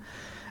 Yeah.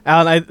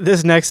 Alan,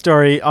 this next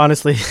story,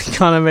 honestly,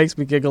 kind of makes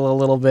me giggle a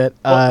little bit.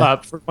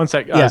 For 1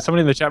 sec,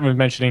 somebody in the chat was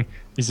mentioning,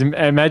 he's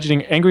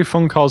imagining angry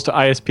phone calls to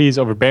ISPs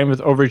over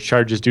bandwidth overage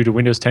charges due to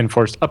Windows 10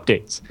 forced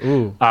updates.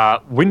 Ooh.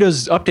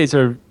 Windows updates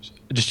are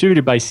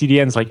distributed by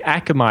CDNs like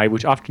Akamai,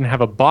 which often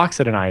have a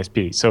box at an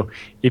ISP. So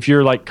if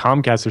you're like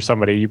Comcast or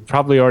somebody, you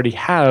probably already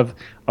have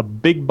a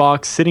big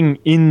box sitting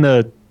in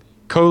the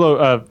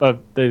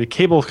the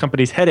cable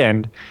company's head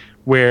end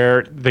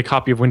where the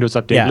copy of Windows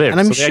Update lives. And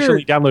I'm so sure they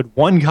actually download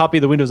one copy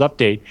of the Windows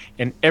Update,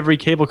 and every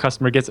cable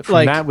customer gets it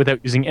from that without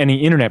using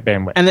any internet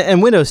bandwidth.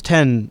 And Windows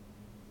 10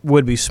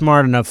 would be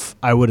smart enough,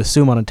 I would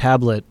assume, on a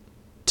tablet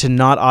to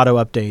not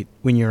auto-update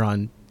when you're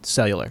on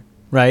cellular,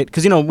 right?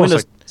 Because,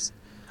 Windows,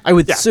 I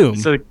would assume.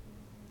 So,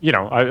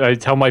 I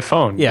tell my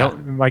phone. Yeah.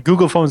 My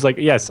Google phone's like,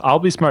 yes, I'll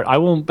be smart. I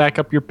won't back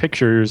up your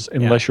pictures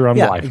unless you're on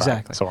Wi-Fi.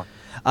 Exactly. So on.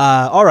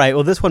 All right,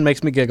 well, this one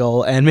makes me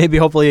giggle, and maybe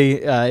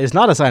hopefully is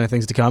not a sign of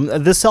things to come.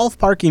 The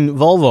self-parking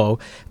Volvo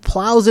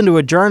plows into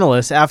a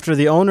journalist after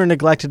the owner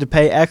neglected to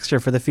pay extra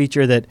for the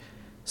feature that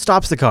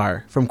stops the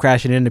car from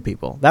crashing into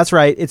people. That's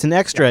right, it's an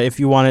extra if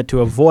you want it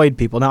to avoid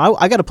people. Now,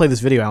 I got to play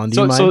this video, Alan.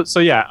 Do you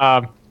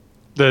mind?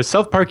 The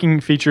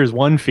self-parking feature is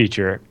one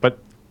feature, but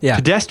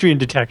pedestrian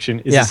detection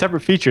is a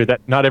separate feature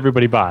that not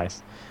everybody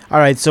buys. All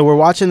right, so we're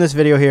watching this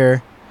video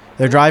here.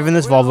 They're driving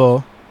this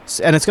Volvo.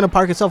 And it's going to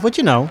park itself,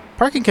 which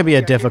parking can be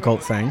a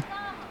difficult thing.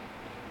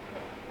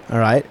 All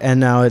right,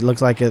 and now it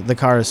looks like the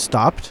car is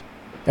stopped.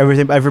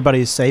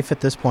 Everybody's safe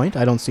at this point.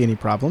 I don't see any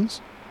problems.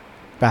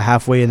 About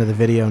halfway into the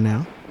video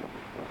now.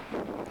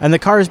 And the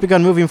car has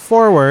begun moving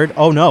forward.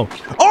 Oh, no.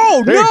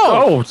 Oh, no!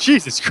 Oh,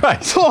 Jesus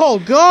Christ. Oh,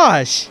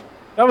 gosh.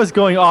 That was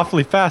going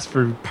awfully fast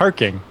for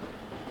parking.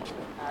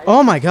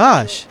 Oh, my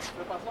gosh.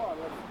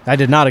 I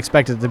did not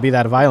expect it to be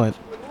that violent.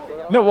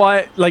 No,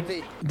 why?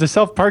 Like, the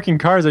self-parking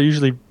cars are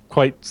usually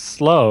quite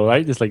slow,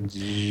 right? Just like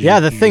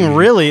the thing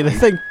really boom,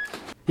 it's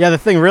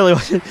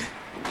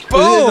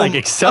like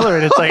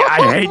accelerated. It's like,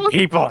 I hate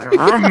people.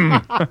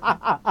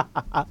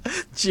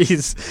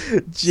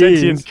 Jeez.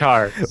 Sentient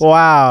cars.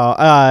 Wow.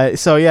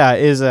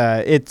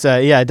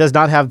 It does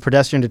not have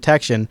pedestrian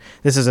detection.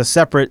 This is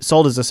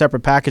sold as a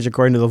separate package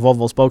according to the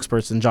Volvo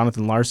spokesperson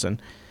Jonathan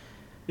Larson.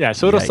 Yeah,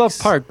 so it'll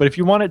self-park, but if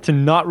you want it to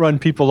not run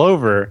people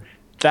over,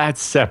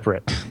 that's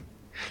separate.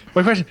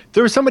 My question,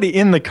 there was somebody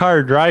in the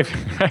car driving,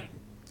 right?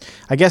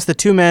 I guess the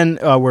two men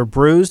were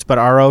bruised but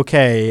are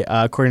okay,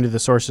 according to the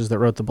sources that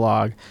wrote the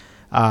blog.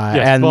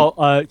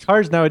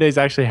 Cars nowadays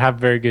actually have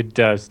very good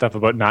stuff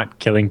about not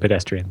killing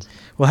pedestrians.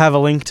 We'll have a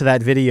link to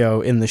that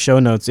video in the show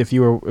notes if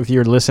you're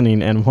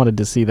listening and wanted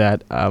to see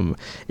that.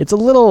 It's a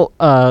little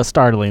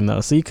startling, though,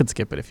 so you could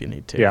skip it if you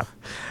need to. Yeah.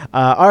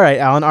 All right,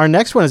 Alan. Our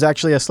next one is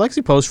actually a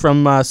Slexi post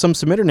from some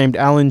submitter named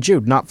Alan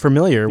Jude. Not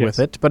familiar with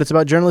it, but it's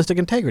about journalistic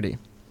integrity.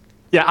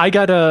 Yeah, I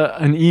got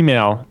an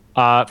email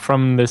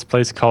from this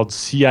place called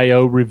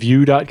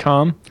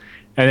CIOreview.com.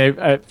 And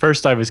at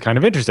first I was kind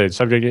of interested.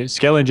 Subject: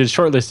 Scale Engine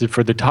shortlisted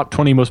for the top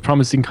 20 most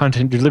promising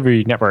content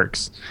delivery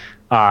networks.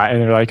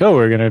 And they're like, oh,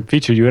 we're going to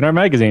feature you in our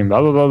magazine,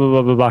 blah, blah, blah,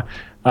 blah, blah, blah,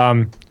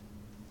 blah.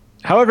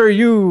 However,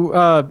 you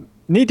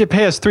need to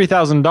pay us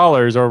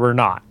 $3,000 or we're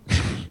not.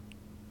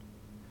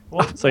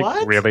 It's like,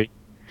 what? Really?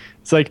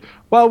 It's like,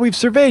 well, we've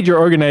surveyed your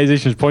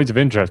organization's points of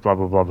interest, blah,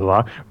 blah, blah,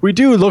 blah, blah. We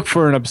do look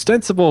for an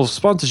ostensible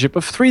sponsorship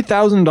of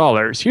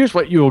 $3,000. Here's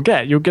what you'll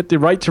get. You'll get the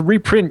right to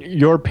reprint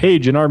your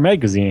page in our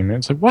magazine. And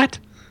it's like, what?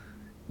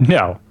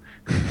 No.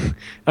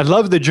 I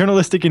love the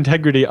journalistic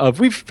integrity of,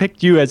 we've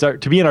picked you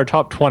to be in our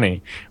top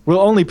 20. We'll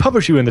only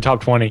publish you in the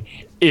top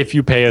 20 if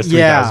you pay us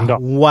 $3,000. Yeah,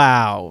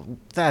 wow.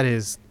 That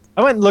is...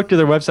 I went and looked at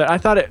their website. I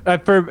thought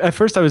at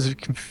first I was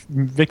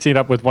mixing it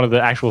up with one of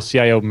the actual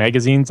CIO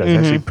magazines that's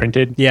actually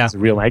printed. Yeah. It's a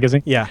real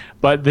magazine. Yeah.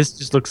 But this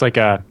just looks like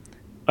a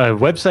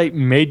website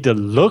made to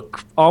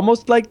look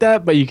almost like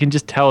that, but you can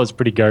just tell it's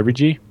pretty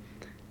garbagey.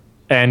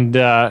 And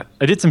I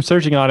did some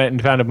searching on it and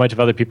found a bunch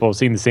of other people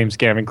seeing the same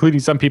scam, including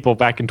some people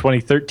back in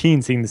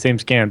 2013 seeing the same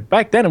scam.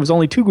 Back then it was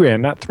only $2,000,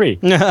 not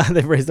 $3,000.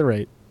 They've raised the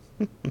rate.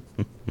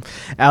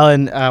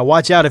 Alan,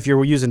 watch out if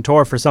you're using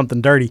Tor for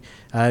something dirty,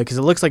 because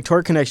it looks like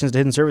Tor connections to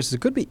hidden services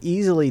could be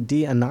easily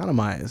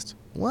de-anonymized.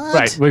 What?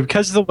 Right. Well,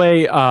 because of the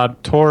way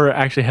Tor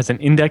actually has an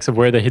index of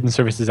where the hidden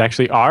services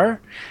actually are,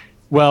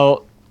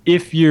 well,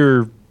 if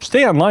you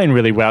stay online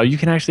really well, you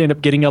can actually end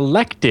up getting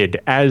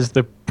elected as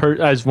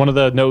as one of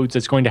the nodes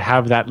that's going to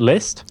have that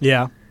list.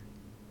 Yeah.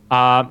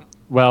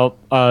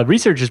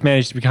 Researchers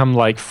managed to become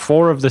like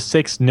 4 of the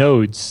 6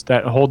 nodes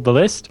that hold the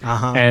list.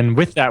 And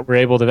with that, we're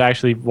able to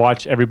actually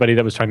watch everybody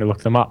that was trying to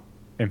look them up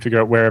and figure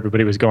out where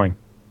everybody was going.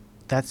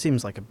 That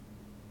seems like a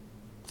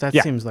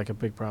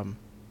big problem.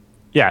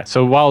 Yeah.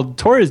 So while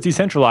Tor is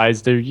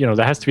decentralized, there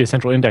has to be a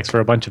central index for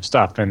a bunch of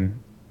stuff, and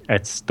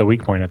it's the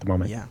weak point at the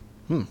moment. Yeah.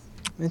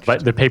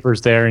 But the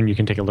paper's there, and you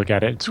can take a look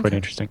at it. It's quite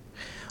interesting.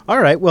 All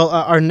right. Well,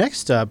 our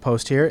next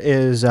post here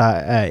is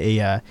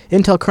a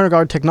Intel Kernel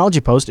Guard technology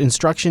post,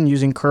 instruction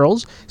using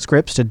curls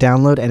scripts to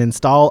download and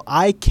install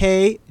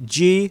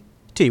IKGT.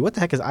 What the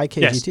heck is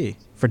IKGT? Yes.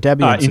 For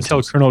Debian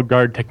Intel Kernel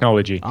Guard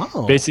technology.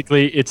 Oh.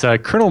 Basically, it's a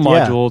kernel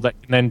module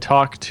that can then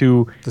talk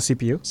to the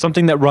CPU.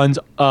 Something that runs,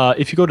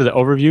 if you go to the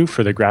overview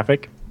for the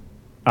graphic.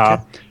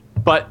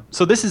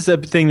 So this is a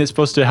thing that's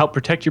supposed to help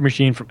protect your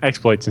machine from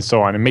exploits and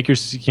so on, and make your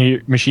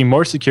machine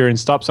more secure and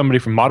stop somebody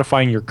from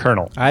modifying your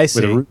kernel. I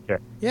see. With a rootkit.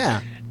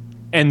 Yeah.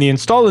 And the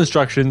install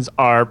instructions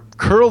are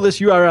curl this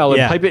URL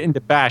and pipe it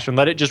into bash and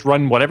let it just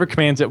run whatever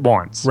commands it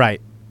wants.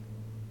 Right.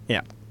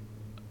 Yeah.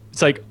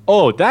 It's like,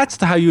 oh, that's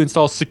how you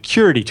install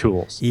security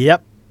tools.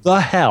 Yep.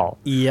 The hell.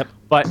 Yep.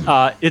 But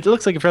it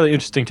looks like a fairly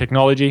interesting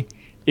technology.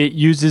 It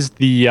uses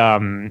the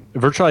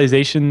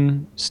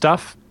virtualization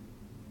stuff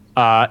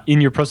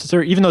in your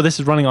processor, even though this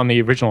is running on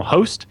the original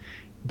host.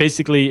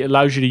 Basically, it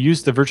allows you to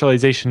use the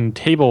virtualization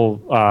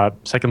table,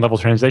 second level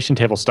translation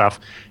table stuff,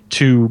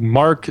 to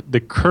mark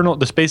the kernel,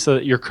 the space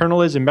that your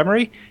kernel is in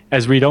memory,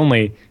 as read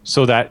only,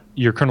 so that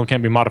your kernel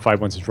can't be modified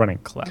once it's running.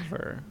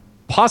 Clever.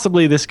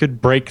 Possibly this could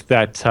break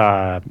that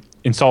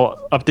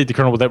update the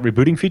kernel without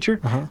rebooting feature,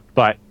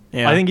 but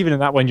I think even in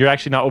that one, you're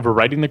actually not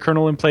overwriting the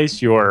kernel in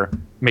place. You're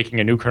making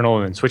a new kernel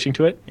and then switching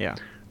to it. Yeah.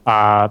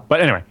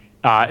 But anyway,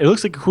 it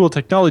looks like a cool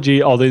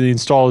technology, although the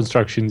install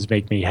instructions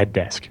make me head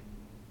desk.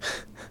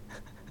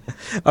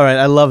 All right,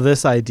 I love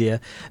this idea.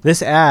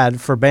 This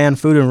ad for banned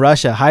food in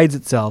Russia hides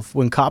itself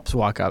when cops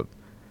walk up.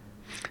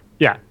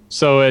 Yeah,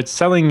 so it's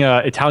selling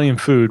Italian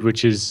food,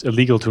 which is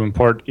illegal to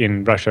import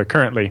in Russia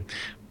currently,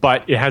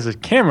 but it has a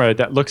camera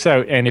that looks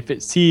out, and if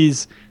it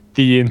sees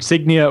the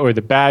insignia or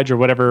the badge or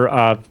whatever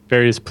of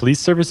various police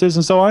services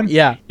and so on,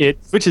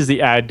 it switches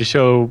the ad to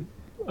show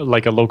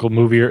like a local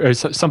movie or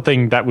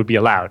something that would be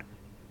allowed.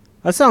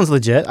 That sounds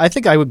legit. I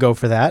think I would go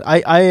for that.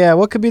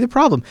 What could be the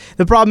problem?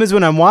 The problem is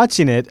when I'm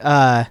watching it,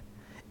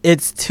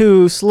 it's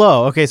too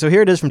slow. Okay, so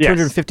here it is from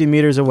 250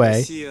 meters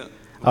away.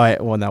 All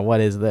right, well, now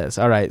what is this?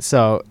 All right,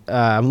 so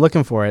I'm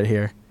looking for it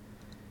here.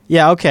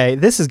 Yeah, okay,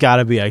 this has got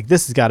to be a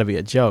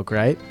joke,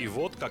 right?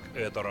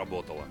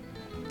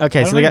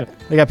 Okay, so they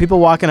got people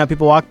walking up,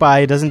 people walk by,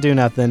 it doesn't do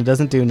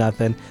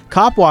nothing.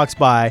 Cop walks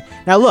by.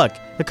 Now look,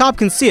 the cop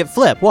can see it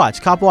flip.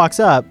 Watch, cop walks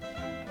up.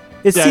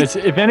 If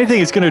anything,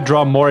 it's going to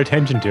draw more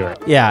attention to it.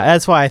 Yeah,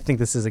 that's why I think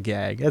this is a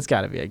gag. It's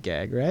got to be a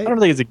gag, right? I don't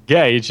think it's a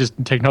gag. It's just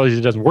technology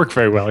that doesn't work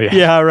very well yet.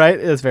 Yeah,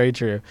 right. That's very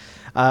true.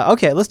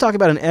 Okay, let's talk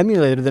about an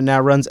emulator that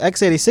now runs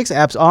x86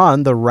 apps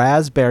on the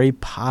Raspberry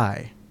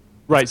Pi.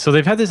 Right, so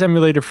they've had this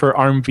emulator for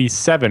ARM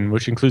v7,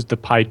 which includes the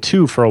Pi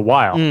 2 for a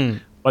while.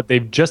 But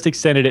they've just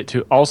extended it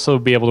to also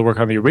be able to work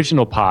on the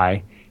original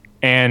Pi,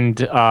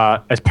 and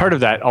as part of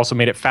that, also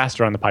made it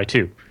faster on the Pi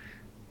 2.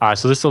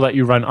 So this will let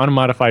you run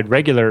unmodified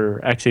regular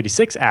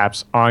x86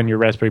 apps on your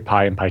Raspberry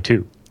Pi and Pi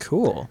 2.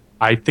 Cool.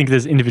 I think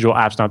there's individual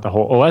apps, not the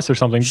whole OS or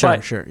something,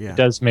 but yeah. It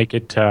does make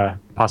it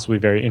possibly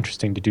very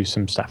interesting to do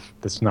some stuff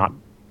that's not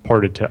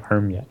ported to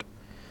ARM yet.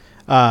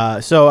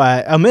 So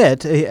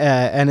Amit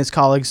and his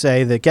colleagues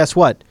say that, guess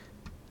what?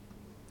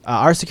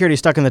 Our security is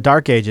stuck in the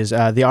dark ages. The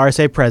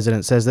RSA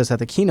president says this at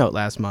the keynote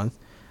last month.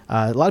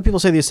 A lot of people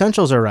say the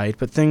essentials are right,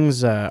 but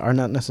things are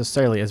not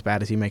necessarily as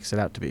bad as he makes it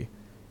out to be.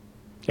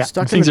 Yeah,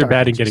 things are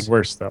bad and getting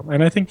worse, though.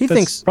 And I think he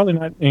thinks probably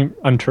not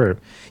untrue.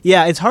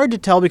 Yeah, it's hard to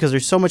tell because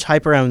there's so much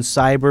hype around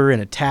cyber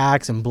and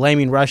attacks and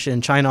blaming Russia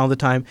and China all the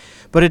time.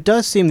 But it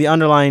does seem the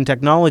underlying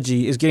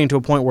technology is getting to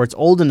a point where it's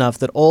old enough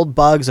that old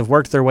bugs have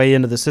worked their way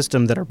into the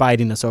system that are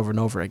biting us over and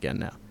over again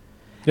now.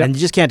 Yep. And you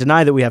just can't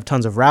deny that we have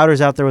tons of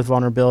routers out there with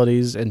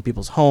vulnerabilities in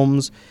people's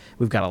homes.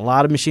 We've got a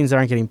lot of machines that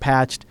aren't getting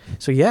patched.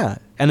 So, yeah.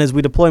 And as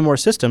we deploy more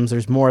systems,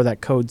 there's more of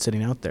that code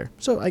sitting out there.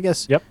 So, I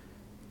guess... Yep.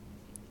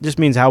 Just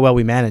means how well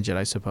we manage it,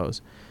 I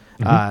suppose.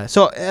 There's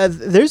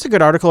a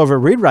good article over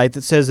at ReadWrite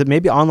that says that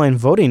maybe online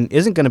voting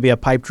isn't going to be a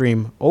pipe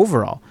dream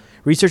overall.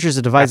 Researchers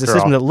have devised a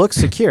system that looks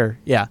secure.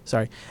 Yeah,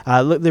 sorry.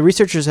 The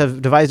researchers have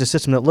devised a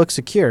system that looks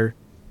secure,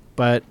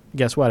 but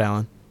guess what,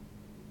 Alan?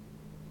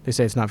 They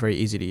say it's not very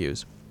easy to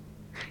use.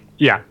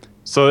 Yeah,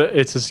 so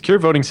it's a secure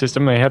voting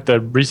system. They have the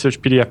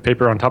research PDF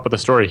paper on top of the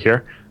story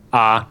here.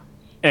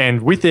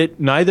 And with it,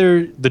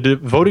 neither the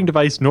voting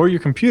device nor your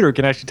computer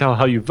can actually tell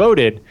how you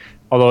voted,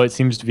 although it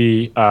seems to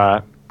be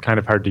kind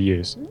of hard to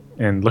use.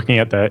 And looking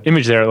at the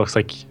image there, it looks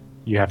like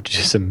you have to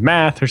do some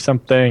math or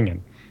something.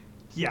 And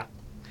yeah,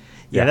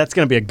 that's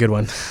going to be a good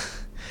one.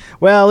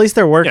 Well, at least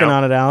they're working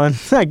on it, Alan,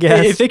 I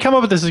guess. If they come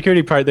up with the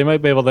security part, they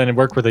might be able to then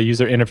work with a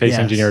user interface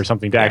engineer or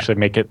something to actually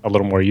make it a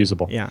little more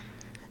usable. Yeah.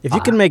 If you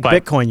can make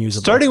Bitcoin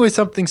usable. Starting with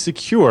something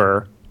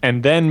secure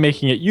and then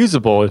making it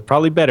usable is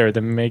probably better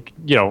than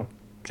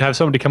have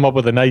somebody come up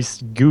with a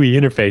nice GUI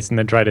interface and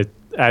then try to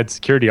add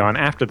security on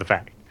after the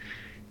fact.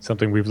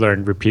 Something we've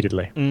learned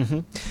repeatedly. Mm-hmm.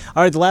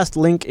 All right, the last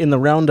link in the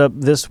roundup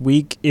this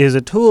week is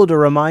a tool to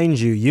remind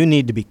you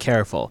need to be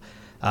careful.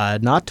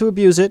 Not to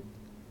abuse it,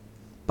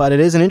 but it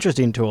is an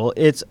interesting tool.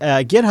 It's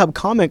a GitHub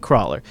comment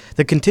crawler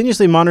that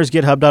continuously monitors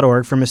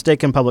github.org for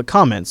mistaken public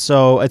comments.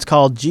 So it's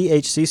called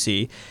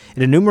GHCC.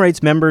 It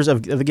enumerates members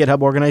of the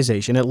GitHub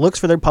organization. It looks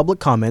for their public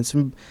comments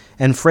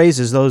and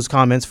phrases those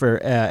comments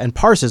and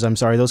parses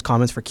those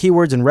comments for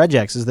keywords and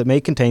regexes that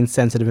may contain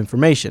sensitive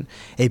information,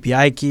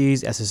 API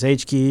keys,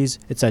 SSH keys,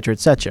 etc.,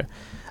 etc.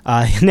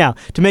 Now,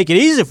 to make it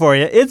easy for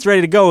you, it's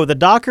ready to go with a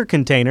Docker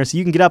container, so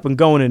you can get up and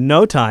going in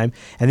no time,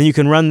 and then you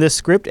can run this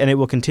script, and it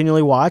will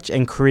continually watch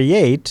and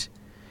create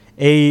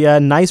a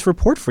nice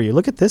report for you.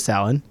 Look at this,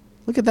 Alan.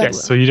 Look at that.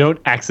 Yes, so you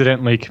don't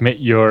accidentally commit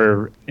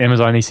your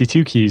Amazon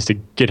EC2 keys to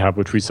GitHub,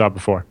 which we saw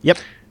before. Yep.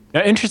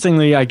 Now,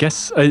 interestingly, I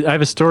guess I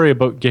have a story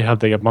about GitHub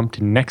that got bumped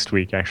to next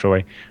week,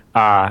 actually.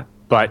 But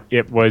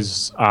it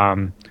was...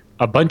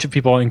 a bunch of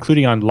people,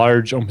 including on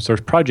large open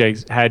source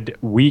projects, had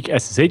weak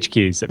SSH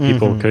keys that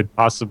people could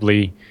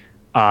possibly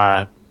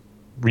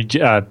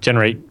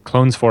generate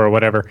clones for or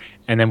whatever,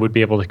 and then would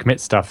be able to commit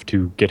stuff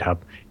to GitHub.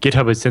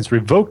 GitHub has since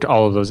revoked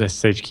all of those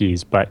SSH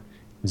keys, but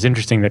it's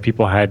interesting that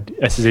people had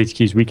SSH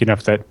keys weak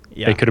enough that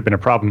they could have been a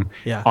problem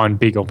on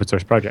big open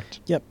source projects.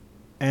 Yep.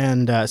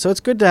 And so it's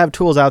good to have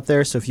tools out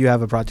there. So if you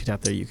have a project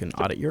out there, you can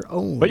audit your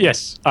own. But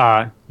yes,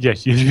 you have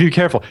to be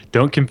careful.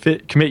 Don't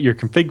commit your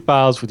config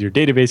files with your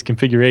database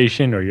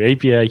configuration or your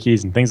API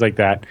keys and things like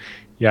that.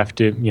 You have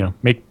to,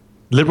 make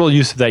liberal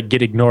use of that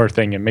git ignore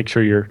thing and make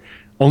sure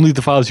only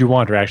the files you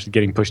want are actually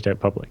getting pushed out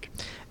public.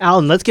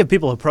 Alan, let's give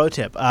people a pro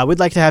tip. We'd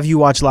like to have you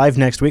watch live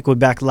next week. We'll be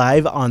back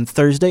live on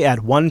Thursday at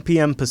 1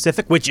 p.m.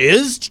 Pacific, which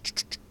is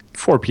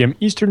 4 p.m.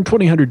 Eastern,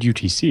 2000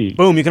 UTC.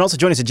 Boom. You can also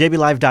join us at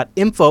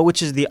jblive.info,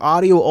 which is the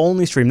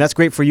audio-only stream. That's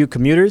great for you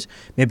commuters.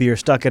 Maybe you're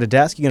stuck at a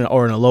desk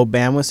or in a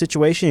low-bandwidth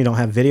situation. You don't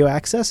have video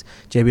access.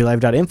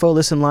 jblive.info.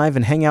 Listen live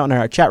and hang out in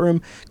our chat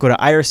room. Go to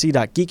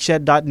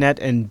irc.geekshed.net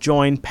and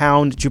join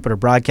 # Jupiter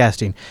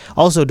Broadcasting.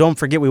 Also, don't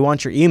forget we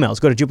want your emails.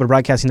 Go to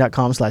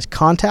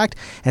jupiterbroadcasting.com/contact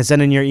and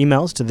send in your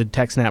emails to the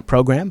TechSNAP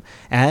program.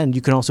 And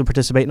you can also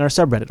participate in our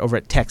subreddit over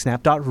at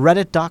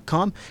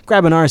techsnap.reddit.com.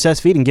 Grab an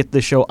RSS feed and get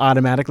the show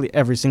automatically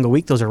every single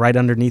week. Those are right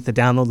underneath the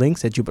download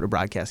links at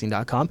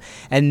jupiterbroadcasting.com.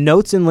 And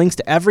notes and links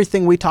to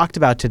everything we talked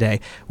about today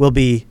will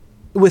be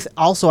with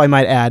also, I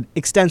might add,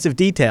 extensive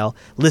detail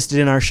listed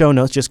in our show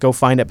notes. Just go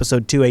find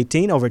episode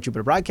 218 over at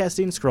Jupiter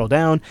Broadcasting, scroll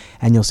down,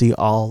 and you'll see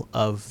all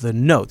of the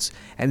notes.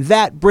 And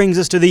that brings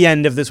us to the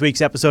end of this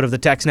week's episode of the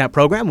TechSNAP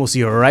program. We'll see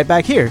you right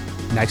back here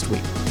next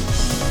week.